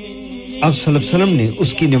 अब सल्लल्लाहु अलैहि वसल्लम ने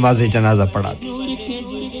उसकी नमाज जनाजा पढ़ा दी।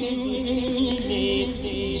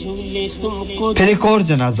 फिर एक और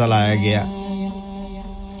जनाजा लाया गया।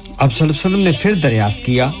 अब सल्लल्लाहु अलैहि वसल्लम ने फिर दरियाफ्त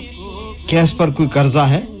किया, क्या इस पर कोई कर्जा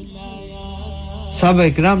है? साहबा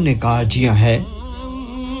इकराम ने कहा, जी हाँ है।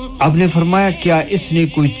 आपने फरमाया, क्या इसने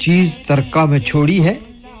कोई चीज तरका में छोड़ी है?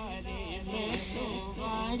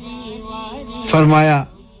 फरमाया,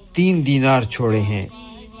 3 दीनार छोड़े हैं।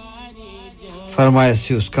 फरमाया,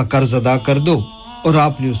 से उसका कर्ज अदा कर दो, और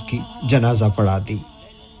आपने उसकी जनाजा पढ़ा दी।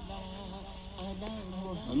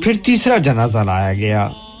 फिर तीसरा जनाजा लाया गया।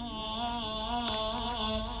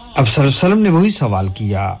 अब सल्लल्लाहु अलैहि वसल्लम ने वही सवाल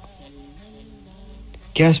किया,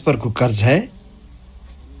 क्या इस पर कोई कर्ज है?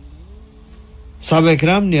 साहबा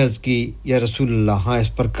इकराम ने अर्ज की, या रसूल अल्लाह, हाँ इस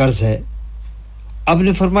पर कर्ज है।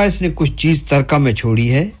 आपने फरमाया, इसने कुछ चीज तरका में छोड़ी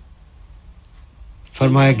है?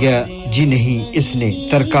 फरमाया गया, जी नहीं, इसने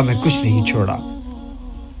तरका में कुछ नहीं छोड़ा।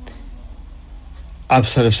 आप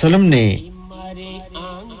सल्लल्लाहु अलैहि वसल्लम ने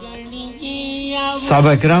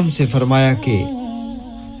साहबा इकराम से फरमाया कि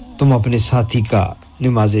तुम अपने साथी का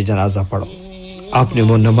नमाज जनाजा पढ़ो। आपने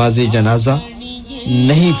वो नमाज जनाजा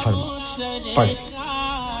नहीं पढ़ी।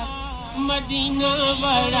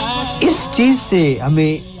 इस चीज से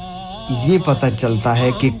हमें ये पता चलता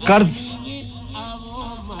है कि कर्ज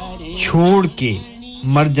छोड़ के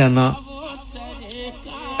मर जाना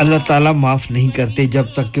अल्लाह ताला माफ नहीं करते जब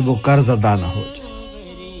तक कि वो कर्ज अदा ना हो जाए।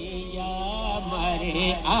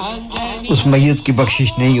 उस मैयत की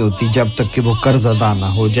बख्शिश नहीं होती जब तक कि वो कर्ज अदा ना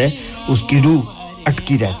हो जाए, उसकी रूह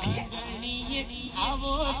अटकी रहती है।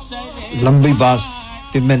 लंबी बात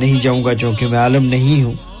पे मैं नहीं जाऊंगा क्योंकि मैं आलम नहीं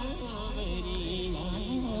हूं।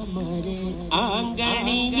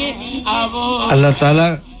 अल्लाह ताला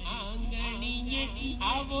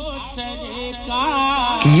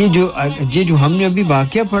कि ये जो हमने अभी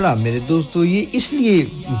वाकया पढ़ा मेरे दोस्तों, ये इसलिए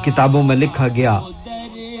किताबों में लिखा गया,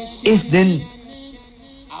 इस दिन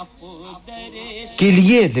के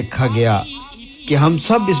लिए लिखा गया कि हम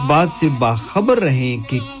सब इस बात से बाखबर रहें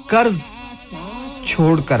कि कर्ज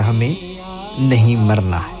छोड़कर हमें नहीं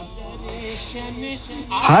मरना है।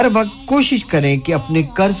 हर वक्त कोशिश करें कि अपने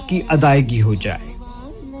कर्ज की अदायगी हो जाए,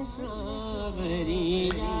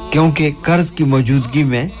 क्योंकि कर्ज की मौजूदगी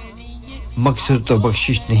में मग़फ़िरत और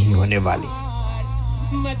बख्शिश नहीं होने वाली।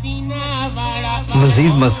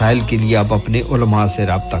 मज़ीद मसाइल के लिए आप अपने उलमा से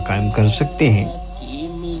राब्ता कायम कर सकते हैं।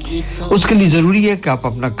 उसके लिए ज़रूरी है कि आप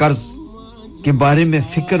अपना कर्ज के बारे में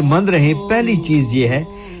फ़िक्रमंद रहें। पहली चीज़ ये है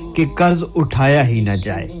कि कर्ज उठाया ही ना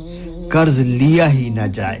जाए, कर्ज लिया ही ना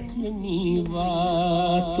जाए।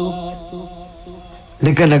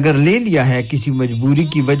 लेकिन अगर ले लिया है किसी मजबूरी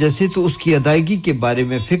की वजह से तो उसकी अदायगी के बारे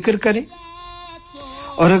में फिक्र करें,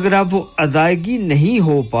 और अगर आप वो अदायगी नहीं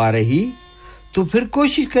हो पा रही तो फिर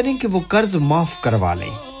कोशिश करें कि वो कर्ज माफ करवा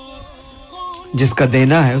लें। जिसका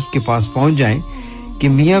देना है उसके पास पहुंच जाएं कि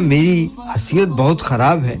मियां मेरी हैसियत बहुत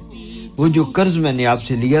खराब है, वो जो कर्ज मैंने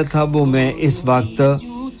आपसे लिया था वो मैं इस वक्त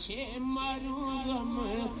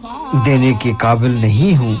देने के काबिल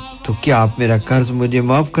नहीं हूं, तो क्या आप मेरा कर्ज मुझे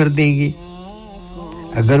माफ कर देंगे?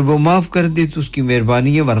 अगर वो माफ कर दे तो उसकी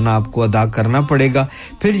मेहरबानी है, वरना आपको अदा करना पड़ेगा।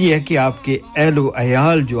 फिर यह है कि आपके अहलो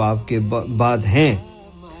अयाल जो आपके बाद हैं,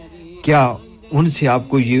 क्या उनसे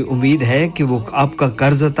आपको ये उम्मीद है कि वो आपका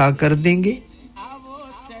कर्ज अदा कर देंगे?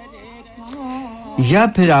 या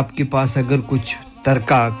फिर आपके पास अगर कुछ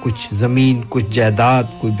तरका, कुछ जमीन, कुछ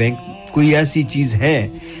जायदाद, कोई बैंक, कोई ऐसी चीज है,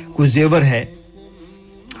 कुछ जेवर है,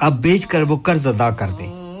 आप बेचकर वो कर्ज अदा कर दें,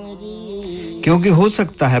 क्योंकि हो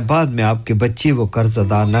सकता है बाद में आपके बच्चे वो कर्ज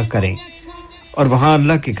अदा न करें और वहां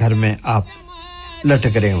अल्लाह के घर में आप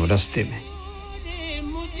लटक रहे हो रास्ते में।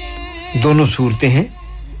 दोनों सूरतें हैं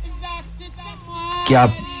कि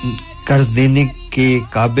आप कर्ज देने के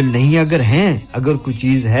काबिल नहीं अगर हैं, अगर कोई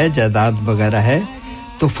चीज है, जायदाद वगैरह है,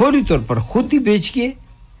 तो फौरी तौर पर खुद ही बेचिए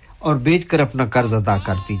और बेचकर अपना कर्ज अदा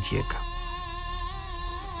कर दीजिएगा।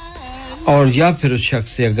 और या फिर उस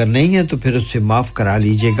शख्स से अगर नहीं है तो फिर उससे माफ करा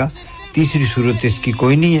लीजिएगा। तीसरी सूरत इसकी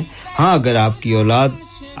कोई नहीं है। हाँ, अगर आपकी औलाद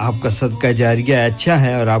आपका सदका जारिया अच्छा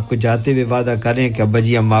है और आपको जाते हुए वादा करें कि अब्बा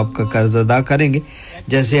जी हम आपका कर्ज अदा करेंगे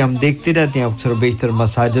जैसे हम देखते रहते हैं अक्सर बेशतर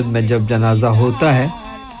मसाजिद में जब जनाजा होता है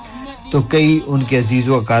तो कई उनके अजीज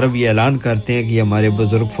व अकारब ये ऐलान करते हैं कि हमारे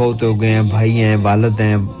बुजुर्ग फौत हो गए हैं भाई हैं वालिद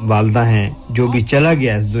हैं वालदा हैं जो भी चला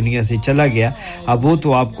गया इस दुनिया से चला गया अब वो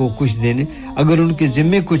तो आपको कुछ देने अगर उनके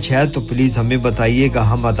जिम्मे कुछ है तो प्लीज हमें बताइएगा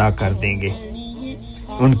हम अदा कर देंगे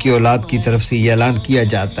उनकी औलाद की तरफ से ये ऐलान किया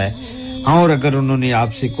जाता है हाँ और अगर उन्होंने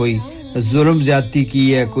आपसे कोई जुल्म ज्यादती की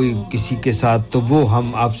है कोई किसी के साथ तो वो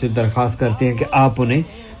हम आपसे दरख्वास्त करते हैं कि आप उन्हें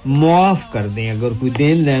माफ कर दें अगर कोई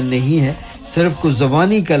देन लेन नहीं है सिर्फ कोई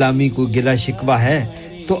ज़बानी कलामी कोई गिला शिकवा है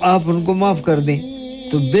तो आप उनको माफ कर दें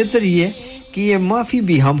तो बेहतर ये कि ये माफी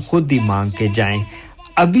भी हम खुद ही मांग के जाएं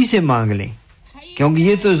अभी से मांग लें क्योंकि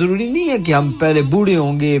ये तो जरूरी नहीं है कि हम पहले बूढ़े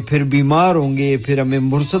होंगे फिर बीमार होंगे फिर हमें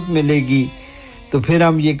फुर्सत मिलेगी तो फिर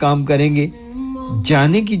हम ये काम करेंगे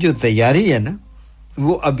जाने की जो तैयारी है ना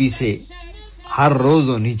वो अभी से हर रोज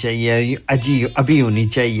होनी चाहिए अभी होनी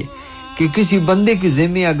चाहिए कि किसी बंदे के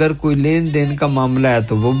ज़िम्मे अगर कोई लेन देन का मामला है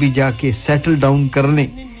तो वो भी जाके सेटल डाउन कर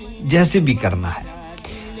लें जैसे भी करना है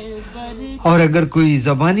और अगर कोई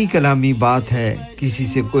ज़बानी कलामी बात है किसी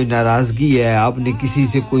से कोई नाराजगी है आपने किसी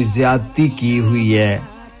से कोई ज्यादती की हुई है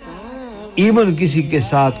इवन किसी के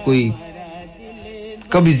साथ कोई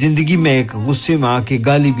कभी जिंदगी में एक गुस्से में आके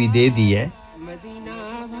गाली भी दे दी है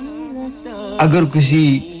अगर किसी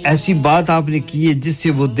ऐसी बात आपने की है जिससे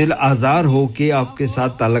वो दिल आज़ार हो के आपके साथ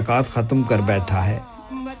ताल्लुकात खत्म कर बैठा है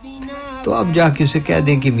तो आप जाके उसे कह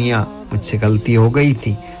दें कि मियां मुझसे गलती हो गई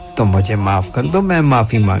थी तो मुझे माफ कर दो मैं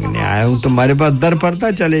माफी मांगने आया हूं तुम्हारे पास दर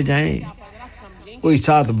पड़ता चले जाएं कोई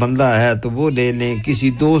साथ बंदा है तो वो ले लें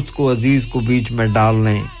किसी दोस्त को अजीज को बीच में डाल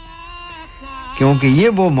लें क्योंकि ये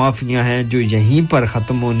वो माफियां हैं जो यहीं पर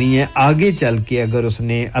खत्म होनी है आगे चल के अगर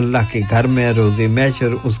उसने अल्लाह के घर में रोज़े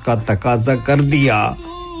महशर उसका तकाजा कर दिया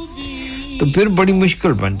तो फिर बड़ी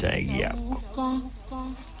मुश्किल बन जाएगी आपको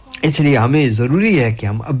इसलिए हमें जरूरी है कि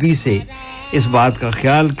हम अभी से इस बात का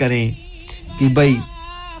ख्याल करें कि भाई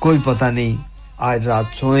कोई पता नहीं आज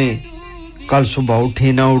रात सोएं कल सुबह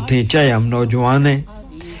उठे ना उठे चाहे हम नौजवान हैं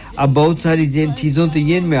अब बहुत सारी चीज़ों तो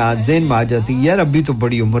ये में आ जाती है यार अभी तो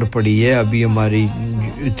बड़ी उम्र पड़ी है अभी हमारी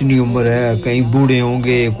इतनी उम्र है कहीं बूढ़े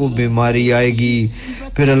होंगे कोई बीमारी आएगी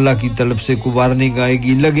फिर अल्लाह की तरफ से कोई वार्निंग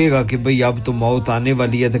आएगी लगेगा कि भाई अब तो मौत आने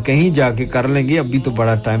वाली है तो कहीं जाके कर लेंगे अभी तो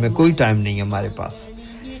बड़ा टाइम है कोई टाइम नहीं है हमारे पास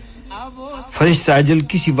फरिश्ता अजल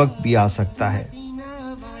किसी वक्त भी आ सकता है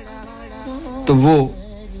तो वो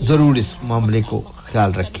जरूर इस मामले को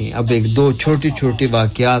ख्याल रखें अब एक दो छोटे-छोटे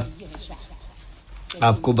वाकयात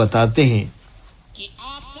आपको बताते हैं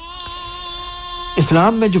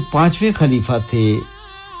इस्लाम में जो पांचवें खलीफा थे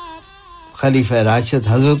खलीफा राशिद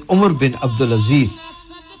हजरत उमर बिन अब्दुल अजीज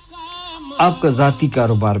आपका जाती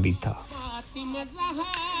कारोबार भी था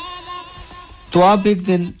तो आप एक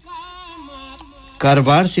दिन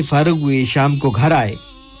कारोबार से फारिग हुए शाम को घर आए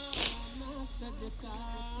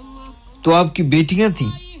तो आपकी बेटियां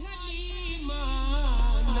थीं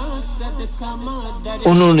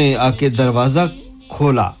उन्होंने आके दरवाजा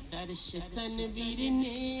खोला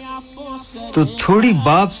तो थोड़ी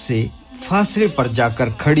बाप से फासले पर जाकर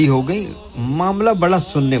खड़ी हो गई मामला बड़ा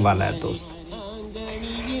सुनने वाला है दोस्त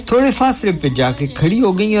थोड़े फासले पे जाके खड़ी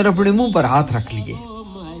हो गई और अपने मुंह पर हाथ रख लिए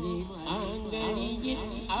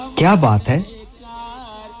क्या बात है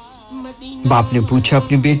बाप ने पूछा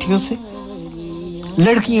अपनी बेटियों से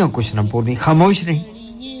लड़कियां कुछ न बोली खामोश रही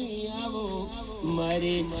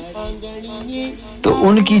तो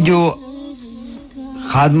उनकी जो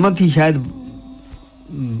खादमा थी शायद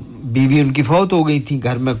बीवी उनकी फौत हो गई थी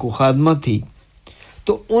घर में को खादमा थी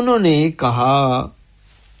तो उन्होंने कहा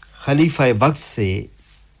खलीफा वक्त से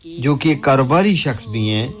जो कि कारोबारी शख्स भी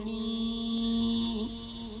हैं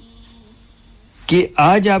कि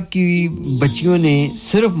आज आपकी बच्चियों ने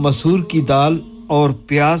सिर्फ मसूर की दाल और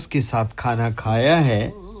प्याज के साथ खाना खाया है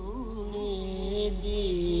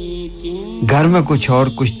घर में कुछ और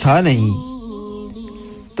कुछ था नहीं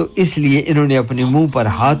तो इसलिए इन्होंने अपने मुंह पर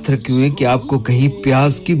हाथ रखे हुए कि आपको कहीं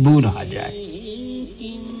प्याज की बू ना आ जाए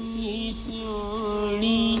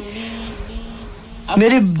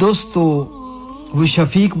मेरे दोस्तों वो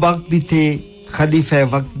शफीक वक्त भी थे खलीफा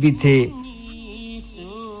वक्त भी थे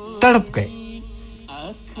तड़प गए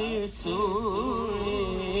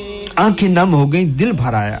आंखें नम हो गईं दिल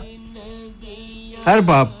भर आया हर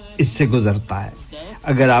बाप इससे गुजरता है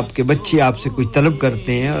अगर आपके बच्चे आपसे कुछ तलब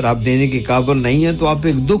करते हैं और आप देने के काबिल नहीं हैं तो आप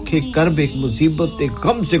एक दुख एक कर्ब एक मुसीबत एक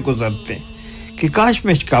गम से गुजरते हैं कि काश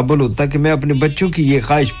मैं इस काबिल होता कि मैं अपने बच्चों की ये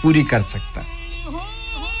ख्वाहिश पूरी कर सकता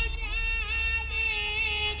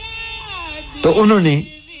तो उन्होंने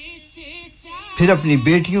फिर अपनी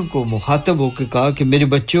बेटियों को मुखातब होकर कहा कि मेरे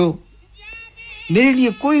बच्चों मेरे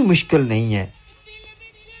लिए कोई मुश्किल नहीं है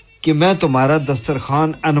कि मैं तुम्हारा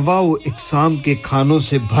दस्तरखान अनवा व इकसाम के खानों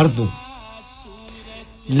से भर दूं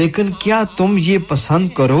लेकिन क्या तुम ये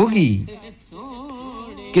पसंद करोगी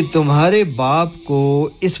कि तुम्हारे बाप को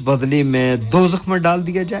इस बदले में दोज़ख में डाल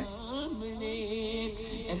दिया जाए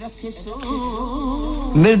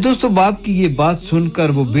मेरे दोस्तों बाप की ये बात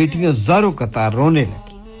सुनकर वो बेटियां ज़ारों कतार रोने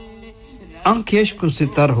लगी आंखें अश्कों से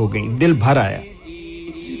तर हो गईं दिल भर आया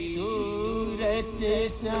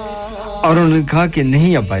और उन्होंने कहा कि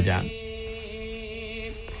नहीं अब्बा जान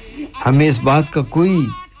हमें इस बात का कोई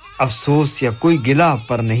अफसोस या कोई गिला आप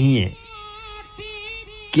पर नहीं है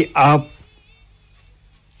कि आप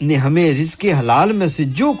ने हमें रिज़्क़ हलाल में से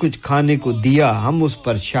जो कुछ खाने को दिया हम उस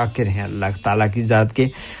पर शाकिर हैं अल्लाह ताला की ज़ात के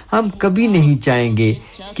हम कभी नहीं चाहेंगे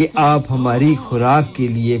कि आप हमारी खुराक के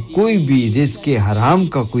लिए कोई भी रिज़्क़ हराम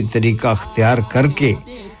का कोई तरीका अख्तियार करके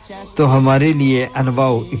तो हमारे लिए अनवा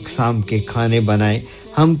व इकसाम के खाने बनाएं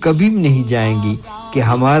हम कभी नहीं जाएंगी कि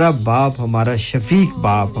हमारा बाप हमारा शफीक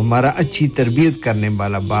बाप हमारा अच्छी तरबियत करने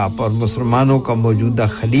वाला बाप और मुसलमानों का मौजूदा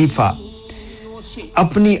खलीफा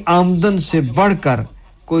अपनी आमदन से बढ़कर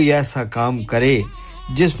कोई ऐसा काम करे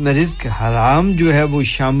जिसमें रिज़्क़ हराम जो है वो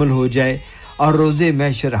शामिल हो जाए और रोज़े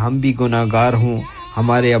महशर हम भी गुनाहगार हों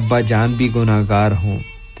हमारे अब्बा जान भी गुनाहगार हों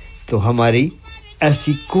तो हमारी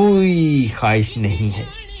ऐसी कोई ख्वाहिश नहीं है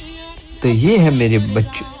तो ये है मेरे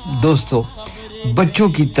दोस्तों बच्चों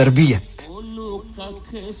की तरबियत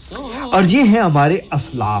और ये है हमारे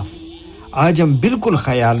असलाफ आज हम बिल्कुल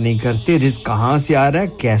ख्याल नहीं करते रिज़्क़ कहां से आ रहा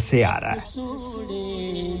है कैसे आ रहा है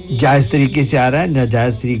जायज तरीके से आ रहा है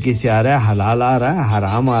नाजायज तरीके से आ रहा है हलाल आ रहा है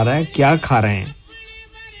हराम आ रहा है क्या खा रहे हैं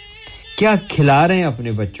क्या खिला रहे हैं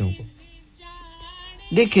अपने बच्चों को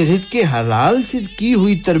देखिए रिज़्क़ हलाल से की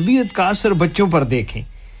हुई तरबियत का असर बच्चों पर देखें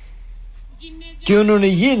कि उन्होंने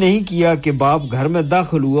ये नहीं किया कि बाप घर में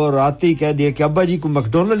दाखिल हुआ और आते ही कह दिया कि अब्बा जी को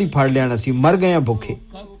मैकडॉनल्ड ही फाड़ लेना सी मर गए हैं भूखे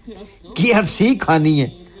KFC खानी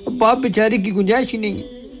है बाप बेचारे की गुंजाइश ही नहीं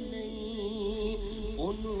है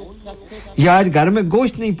या आज घर में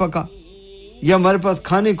गोश्त नहीं पका या हमारे पास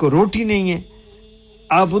खाने को रोटी नहीं है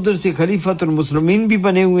आप उधर से खलीफातुल मुस्लिमीन भी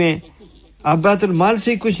बने हुए हैं आप बैतुल माल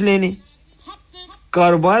से ही कुछ लेने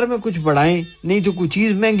कारोबार में कुछ बढ़ाएं नहीं तो कुछ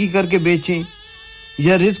चीज महंगी करके बेचें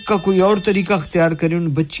या रिज़्क़ का कोई और तरीका अख्तियार करें उन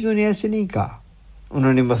बच्चियों ने ऐसे नहीं कहा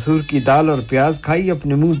उन्होंने मसूर की दाल और प्याज खाई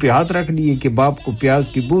अपने मुंह पे हाथ रख लिए कि बाप को प्याज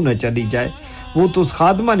की बू न चली जाए वो तो उस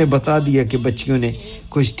खादमा ने बता दिया कि बच्चियों ने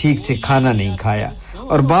कुछ ठीक से खाना नहीं खाया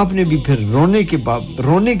और बाप ने भी फिर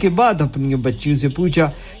रोने के बाद अपनी बच्चियों से पूछा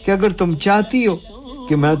कि अगर तुम चाहती हो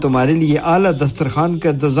कि मैं तुम्हारे लिए आला दस्तरखान का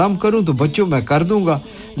इंतजाम करूं तो बच्चों मैं कर दूंगा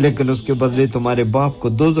लेकिन उसके बदले तुम्हारे बाप को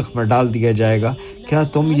दोज़ख में डाल दिया जाएगा क्या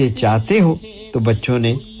तुम ये चाहते हो तो बच्चों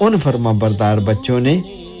ने उन फरमाबरदार बच्चों ने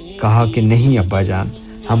कहा कि नहीं अब्बा जान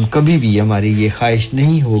हम कभी भी हमारी ये ख्वाहिश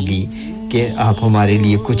नहीं होगी कि आप हमारे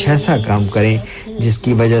लिए कुछ ऐसा काम करें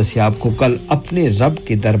जिसकी वजह से आपको कल अपने रब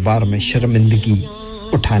के दरबार में शर्मिंदगी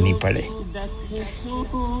उठानी पड़े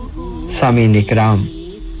सामीन इकराम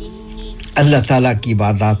अल्लाह ताला की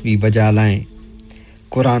इबादत भी बजा लाएं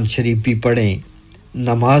कुरान शरीफ भी पढ़ें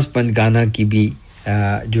नमाज पंजगाना की भी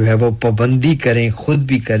जो है वो पाबंदी करें खुद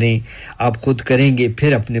भी करें आप खुद करेंगे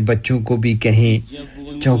फिर अपने बच्चों को भी कहें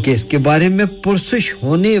क्योंकि इसके बारे में पुरसिश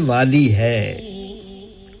होने वाली है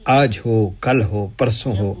आज हो कल हो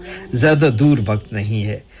परसों हो ज़्यादा दूर वक्त नहीं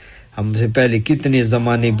है हमसे पहले कितने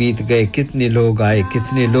ज़माने बीत गए कितने लोग आए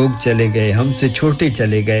कितने लोग चले गए हमसे छोटे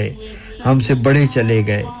चले गए हमसे बड़े चले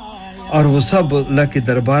गए और वो सब अल्लाह के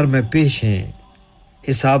दरबार में पेश हैं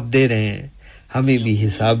हिसाब दे रहे हैं हमें भी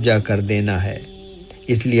हिसाब जा कर देना है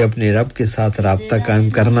इसलिए अपने रब के साथ राब्ता कायम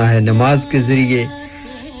करना है नमाज के ज़रिए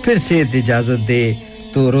फिर से इजाज़त दे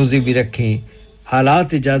तो रोज़े भी रखें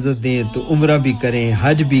हालात इजाज़त दें तो उम्रा भी करें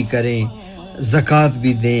हज भी करें ज़कात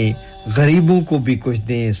भी दें गरीबों को भी कुछ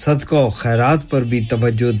दें सदका और खैरात पर भी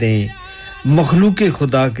तवज्जो दें मखलूक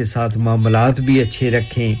खुदा के साथ मामलात भी अच्छे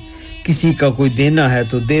रखें किसी का कोई देना है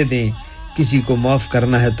तो दे दें किसी को माफ़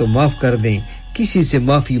करना है तो माफ़ कर दें किसी से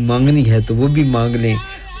माफ़ी मांगनी है तो वो भी मांग लें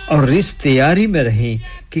और इस तैयारी में रहें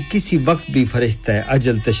कि किसी वक्त भी फरिश्ता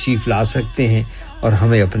अजल तशरीफ़ ला सकते हैं और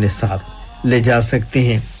हमें अपने साथ ले जा सकते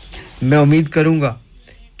हैं मैं उम्मीद करूंगा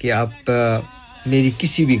कि आप मेरी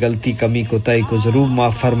किसी भी गलती कमी कोताही को ज़रूर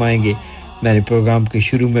माफ़ फरमाएंगे मैंने प्रोग्राम के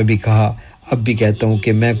शुरू में भी कहा अब भी कहता हूं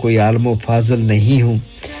कि मैं कोई आलिम व फाज़िल नहीं हूं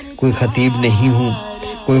कोई खतीब नहीं हूं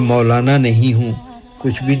कोई मौलाना नहीं हूं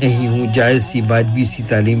कुछ भी नहीं हूं जायज़ सी वाजिबी सी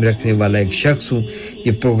तालीम रखने वाला एक शख्स हूं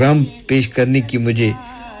ये प्रोग्राम पेश करने की मुझे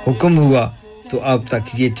हुक्म हुआ तो अब तक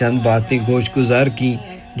ये चंद बातें गोशगुजार की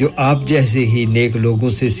जो आप जैसे ही नेक लोगों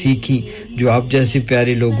से सीखी जो आप जैसे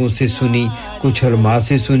प्यारे लोगों से सुनी कुछ उलमा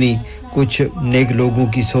से सुनी कुछ नेक लोगों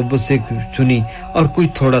की सोबत से सुनी और कुछ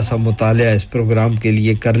थोड़ा सा मुताला इस प्रोग्राम के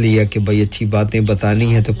लिए कर लिया कि भाई अच्छी बातें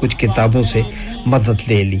बतानी है तो कुछ किताबों से मदद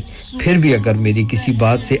ले ली फिर भी अगर मेरी किसी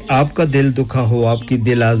बात से आपका दिल दुखा हो आपकी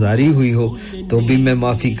दिल आज़ारी हुई हो तो भी मैं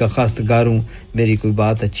माफ़ी का खास्तगार हूं मेरी कोई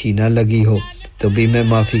बात अच्छी ना लगी हो तो भी मैं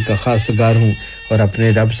माफ़ी का खास्तगार हूं और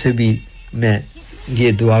अपने रब से भी मैं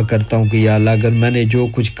ये दुआ करता हूं कि या अल्लाह अगर मैंने जो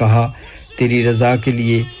कुछ कहा तेरी रज़ा के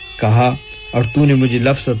लिए कहा और तूने मुझे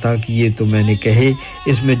लफ्ज़ अता किए तो मैंने कहे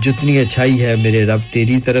इसमें जितनी अच्छाई है मेरे रब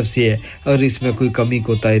तेरी तरफ से है और इसमें कोई कमी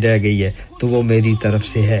कोताही रह गई है तो वो मेरी तरफ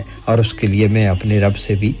से है और उसके लिए मैं अपने रब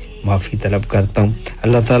से भी माफ़ी तलब करता हूं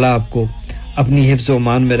अल्लाह ताला आपको अपनी हिफ्ज़ व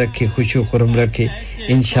ईमान में रखे खुश व खुर्म रखे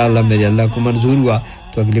इंशाअल्लाह मेरे अल्लाह को मंजूर हुआ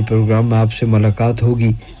तो अगले प्रोग्राम में आपसे मुलाकात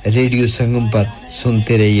होगी रेडियो संगम पर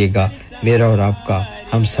सुनते रहिएगा मेरा और आपका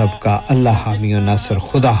हम सब का अल्लाह हामी व नासर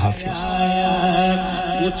खुदा हाफिज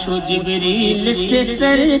पूछो जिब्रील से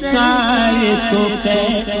सरकार को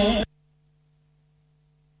कैसे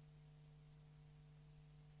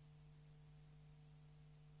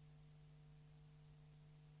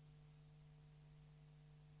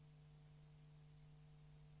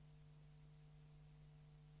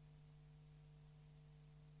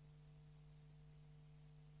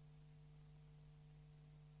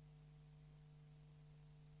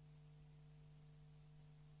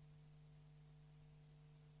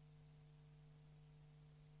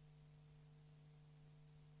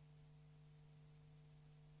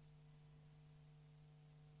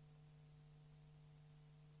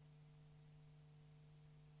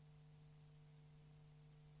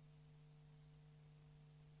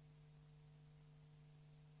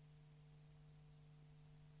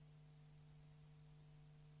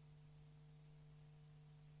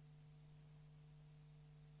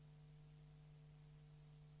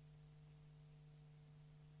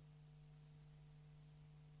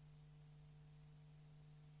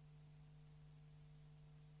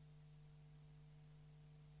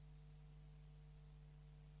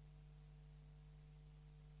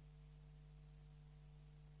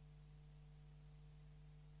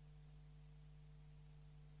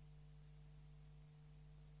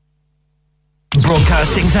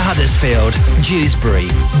Broadcasting to Huddersfield, Dewsbury,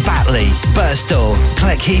 Batley, Birstall,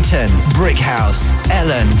 Cleckheaton, Brickhouse,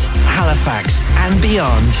 Elland, Halifax and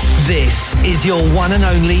beyond. This is your one and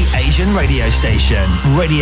only Asian radio station. Radio